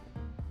unchanged.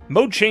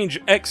 Mode Change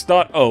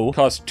X.O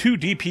costs 2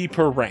 DP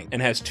per rank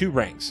and has 2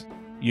 ranks.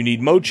 You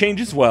need Mode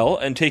Change as well,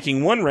 and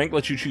taking 1 rank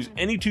lets you choose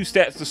any 2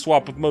 stats to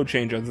swap with Mode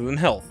Change other than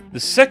health. The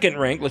second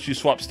rank lets you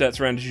swap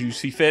stats around as you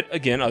see fit,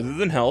 again other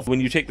than health, when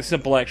you take the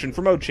simple action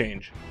for Mode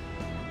Change.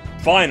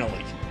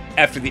 Finally,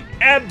 after the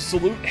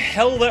absolute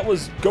hell that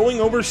was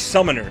going over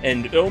Summoner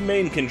and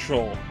domain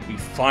control, we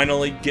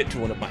finally get to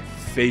one of my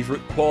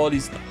favorite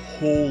qualities in the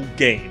whole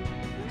game.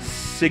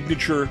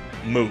 Signature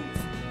Move.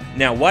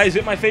 Now, why is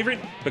it my favorite?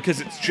 Because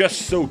it's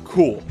just so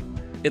cool.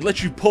 It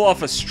lets you pull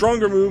off a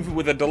stronger move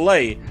with a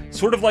delay,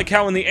 sort of like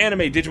how in the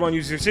anime Digimon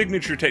use their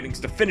signature techniques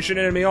to finish an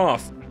enemy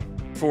off.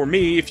 For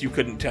me, if you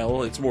couldn't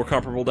tell, it's more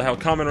comparable to how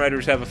Kamen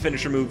Riders have a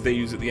finisher move they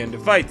use at the end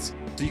of fights.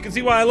 So you can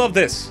see why I love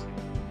this.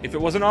 If it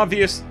wasn't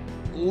obvious,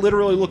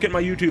 literally look at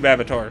my YouTube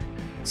avatar.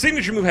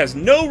 Signature move has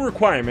no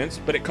requirements,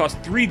 but it costs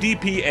 3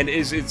 DP and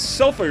is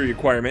itself a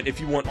requirement if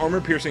you want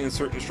armor piercing and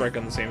certain strike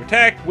on the same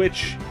attack,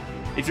 which,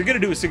 if you're gonna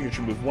do a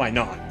signature move, why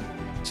not?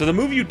 So the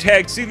move you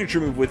tag signature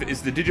move with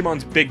is the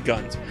Digimon's Big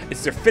Guns.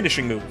 It's their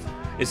finishing move.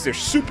 It's their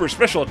super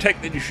special attack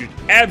that you should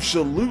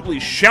absolutely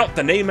shout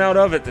the name out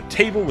of at the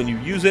table when you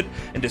use it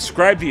and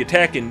describe the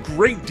attack in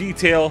great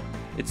detail.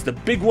 It's the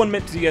big one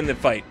meant to end the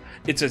fight.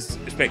 It's a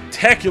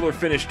spectacular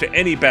finish to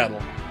any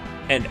battle.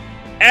 And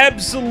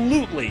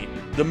absolutely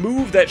the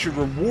move that should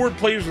reward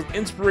players with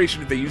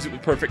inspiration if they use it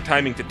with perfect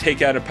timing to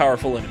take out a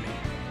powerful enemy.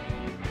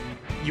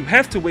 You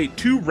have to wait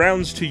 2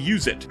 rounds to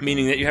use it,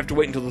 meaning that you have to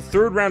wait until the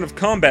 3rd round of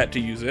combat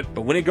to use it,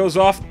 but when it goes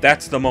off,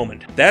 that's the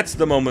moment. That's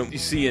the moment you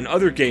see in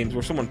other games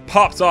where someone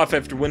pops off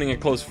after winning a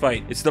close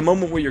fight. It's the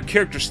moment where your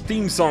character's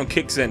theme song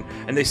kicks in,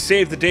 and they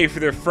save the day for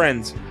their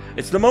friends.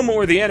 It's the moment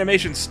where the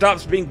animation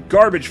stops being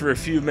garbage for a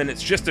few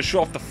minutes just to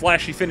show off the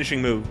flashy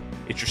finishing move.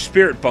 It's your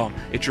Spirit Bomb,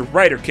 it's your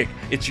Rider Kick,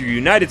 it's your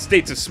United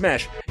States of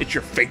Smash, it's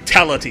your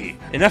Fatality.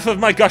 Enough of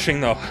my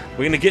gushing though,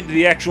 we're gonna get into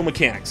the actual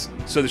mechanics.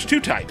 So there's 2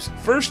 types.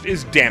 First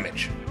is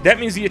damage. That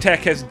means the attack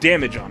has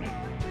damage on it.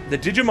 The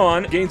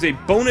Digimon gains a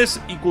bonus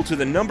equal to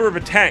the number of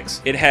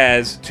attacks it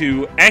has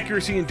to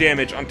accuracy and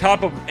damage on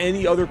top of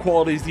any other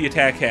qualities the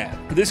attack had.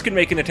 This can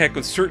make an attack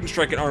with certain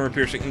strike and armor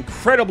piercing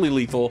incredibly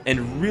lethal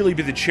and really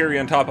be the cherry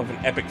on top of an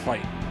epic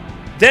fight.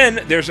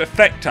 Then there's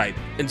effect type.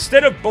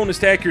 Instead of bonus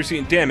to accuracy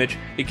and damage,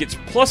 it gets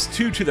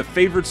 +2 to the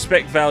favored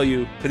spec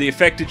value for the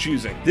effect it's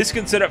using. This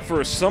can set up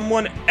for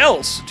someone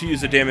else to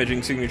use a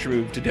damaging signature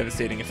move to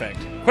devastating effect.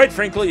 Quite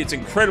frankly, it's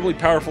incredibly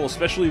powerful,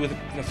 especially with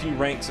a few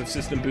ranks of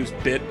system boost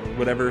bit, or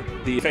whatever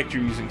the effect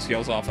you're using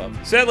scales off of.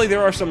 Sadly,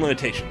 there are some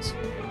limitations.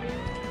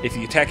 If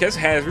the attack has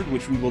hazard,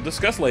 which we will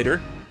discuss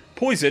later,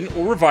 poison,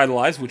 or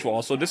revitalize, which we'll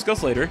also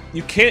discuss later,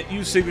 you can't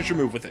use signature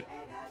move with it.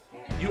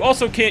 You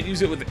also can't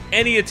use it with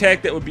any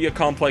attack that would be a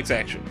complex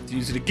action. To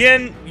use it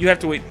again, you have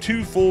to wait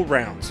 2 full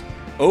rounds.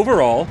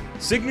 Overall,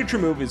 Signature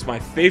Move is my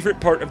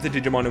favorite part of the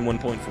Digimon in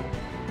 1.4.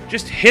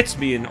 Just hits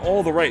me in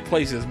all the right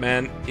places,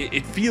 man.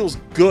 It feels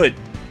good.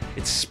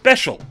 It's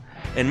special.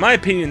 In my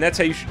opinion, that's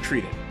how you should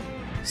treat it.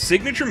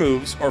 Signature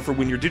moves are for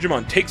when your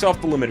Digimon takes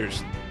off the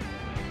limiters.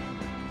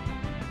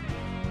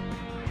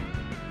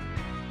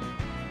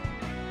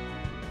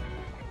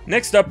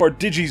 Next up are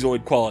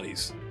Digizoid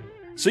qualities.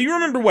 So you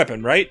remember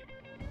Weapon, right?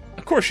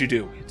 Of course you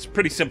do. It's a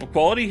pretty simple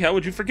quality, how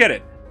would you forget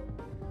it?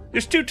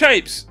 There's 2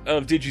 types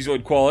of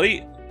Digizoid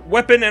quality,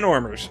 Weapon and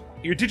Armors.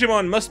 Your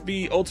Digimon must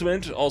be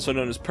Ultimate, also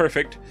known as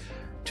Perfect,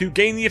 to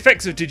gain the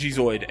effects of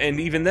Digizoid, and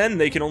even then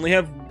they can only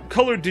have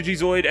colored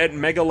Digizoid at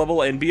Mega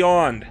level and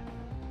beyond.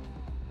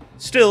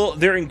 Still,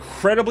 they're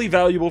incredibly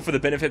valuable for the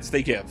benefits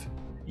they give.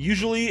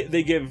 Usually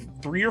they give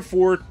 3 or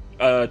 4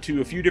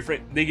 to a few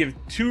different, they give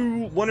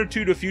 1 or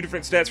 2 to a few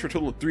different stats for a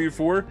total of 3 or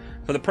 4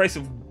 for the price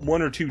of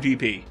 1 or 2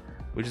 DP,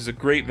 which is a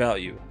great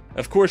value.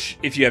 Of course,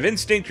 if you have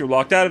Instinct, you're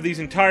locked out of these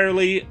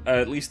entirely,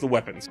 at least the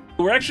weapons.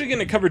 We're actually going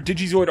to cover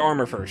Digizoid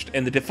Armor first,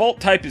 and the default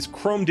type is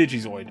Chrome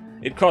Digizoid.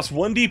 It costs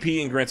 1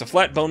 DP and grants a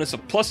flat bonus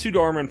of +2 to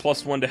armor and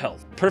 +1 to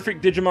health.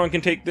 Perfect Digimon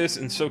can take this,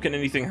 and so can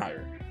anything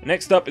higher.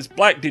 Next up is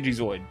Black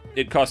Digizoid.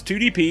 It costs 2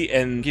 DP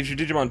and gives your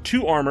Digimon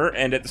 2 armor,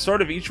 and at the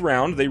start of each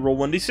round, they roll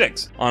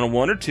 1d6. On a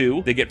 1 or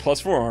 2, they get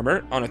 +4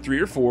 armor, on a 3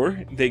 or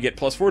 4, they get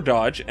 +4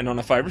 dodge, and on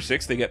a 5 or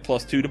 6, they get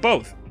 +2 to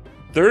both.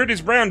 Third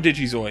is Brown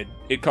Digizoid.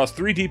 It costs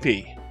 3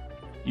 DP.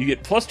 You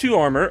get +2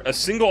 armor, a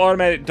single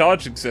automatic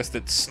dodge success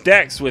that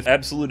stacks with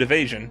absolute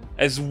evasion,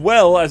 as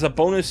well as a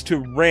bonus to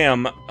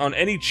ram on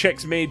any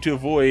checks made to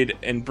avoid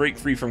and break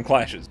free from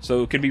clashes,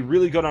 so it can be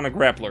really good on a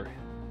grappler.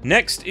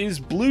 Next is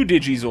Blue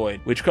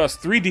Digizoid, which costs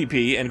 3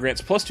 DP and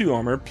grants +2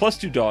 armor,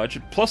 +2 dodge,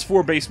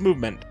 +4 base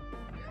movement.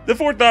 The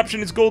fourth option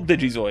is Gold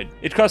Digizoid.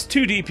 It costs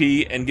 2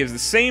 DP and gives the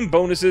same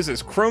bonuses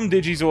as Chrome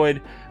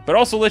Digizoid, but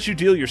also lets you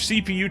deal your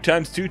CPU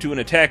 ×2 to an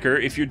attacker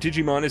if your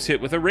Digimon is hit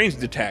with a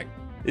ranged attack.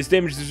 This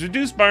damage is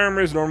reduced by armor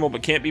as normal,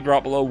 but can't be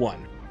brought below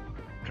 1.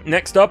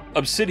 Next up,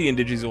 Obsidian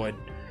Digizoid.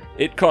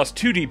 It costs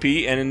 2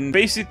 DP, and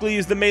basically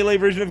is the melee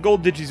version of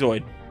Gold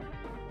Digizoid.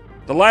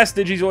 The last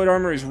Digizoid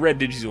armor is Red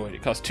Digizoid.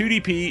 It costs 2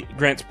 DP,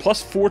 grants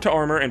 +4 to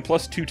armor, and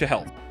 +2 to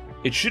health.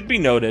 It should be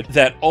noted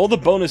that all the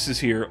bonuses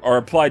here are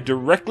applied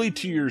directly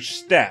to your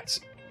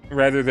stats,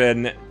 rather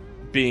than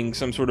being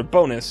some sort of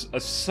bonus,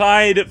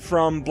 aside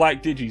from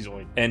Black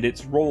Digizoid and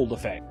its rolled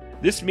effect.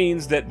 This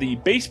means that the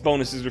base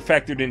bonuses are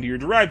factored into your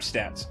derived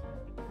stats.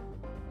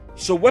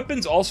 So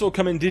weapons also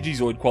come in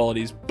Digizoid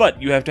qualities, but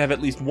you have to have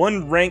at least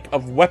 1 rank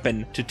of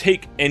weapon to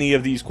take any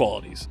of these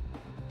qualities.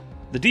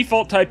 The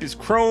default type is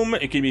Chrome.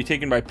 It can be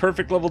taken by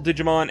perfect level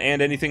Digimon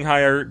and anything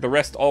higher. The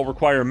rest all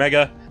require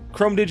Mega.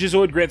 Chrome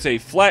Digizoid grants a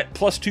flat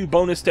 +2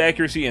 bonus to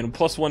accuracy and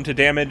 +1 to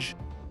damage.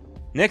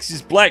 Next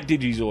is Black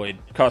Digizoid.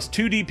 It costs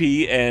 2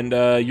 DP and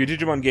your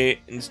Digimon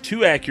gains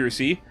 2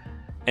 accuracy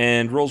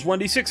and rolls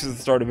 1d6 at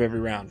the start of every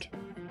round.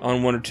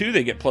 On 1 or 2,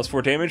 they get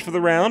 +4 damage for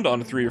the round.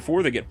 On a 3 or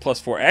 4, they get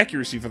 +4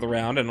 accuracy for the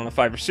round. And on a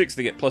 5 or 6,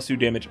 they get +2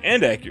 damage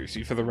and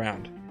accuracy for the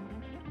round.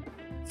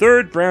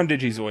 Third, Brown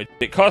Digizoid.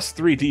 It costs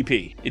 3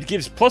 DP. It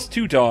gives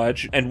 +2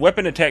 dodge, and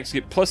weapon attacks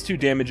get +2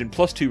 damage and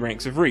 +2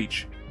 ranks of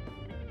reach.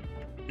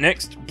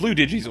 Next, Blue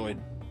Digizoid.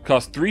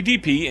 Costs 3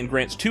 DP and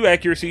grants 2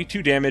 accuracy,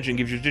 2 damage, and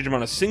gives your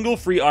Digimon a single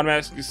free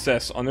automatic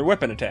success on their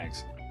weapon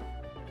attacks.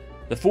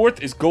 The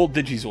fourth is Gold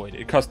Digizoid.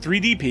 It costs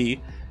 3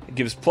 DP, it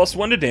gives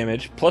 +1 to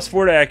damage,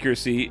 +4 to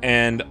accuracy,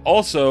 and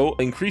also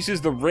increases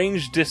the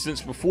range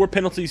distance before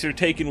penalties are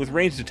taken with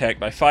ranged attack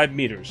by 5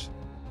 meters.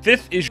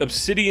 Fifth is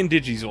Obsidian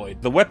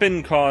Digizoid. The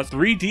weapon costs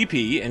 3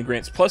 DP and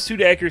grants +2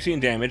 to accuracy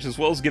and damage, as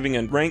well as giving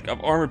a rank of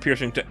armor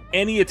piercing to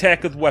any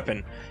attack with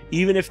weapon,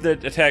 even if the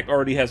attack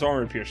already has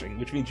armor piercing,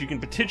 which means you can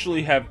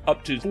potentially have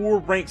up to 4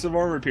 ranks of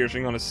armor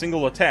piercing on a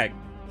single attack.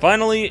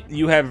 Finally,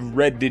 you have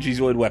Red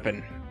Digizoid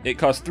Weapon. It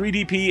costs 3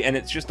 DP and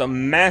it's just a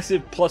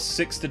massive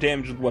 +6 to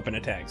damage with weapon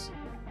attacks.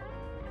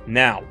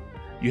 Now,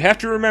 you have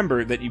to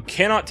remember that you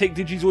cannot take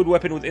Digizoid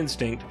Weapon with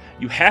Instinct,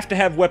 you have to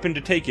have Weapon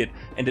to take it,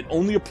 and it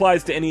only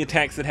applies to any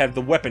attacks that have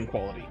the weapon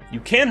quality. You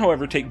can,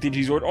 however, take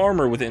Digizoid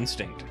Armor with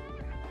Instinct.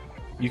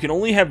 You can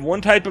only have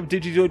 1 type of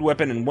Digizoid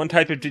Weapon and 1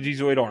 type of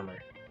Digizoid Armor.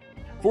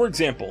 For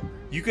example,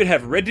 you could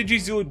have Red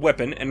Digizoid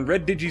Weapon and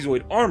Red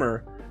Digizoid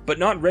Armor, but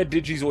not Red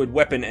Digizoid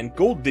Weapon and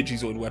Gold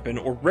Digizoid Weapon,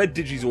 or Red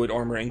Digizoid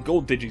Armor and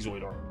Gold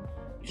Digizoid Armor.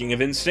 Speaking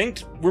of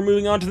Instinct, we're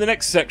moving on to the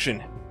next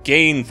section,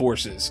 Gain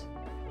Forces.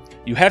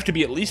 You have to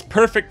be at least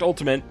Perfect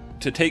Ultimate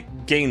to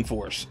take Gain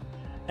Force.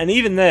 And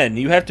even then,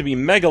 you have to be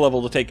Mega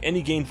level to take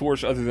any Gain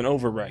Force other than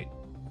Overwrite.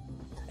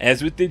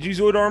 As with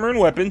Digizoid Armor and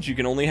Weapons, you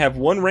can only have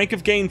 1 rank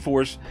of Gain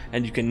Force,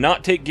 and you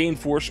cannot take Gain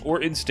Force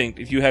or Instinct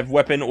if you have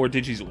Weapon or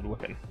Digizoid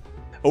Weapon.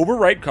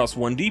 Overwrite costs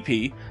 1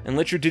 DP, and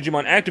lets your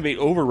Digimon activate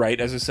Overwrite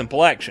as a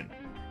simple action.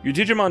 Your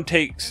Digimon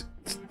takes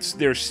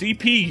their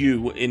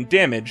CPU in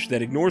damage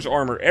that ignores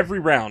armor every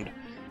round,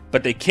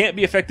 but they can't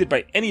be affected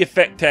by any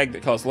effect tag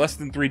that costs less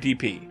than 3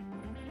 DP.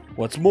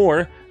 What's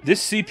more,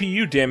 This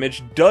CPU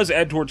damage does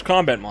add towards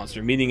combat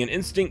monster, meaning an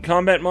instinct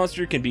combat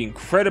monster can be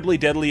incredibly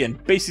deadly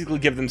and basically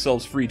give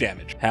themselves free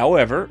damage.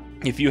 However,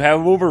 if you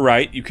have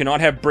Overwrite, you cannot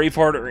have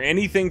Braveheart or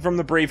anything from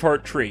the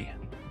Braveheart tree.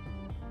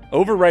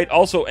 Overwrite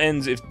also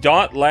ends if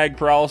dot, lag,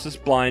 paralysis,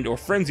 blind, or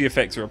frenzy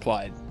effects are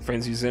applied.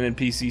 Frenzy is an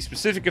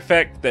NPC-specific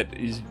effect that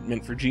is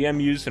meant for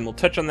GM use, and we'll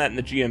touch on that in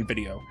the GM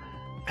video.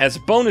 As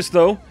a bonus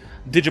though,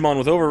 Digimon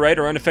with Overwrite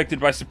are unaffected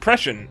by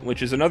Suppression,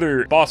 which is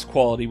another boss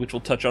quality which we'll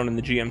touch on in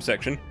the GM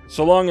section,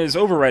 so long as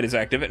Overwrite is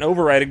active, and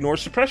Overwrite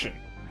ignores Suppression.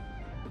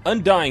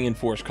 Undying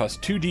Enforce costs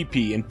 2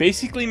 DP, and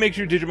basically makes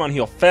your Digimon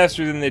heal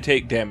faster than they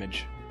take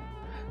damage.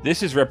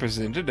 This is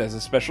represented as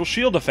a special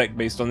shield effect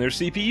based on their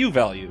CPU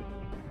value.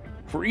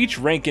 For each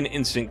rank and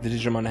instinct the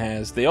Digimon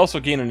has, they also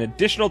gain an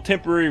additional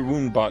temporary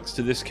wound box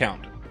to this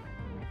count.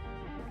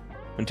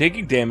 When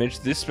taking damage,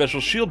 this special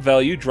shield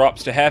value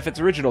drops to half its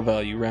original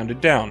value,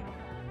 rounded down.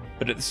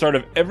 But at the start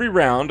of every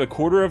round, a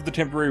quarter of the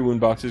temporary wound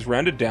boxes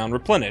rounded down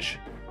replenish.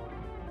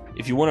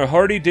 If you want a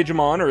hardy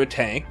Digimon or a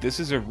tank, this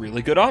is a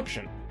really good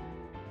option.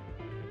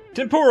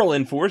 Temporal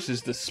Enforce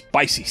is the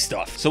spicy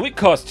stuff, so it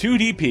costs 2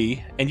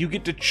 DP, and you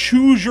get to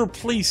choose your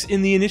place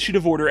in the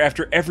initiative order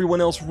after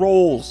everyone else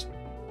rolls.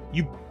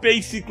 You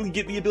basically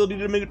get the ability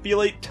to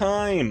manipulate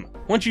time.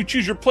 Once you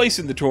choose your place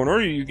in the turn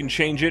order, you can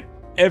change it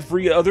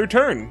every other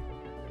turn.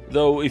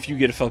 Though if you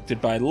get affected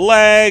by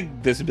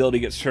lag, this ability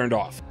gets turned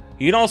off.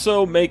 You can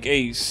also make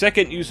a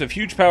second use of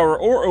Huge Power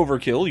or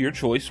Overkill, your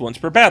choice, once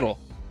per battle.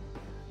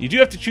 You do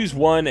have to choose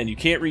one, and you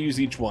can't reuse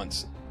each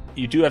once.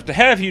 You do have to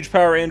have Huge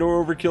Power and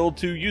or Overkill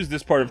to use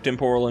this part of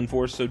Temporal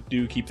Enforce, so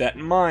do keep that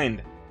in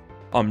mind.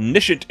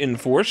 Omniscient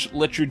Enforce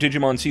lets your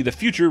Digimon see the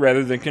future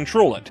rather than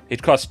control it.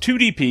 It costs 2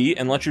 DP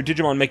and lets your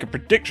Digimon make a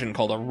prediction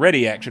called a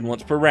Ready action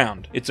once per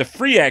round. It's a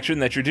free action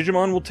that your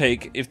Digimon will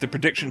take if the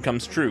prediction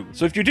comes true.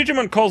 So if your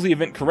Digimon calls the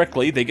event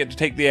correctly, they get to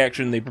take the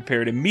action they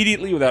prepared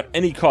immediately without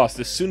any cost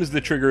as soon as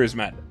the trigger is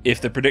met. If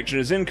the prediction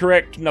is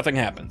incorrect, nothing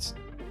happens.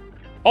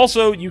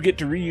 Also, you get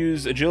to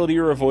reuse Agility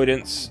or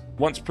Avoidance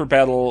once per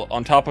battle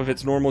on top of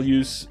its normal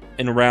use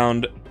in a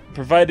round,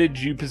 provided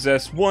you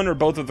possess one or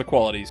both of the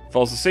qualities.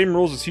 Follows the same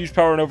rules as Huge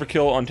Power and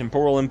Overkill on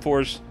Temporal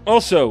Enforce.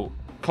 Also,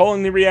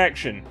 calling the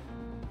reaction.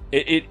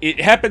 It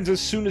happens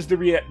as soon as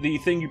the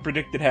thing you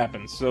predicted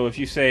happens. So if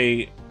you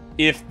say,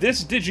 if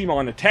this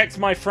Digimon attacks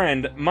my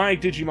friend, my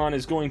Digimon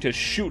is going to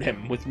shoot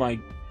him with my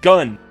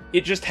gun.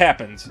 It just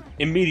happens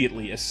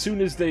immediately. As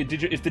soon as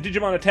if the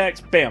Digimon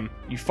attacks, bam,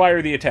 you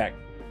fire the attack.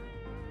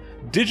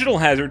 Digital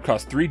Hazard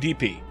costs 3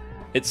 DP.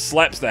 It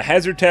slaps the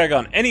hazard tag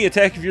on any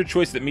attack of your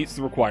choice that meets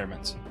the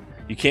requirements.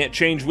 You can't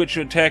change which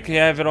attack you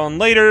have it on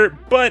later,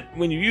 but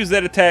when you use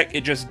that attack,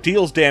 it just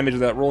deals damage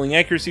without rolling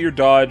accuracy or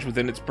dodge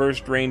within its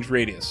burst range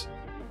radius.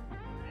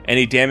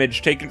 Any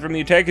damage taken from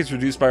the attack is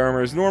reduced by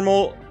armor as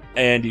normal,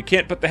 and you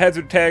can't put the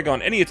hazard tag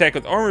on any attack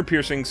with armor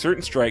piercing,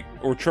 certain strike,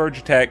 or charge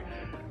attack,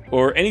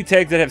 or any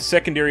tag that have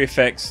secondary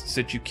effects,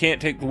 since you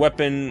can't take the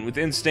weapon with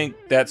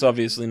instinct. That's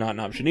obviously not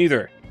an option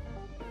either.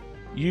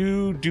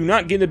 You do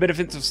not gain the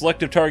benefits of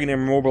selective targeting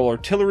and mobile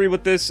artillery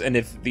with this, and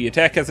if the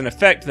attack has an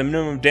effect, the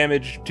minimum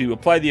damage to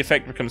apply the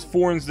effect becomes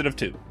 4 instead of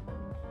 2.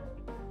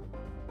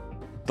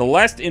 The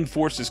last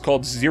Enforce is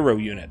called Zero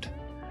Unit.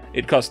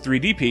 It costs 3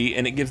 DP,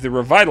 and it gives the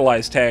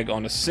Revitalize tag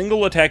on a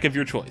single attack of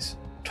your choice.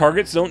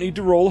 Targets don't need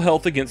to roll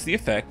health against the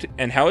effect,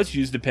 and how it's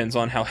used depends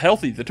on how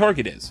healthy the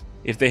target is.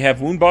 If they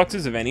have wound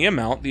boxes of any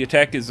amount, the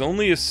attack is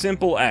only a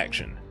simple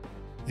action.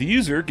 The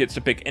user gets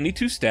to pick any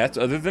 2 stats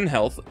other than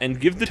health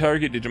and give the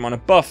target Digimon a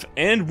buff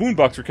and wound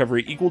box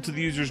recovery equal to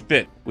the user's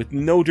bit, with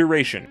no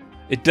duration.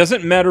 It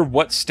doesn't matter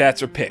what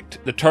stats are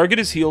picked, the target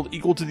is healed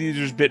equal to the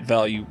user's bit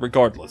value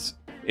regardless.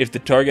 If the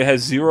target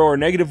has 0 or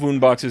negative wound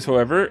boxes,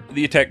 however,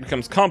 the attack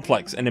becomes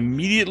complex and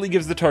immediately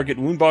gives the target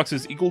wound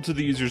boxes equal to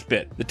the user's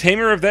bit. The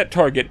tamer of that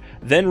target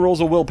then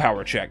rolls a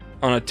willpower check.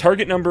 On a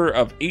target number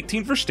of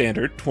 18 for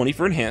standard, 20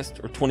 for enhanced,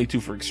 or 22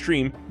 for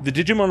extreme, the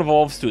Digimon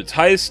evolves to its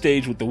highest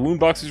stage with the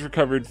wound boxes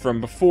recovered from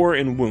before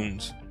in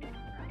wounds.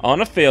 On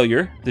a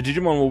failure, the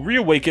Digimon will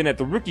reawaken at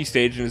the rookie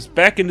stage and is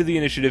back into the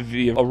initiative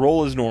via a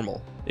roll as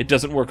normal. It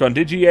doesn't work on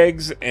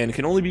Digi-Eggs, and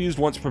can only be used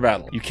once per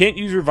battle. You can't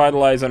use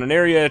Revitalize on an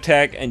area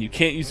attack, and you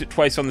can't use it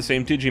twice on the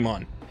same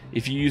Digimon.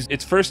 If you use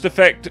its first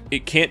effect,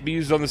 it can't be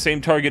used on the same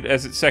target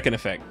as its second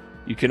effect.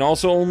 You can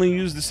also only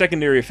use the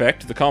secondary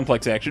effect, the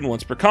complex action,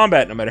 once per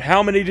combat, no matter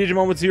how many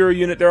Digimon with 0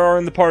 unit there are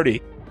in the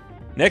party.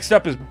 Next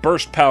up is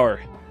Burst Power.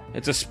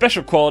 It's a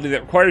special quality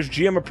that requires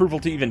GM approval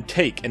to even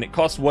take, and it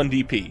costs 1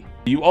 DP.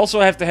 You also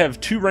have to have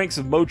 2 ranks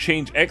of mode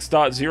change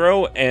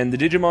X.0, and the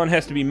Digimon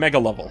has to be Mega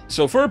level.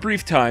 So for a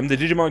brief time, the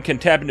Digimon can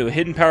tap into a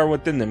hidden power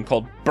within them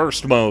called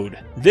Burst Mode.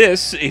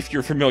 This, if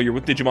you're familiar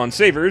with Digimon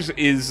Savers,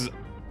 is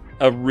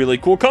a really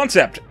cool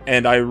concept,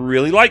 and I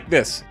really like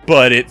this.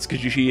 But it's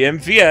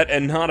GM Fiat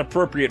and not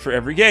appropriate for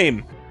every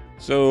game.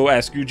 So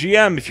ask your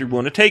GM if you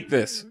want to take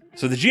this.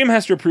 So the GM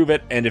has to approve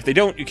it, and if they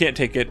don't, you can't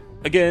take it.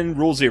 Again,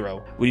 rule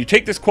 0. When you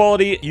take this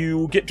quality,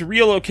 you get to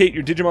reallocate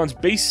your Digimon's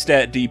base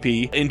stat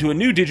DP into a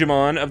new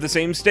Digimon of the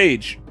same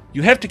stage.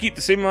 You have to keep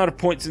the same amount of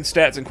points in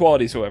stats and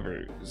qualities,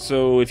 however.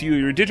 So if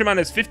your Digimon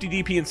has 50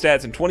 DP in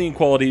stats and 20 in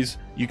qualities,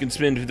 you can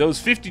spend those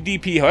 50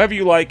 DP however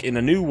you like in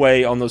a new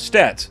way on those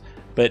stats,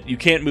 but you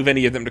can't move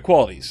any of them to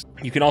qualities.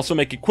 You can also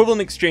make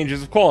equivalent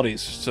exchanges of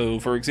qualities. So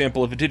for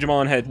example, if a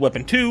Digimon had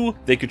Weapon 2,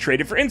 they could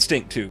trade it for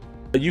Instinct 2.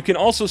 You can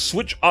also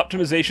switch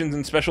optimizations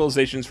and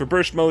specializations for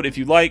burst mode if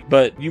you like,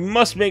 but you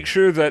must make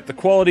sure that the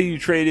quality you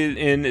traded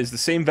in is the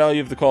same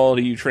value of the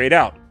quality you trade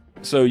out.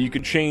 So you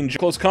can change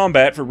close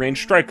combat for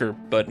ranged striker,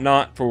 but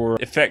not for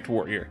effect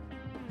warrior.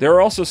 There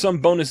are also some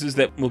bonuses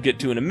that we'll get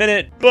to in a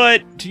minute,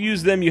 but to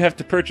use them you have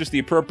to purchase the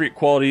appropriate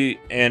quality,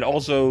 and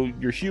also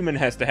your human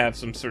has to have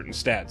some certain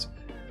stats.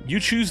 You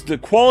choose the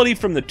quality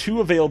from the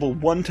 2 available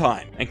one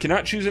time, and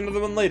cannot choose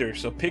another one later,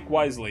 so pick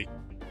wisely.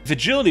 If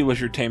agility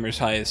was your tamer's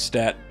highest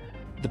stat,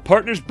 the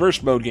partner's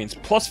burst mode gains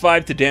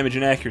 +5 to damage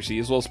and accuracy,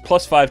 as well as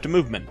 +5 to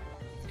movement.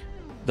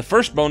 The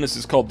first bonus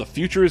is called the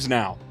Future is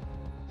Now.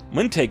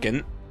 When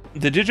taken,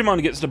 the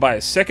Digimon gets to buy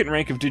a second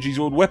rank of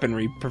Digizoid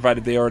weaponry,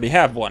 provided they already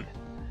have one.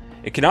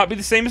 It cannot be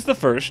the same as the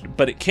first,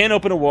 but it can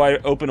open a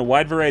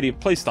wide variety of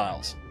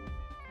playstyles.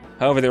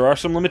 However, there are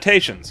some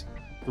limitations.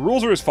 The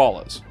rules are as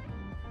follows.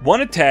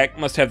 One attack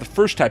must have the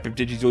first type of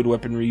Digizoid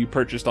weaponry you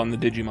purchased on the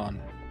Digimon.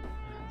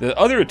 The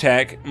other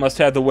attack must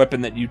have the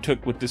weapon that you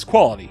took with this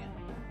quality.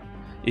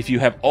 If you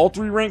have all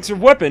 3 ranks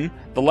of weapon,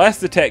 the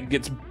last attack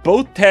gets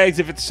both tags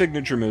if it's a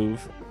signature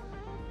move.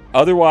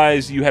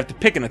 Otherwise, you have to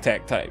pick an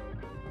attack type.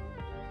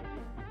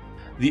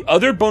 The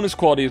other bonus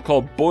quality is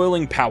called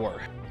Boiling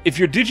Power. If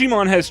your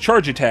Digimon has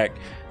charge attack,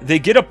 they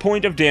get a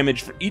point of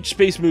damage for each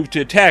space move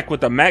to attack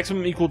with a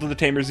maximum equal to the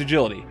tamer's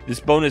agility. This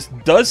bonus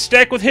does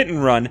stack with hit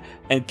and run,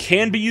 and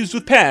can be used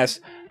with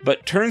pass,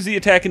 but turns the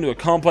attack into a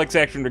complex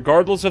action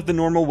regardless of the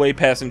normal way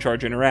pass and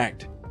charge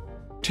interact.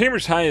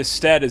 Tamer's highest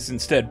stat is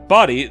instead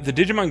Body. The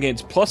Digimon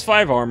gains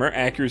 +5 armor,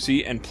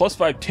 accuracy, and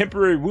 +5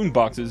 temporary wound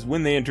boxes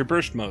when they enter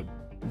burst mode.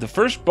 The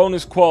first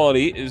bonus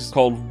quality is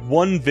called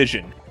One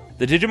Vision.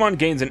 The Digimon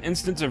gains an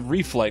instance of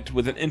Reflect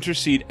with an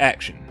Intercede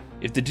action.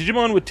 If the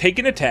Digimon would take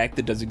an attack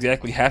that does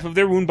exactly half of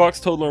their wound box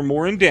total or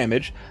more in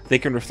damage, they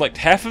can reflect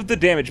half of the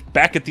damage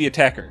back at the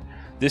attacker.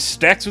 This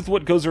stacks with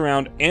what goes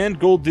around and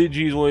Gold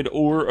Digizoid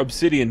or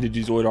Obsidian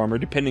Digizoid armor,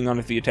 depending on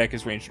if the attack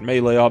is ranged in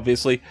melee,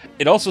 obviously.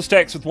 It also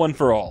stacks with One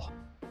for All.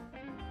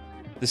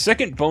 The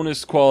second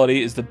bonus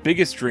quality is the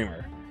Biggest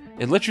Dreamer.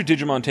 It lets your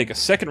Digimon take a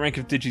second rank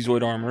of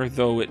Digizoid armor,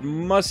 though it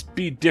must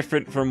be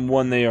different from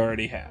one they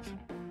already have.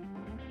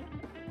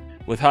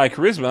 With high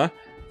charisma,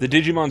 the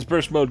Digimon's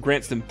burst mode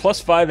grants them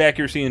 +5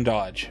 accuracy and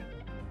dodge.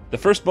 The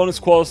first bonus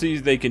quality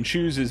they can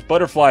choose is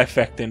Butterfly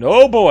Effect, and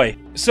oh boy!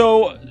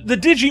 So, the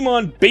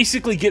Digimon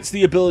basically gets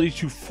the ability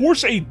to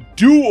force a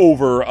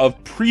do-over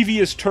of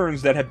previous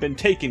turns that have been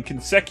taken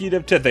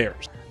consecutive to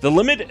theirs. The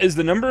limit is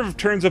the number of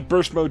turns of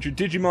burst mode your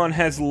Digimon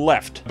has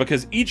left,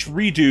 because each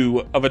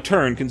redo of a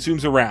turn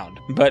consumes a round.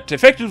 But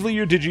effectively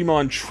your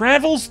Digimon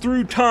travels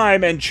through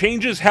time and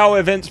changes how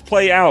events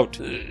play out.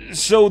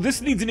 So this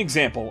needs an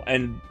example,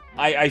 and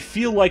I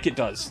feel like it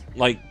does.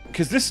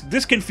 Because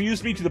this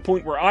confused me to the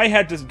point where I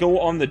had to go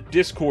on the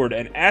Discord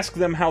and ask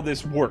them how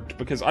this worked,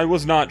 because I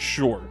was not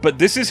sure. But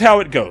this is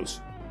how it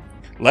goes.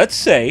 Let's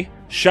say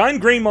Shine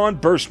Greymon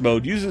burst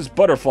mode uses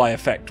Butterfly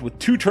Effect with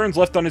 2 turns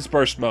left on his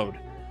burst mode.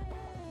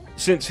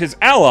 Since his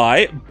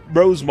ally,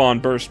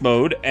 Rosemon burst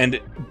mode, and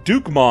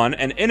Dukemon,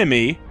 an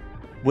enemy,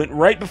 went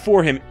right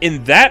before him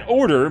in that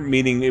order,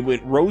 meaning it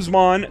went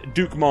Rosemon,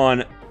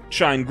 Dukemon,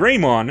 Shine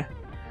Greymon,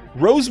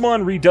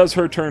 Rosemon redoes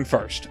her turn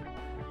first,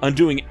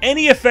 undoing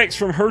any effects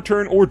from her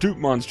turn or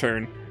Dukemon's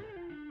turn.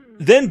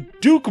 Then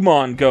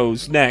Dukemon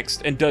goes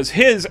next and does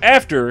his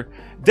after,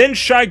 then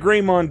Shine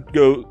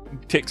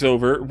Greymon ticks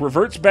over,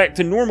 reverts back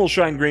to normal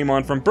Shine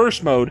Greymon from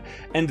burst mode,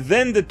 and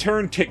then the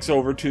turn ticks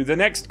over to the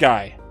next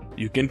guy.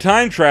 You can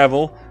time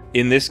travel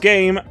in this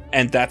game,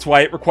 and that's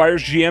why it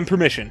requires GM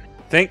permission.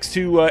 Thanks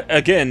to,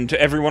 again,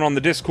 to everyone on the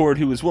Discord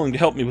who was willing to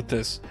help me with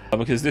this,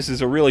 because this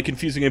is a really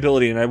confusing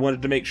ability, and I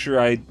wanted to make sure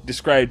I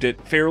described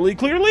it fairly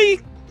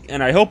clearly,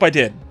 and I hope I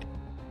did.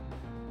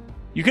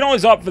 You can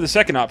always opt for the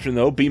second option,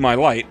 though, Be My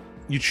Light.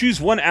 You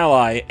choose one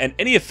ally, and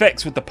any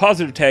effects with the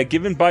positive tag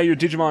given by your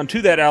Digimon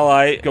to that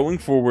ally going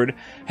forward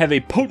have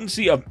a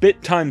potency of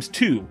bit times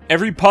 2.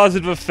 Every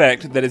positive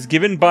effect that is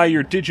given by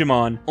your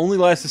Digimon only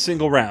lasts a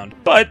single round,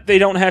 but they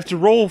don't have to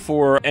roll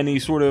for any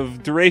sort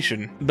of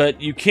duration. But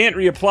you can't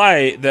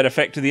reapply that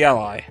effect to the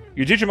ally.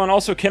 Your Digimon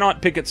also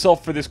cannot pick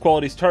itself for this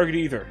quality's target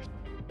either.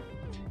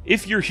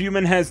 If your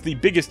human has the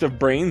biggest of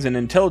brains and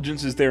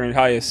intelligence is their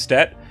highest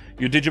stat,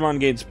 your Digimon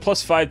gains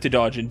 +5 to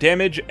dodge and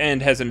damage,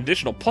 and has an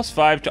additional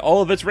 +5 to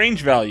all of its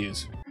range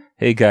values.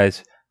 Hey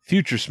guys,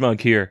 Future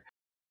Smug here.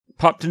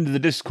 Popped into the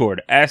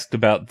Discord, asked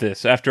about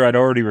this after I'd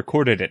already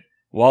recorded it,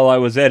 while I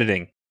was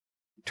editing.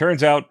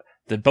 Turns out,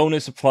 the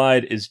bonus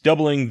applied is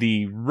doubling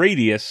the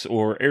radius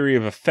or area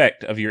of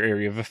effect of your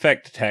area of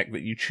effect attack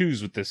that you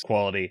choose with this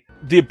quality.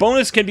 The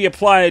bonus can be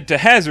applied to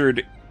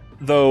Hazard,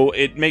 though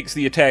it makes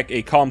the attack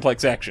a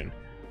complex action.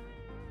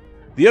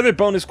 The other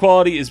bonus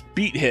quality is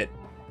Beat Hit.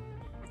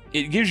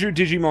 It gives your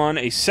Digimon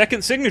a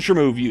second signature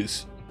move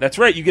use. That's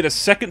right, you get a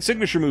second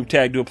signature move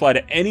tag to apply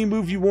to any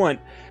move you want.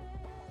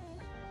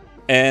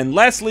 And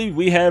lastly,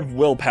 we have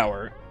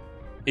willpower.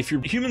 If your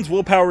human's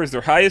willpower is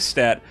their highest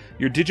stat,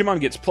 your Digimon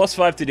gets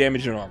 +5 to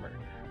damage and armor.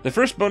 The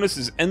first bonus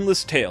is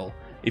Endless Tail.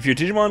 If your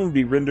Digimon would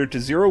be rendered to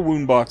 0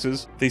 wound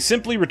boxes, they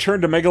simply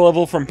return to Mega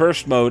Level from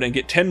Burst Mode and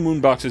get 10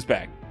 wound boxes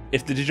back.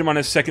 If the Digimon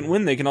has second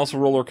wind, they can also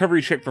roll a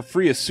recovery check for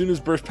free as soon as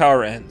burst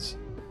power ends.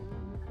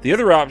 The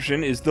other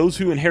option is those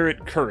who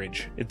inherit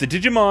Courage. If the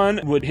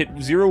Digimon would hit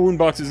 0 wound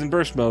boxes in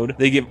burst mode,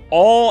 they give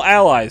all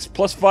allies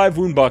 +5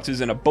 wound boxes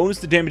and a bonus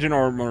to damage and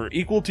armor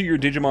equal to your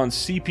Digimon's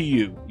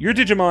CPU. Your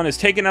Digimon is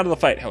taken out of the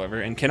fight,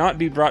 however, and cannot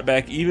be brought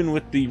back even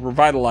with the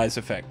Revitalize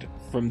effect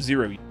from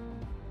 0.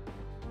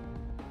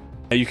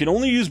 Now, you can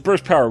only use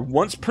burst power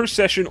once per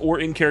session or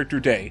in character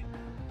day,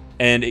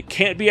 and it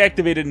can't be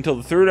activated until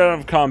the third round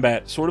of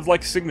combat, sort of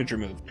like a signature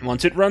move.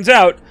 Once it runs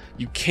out,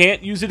 you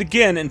can't use it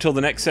again until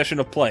the next session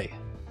of play.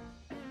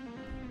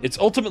 It's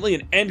ultimately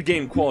an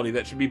endgame quality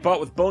that should be bought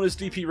with bonus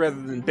DP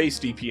rather than base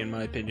DP in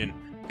my opinion,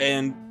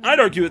 and I'd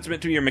argue it's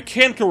meant to be a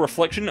mechanical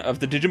reflection of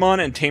the Digimon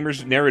and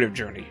Tamer's narrative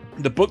journey.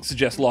 The book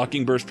suggests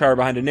locking burst power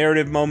behind a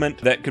narrative moment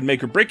that could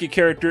make or break a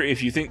character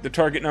if you think the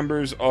target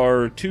numbers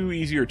are too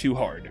easy or too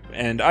hard,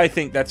 and I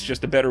think that's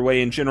just a better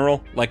way in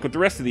general, like with the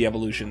rest of the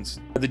evolutions.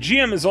 The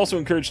GM is also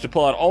encouraged to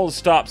pull out all the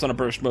stops on a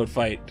burst mode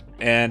fight,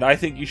 and I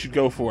think you should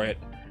go for it.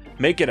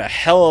 Make it a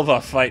hell of a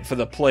fight for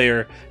the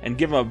player, and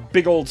give them a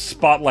big old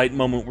spotlight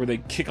moment where they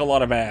kick a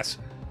lot of ass.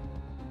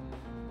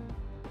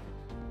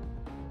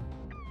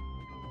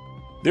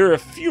 There are a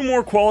few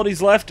more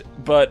qualities left,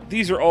 but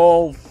these are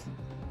all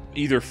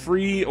either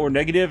free or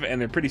negative, and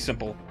they're pretty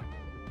simple.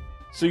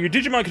 So your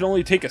Digimon can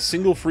only take a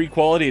single free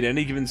quality at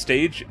any given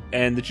stage,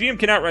 and the GM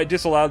can outright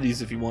disallow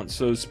these if he wants,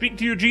 so speak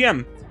to your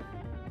GM.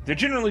 They're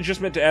generally just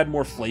meant to add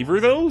more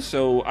flavor though,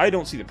 so I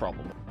don't see the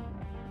problem.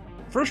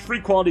 First free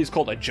quality is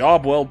called a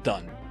Job Well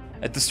Done.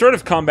 At the start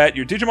of combat,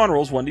 your Digimon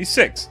rolls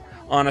 1d6.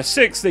 On a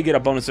 6, they get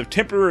a bonus of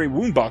temporary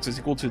wound boxes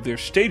equal to their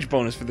stage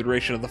bonus for the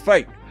duration of the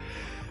fight.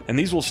 And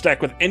these will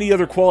stack with any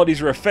other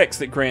qualities or effects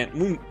that grant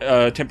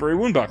temporary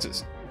wound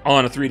boxes.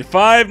 On a 3 to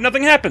 5,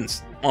 nothing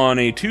happens. On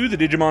a 2, the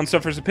Digimon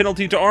suffers a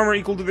penalty to armor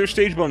equal to their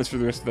stage bonus for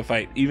the rest of the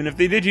fight, even if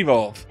they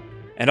Digivolve.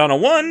 And on a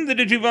 1, the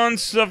Digimon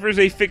suffers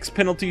a fixed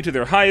penalty to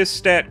their highest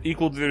stat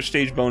equal to their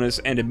stage bonus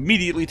and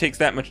immediately takes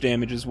that much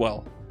damage as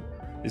well.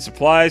 This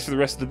applies for the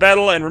rest of the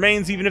battle and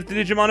remains even if the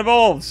Digimon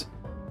evolves.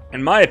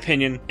 In my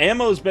opinion,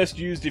 ammo is best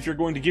used if you're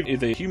going to give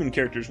the human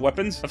characters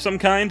weapons of some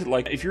kind,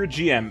 like if you're a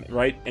GM,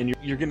 right, and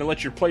you're going to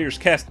let your players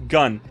cast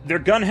gun. Their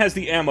gun has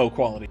the ammo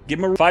quality.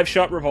 Give them a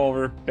 5-shot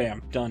revolver,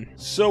 bam, done.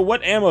 So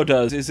what ammo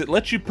does is it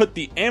lets you put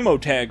the ammo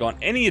tag on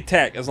any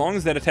attack as long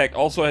as that attack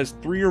also has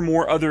 3 or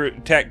more other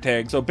attack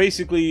tags. So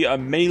basically a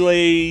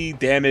melee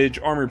damage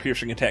armor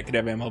piercing attack could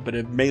have ammo, but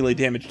a melee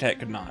damage attack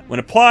could not. When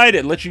applied,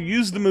 it lets you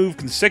use the move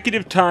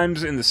consecutive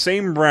times in the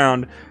same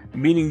round,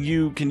 meaning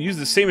you can use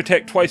the same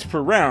attack twice per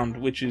round,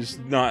 which is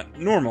not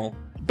normal.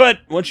 But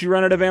once you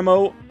run out of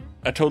ammo,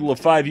 a total of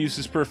 5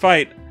 uses per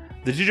fight,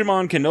 the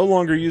Digimon can no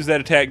longer use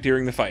that attack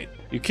during the fight.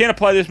 You can't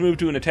apply this move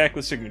to an attack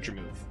with signature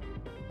move.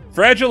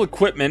 Fragile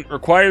equipment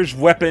requires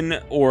weapon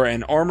or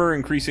an armor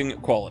increasing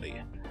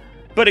quality,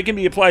 but it can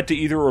be applied to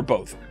either or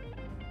both.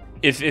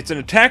 If it's an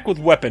attack with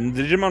weapon,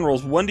 the Digimon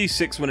rolls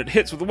 1d6 when it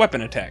hits with a weapon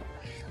attack.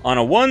 On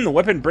a 1, the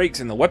weapon breaks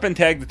and the weapon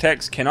tagged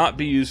attacks cannot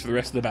be used for the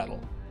rest of the battle.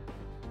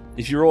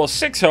 If you roll a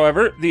 6,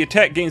 however, the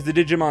attack gains the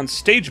Digimon's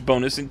stage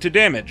bonus into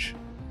damage.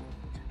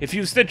 If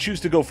you instead choose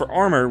to go for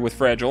armor with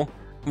Fragile,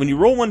 when you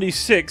roll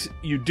 1d6,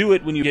 you do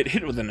it when you get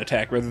hit with an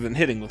attack rather than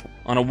hitting with one.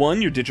 On a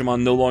 1, your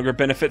Digimon no longer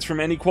benefits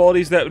from any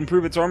qualities that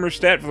improve its armor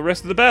stat for the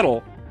rest of the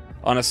battle.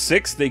 On a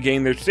 6, they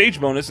gain their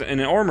stage bonus and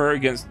an armor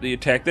against the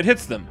attack that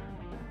hits them.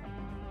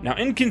 Now,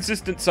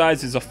 inconsistent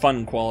size is a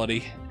fun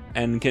quality,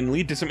 and can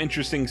lead to some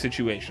interesting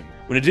situations.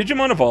 When a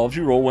Digimon evolves,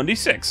 you roll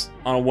 1d6.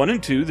 On a 1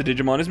 and 2, the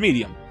Digimon is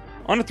medium.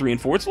 On a 3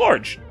 and 4, it's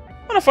large.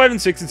 On a 5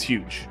 and 6, it's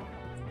huge.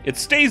 It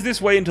stays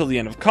this way until the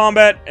end of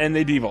combat, and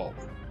they devolve.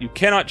 You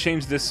cannot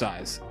change this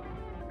size.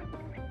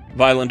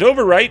 Violent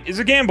Overwrite is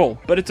a gamble,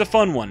 but it's a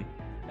fun one.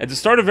 At the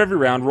start of every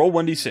round, roll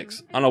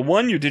 1d6. On a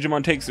 1, your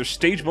Digimon takes their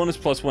stage bonus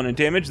 +1 in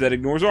damage that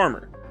ignores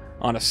armor.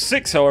 On a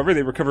 6, however,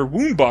 they recover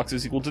wound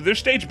boxes equal to their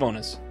stage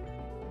bonus.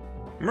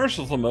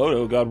 Merciful Mode,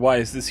 oh god, why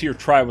is this here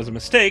try was a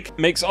mistake,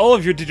 makes all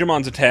of your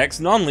Digimon's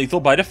attacks non-lethal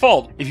by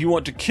default. If you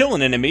want to kill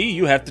an enemy,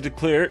 you have to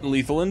declare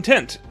lethal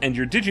intent, and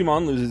your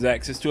Digimon loses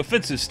access to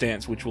offensive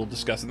stance, which we'll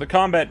discuss in the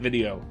combat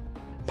video.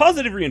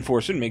 Positive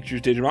Reinforcement makes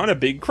your Digimon a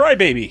big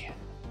crybaby.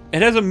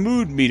 It has a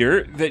mood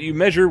meter that you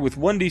measure with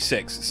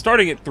 1d6,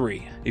 starting at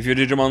 3. If your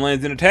Digimon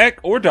lands an attack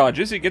or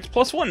dodges, it gets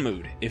 +1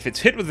 mood. If it's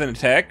hit with an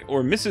attack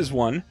or misses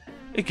one,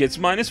 it gets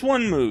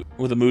 -1 mood.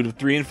 With a mood of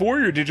 3 and 4,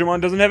 your Digimon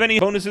doesn't have any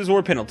bonuses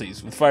or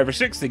penalties. With 5 or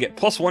 6, they get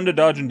 +1 to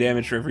dodge and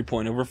damage for every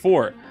point over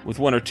 4. With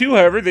 1 or 2,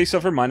 however, they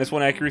suffer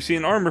 -1 accuracy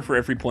and armor for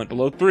every point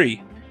below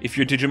 3. If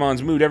your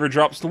Digimon's mood ever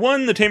drops to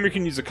 1, the tamer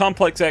can use a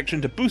complex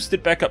action to boost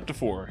it back up to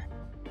 4.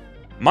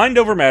 Mind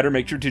over matter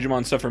makes your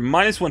Digimon suffer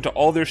 -1 to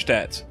all their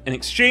stats. In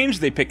exchange,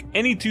 they pick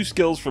any 2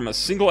 skills from a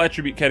single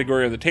attribute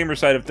category on the tamer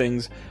side of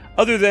things,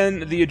 other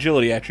than the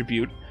agility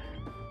attribute,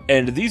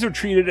 and these are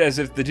treated as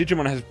if the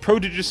Digimon has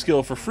prodigious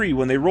skill for free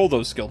when they roll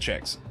those skill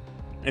checks.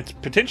 It's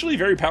potentially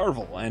very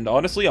powerful, and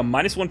honestly, a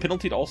 -1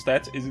 penalty to all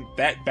stats isn't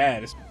that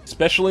bad,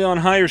 especially on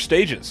higher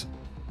stages.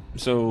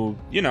 So,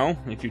 you know,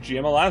 if your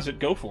GM allows it,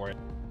 go for it.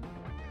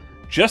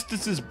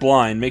 Justice is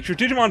blind makes your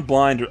Digimon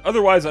blind or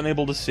otherwise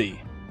unable to see.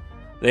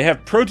 They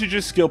have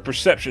prodigious skill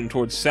perception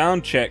towards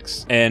sound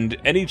checks, and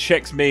any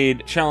checks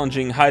made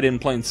challenging hide in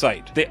plain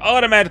sight. They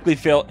automatically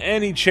fail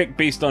any check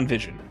based on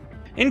vision.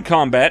 In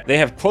combat, they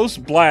have close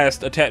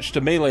blast attached to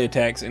melee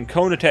attacks and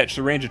cone attached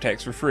to range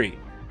attacks for free.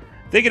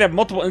 They can have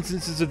multiple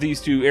instances of these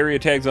 2 area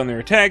tags on their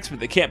attacks, but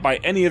they can't buy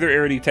any other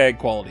area tag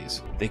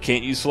qualities. They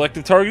can't use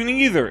selective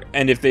targeting either,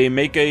 and if they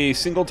make a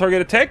single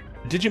target attack,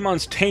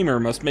 Digimon's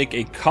tamer must make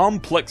a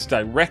complex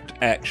direct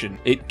action.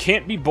 It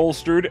can't be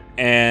bolstered,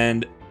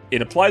 and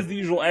it applies the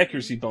usual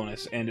accuracy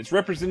bonus, and it's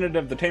representative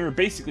of the tamer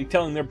basically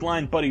telling their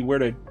blind buddy where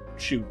to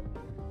shoot.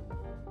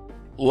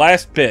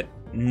 Last bit,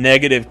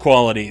 negative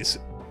qualities.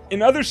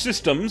 In other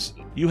systems,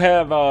 you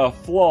have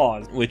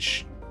flaws,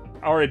 which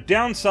are a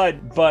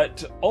downside,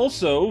 but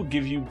also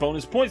give you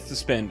bonus points to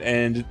spend,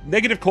 and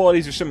negative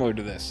qualities are similar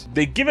to this.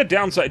 They give a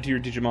downside to your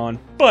Digimon,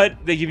 but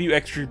they give you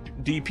extra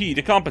DP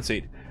to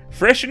compensate.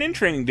 Fresh and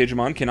in-training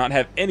Digimon cannot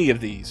have any of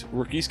these.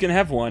 Rookies can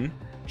have 1,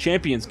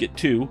 champions get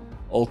 2,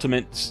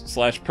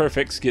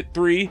 Ultimates/Perfects get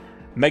 3,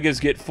 Megas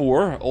get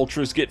 4,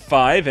 Ultras get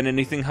 5, and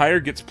anything higher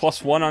gets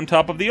 +1 on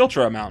top of the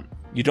Ultra amount.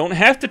 You don't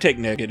have to take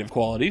negative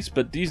qualities,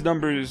 but these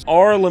numbers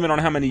are a limit on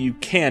how many you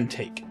can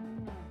take.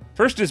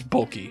 First is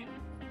bulky.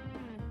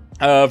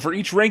 For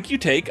each rank you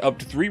take, up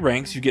to 3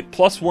 ranks, you get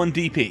 +1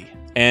 DP,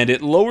 and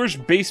it lowers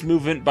base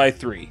movement by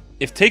 3.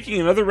 If taking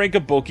another rank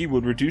of bulky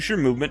would reduce your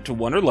movement to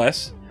 1 or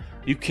less,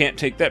 you can't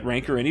take that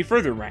rank or any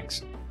further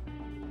ranks.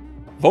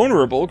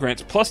 Vulnerable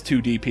grants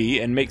 +2 DP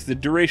and makes the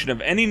duration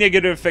of any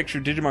negative effects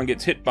your Digimon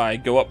gets hit by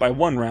go up by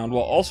 1 round,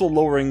 while also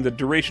lowering the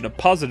duration of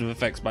positive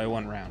effects by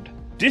 1 round.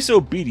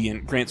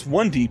 Disobedient grants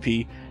 1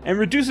 DP and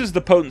reduces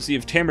the potency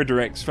of tamer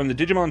directs from the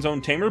Digimon's own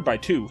tamer by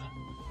 2.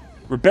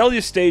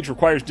 Rebellious Stage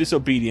requires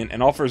Disobedient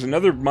and offers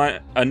another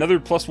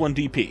 +1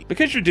 DP.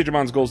 Because your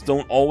Digimon's goals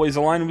don't always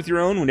align with your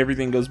own when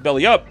everything goes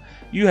belly up,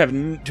 you have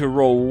to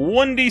roll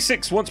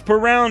 1d6 once per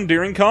round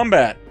during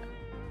combat.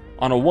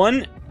 On a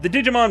 1, the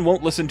Digimon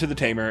won't listen to the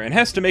tamer and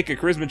has to make a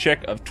charisma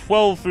check of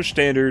 12 for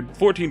standard,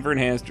 14 for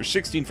enhanced, or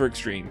 16 for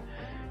extreme.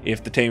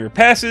 If the tamer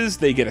passes,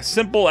 they get a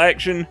simple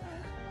action,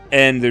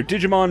 and their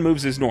Digimon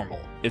moves as normal.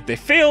 If they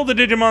fail, the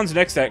Digimon's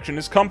next action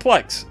is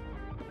complex.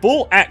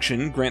 Full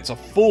Action grants a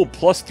full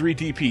 +3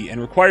 DP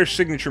and requires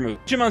signature move.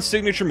 Digimon's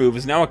signature move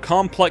is now a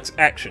complex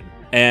action,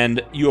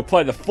 and you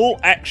apply the full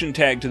action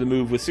tag to the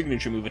move with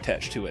signature move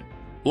attached to it.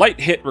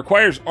 Light Hit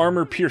requires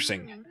armor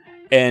piercing,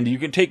 and you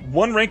can take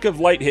 1 rank of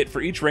light hit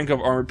for each rank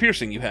of armor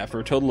piercing you have, for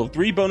a total of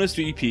 3 bonus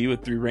DP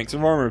with 3 ranks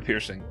of armor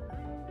piercing.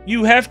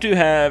 You have to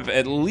have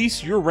at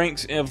least your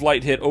ranks of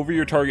light hit over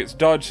your target's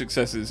dodge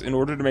successes in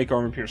order to make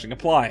armor piercing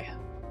apply.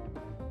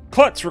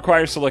 Klutz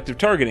requires selective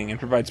targeting and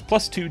provides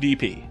 +2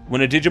 DP.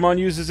 When a Digimon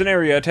uses an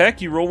area attack,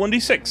 you roll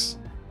 1d6.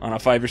 On a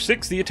 5 or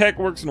 6, the attack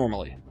works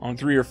normally. On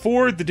 3 or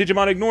 4, the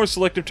Digimon ignores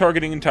selective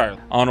targeting entirely.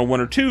 On a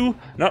 1 or 2,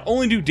 not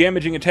only do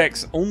damaging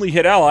attacks only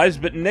hit allies,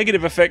 but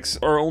negative effects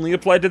are only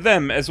applied to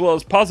them, as well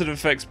as positive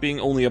effects being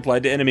only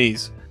applied to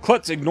enemies.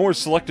 Klutz ignores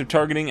selective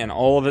targeting and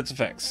all of its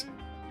effects.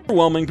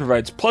 Overwhelming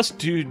provides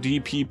 +2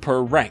 DP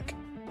per rank,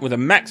 with a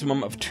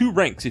maximum of 2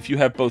 ranks if you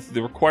have both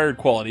the required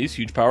qualities,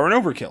 Huge Power and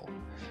Overkill.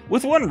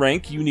 With 1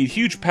 rank, you need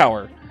Huge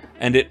Power,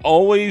 and it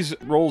always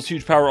rolls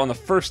Huge Power on the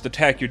first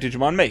attack your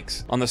Digimon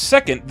makes. On the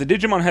second, the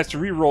Digimon has to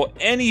reroll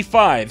any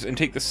 5s and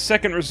take the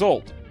second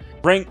result.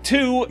 Rank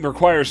 2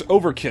 requires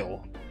Overkill,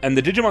 and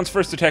the Digimon's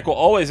first attack will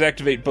always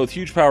activate both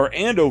Huge Power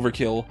and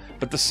Overkill,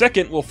 but the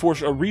second will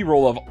force a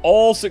reroll of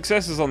all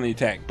successes on the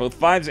attack, both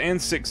 5s and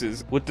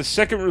 6s, with the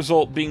second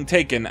result being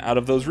taken out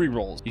of those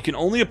rerolls. You can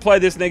only apply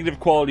this negative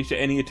quality to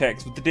any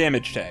attacks with the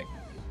damage tag.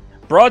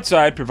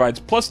 Broadside provides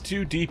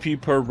 +2 DP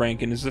per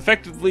rank and is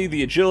effectively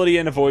the agility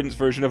and avoidance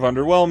version of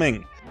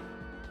Underwhelming.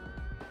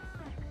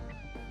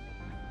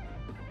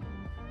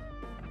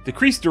 The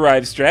Crease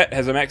Derived Stat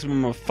has a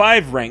maximum of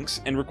 5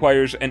 ranks and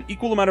requires an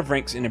equal amount of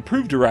ranks in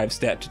Improved Derived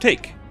Stat to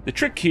take. The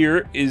trick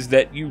here is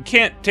that you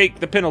can't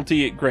take the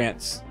penalty it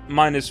grants,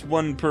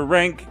 -1 per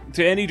rank,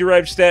 to any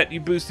Derived Stat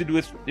you boosted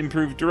with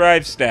Improved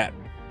Derived Stat.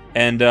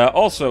 And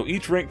also,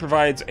 each rank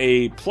provides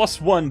a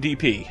 +1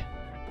 DP.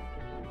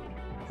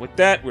 With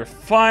that, we're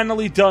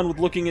finally done with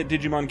looking at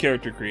Digimon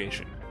character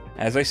creation.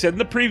 As I said in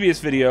the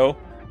previous video,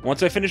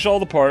 once I finish all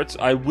the parts,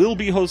 I will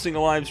be hosting a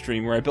live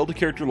stream where I build a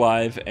character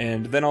live,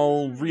 and then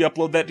I'll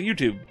re-upload that to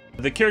YouTube.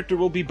 The character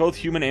will be both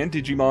human and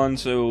Digimon,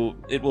 so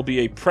it will be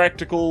a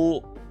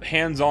practical,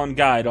 hands-on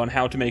guide on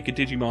how to make a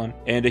Digimon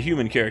and a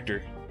human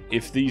character,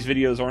 if these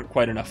videos aren't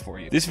quite enough for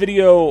you. This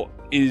video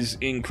is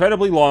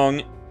incredibly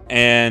long,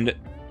 and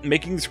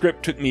making the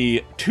script took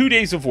me 2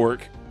 days of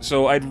work,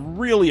 So I'd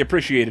really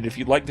appreciate it if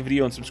you'd like the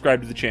video and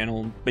subscribe to the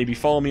channel. Maybe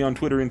follow me on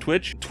Twitter and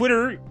Twitch.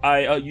 Twitter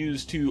I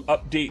use to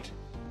update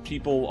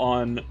people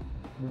on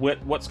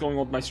what's going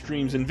on with my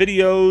streams and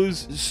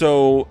videos,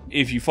 so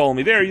if you follow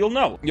me there, you'll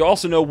know. You'll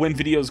also know when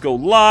videos go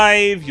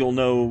live, you'll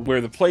know where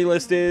the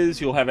playlist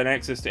is, you'll have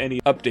access to any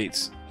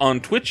updates.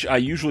 On Twitch, I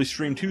usually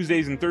stream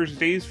Tuesdays and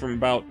Thursdays from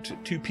about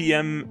 2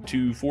 p.m.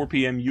 to 4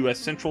 p.m. US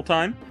Central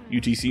Time,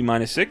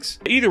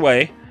 UTC-6. Either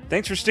way,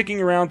 thanks for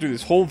sticking around through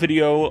this whole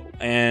video,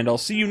 and I'll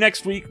see you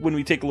next week when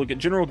we take a look at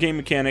general game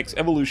mechanics,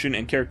 evolution,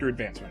 and character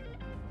advancement.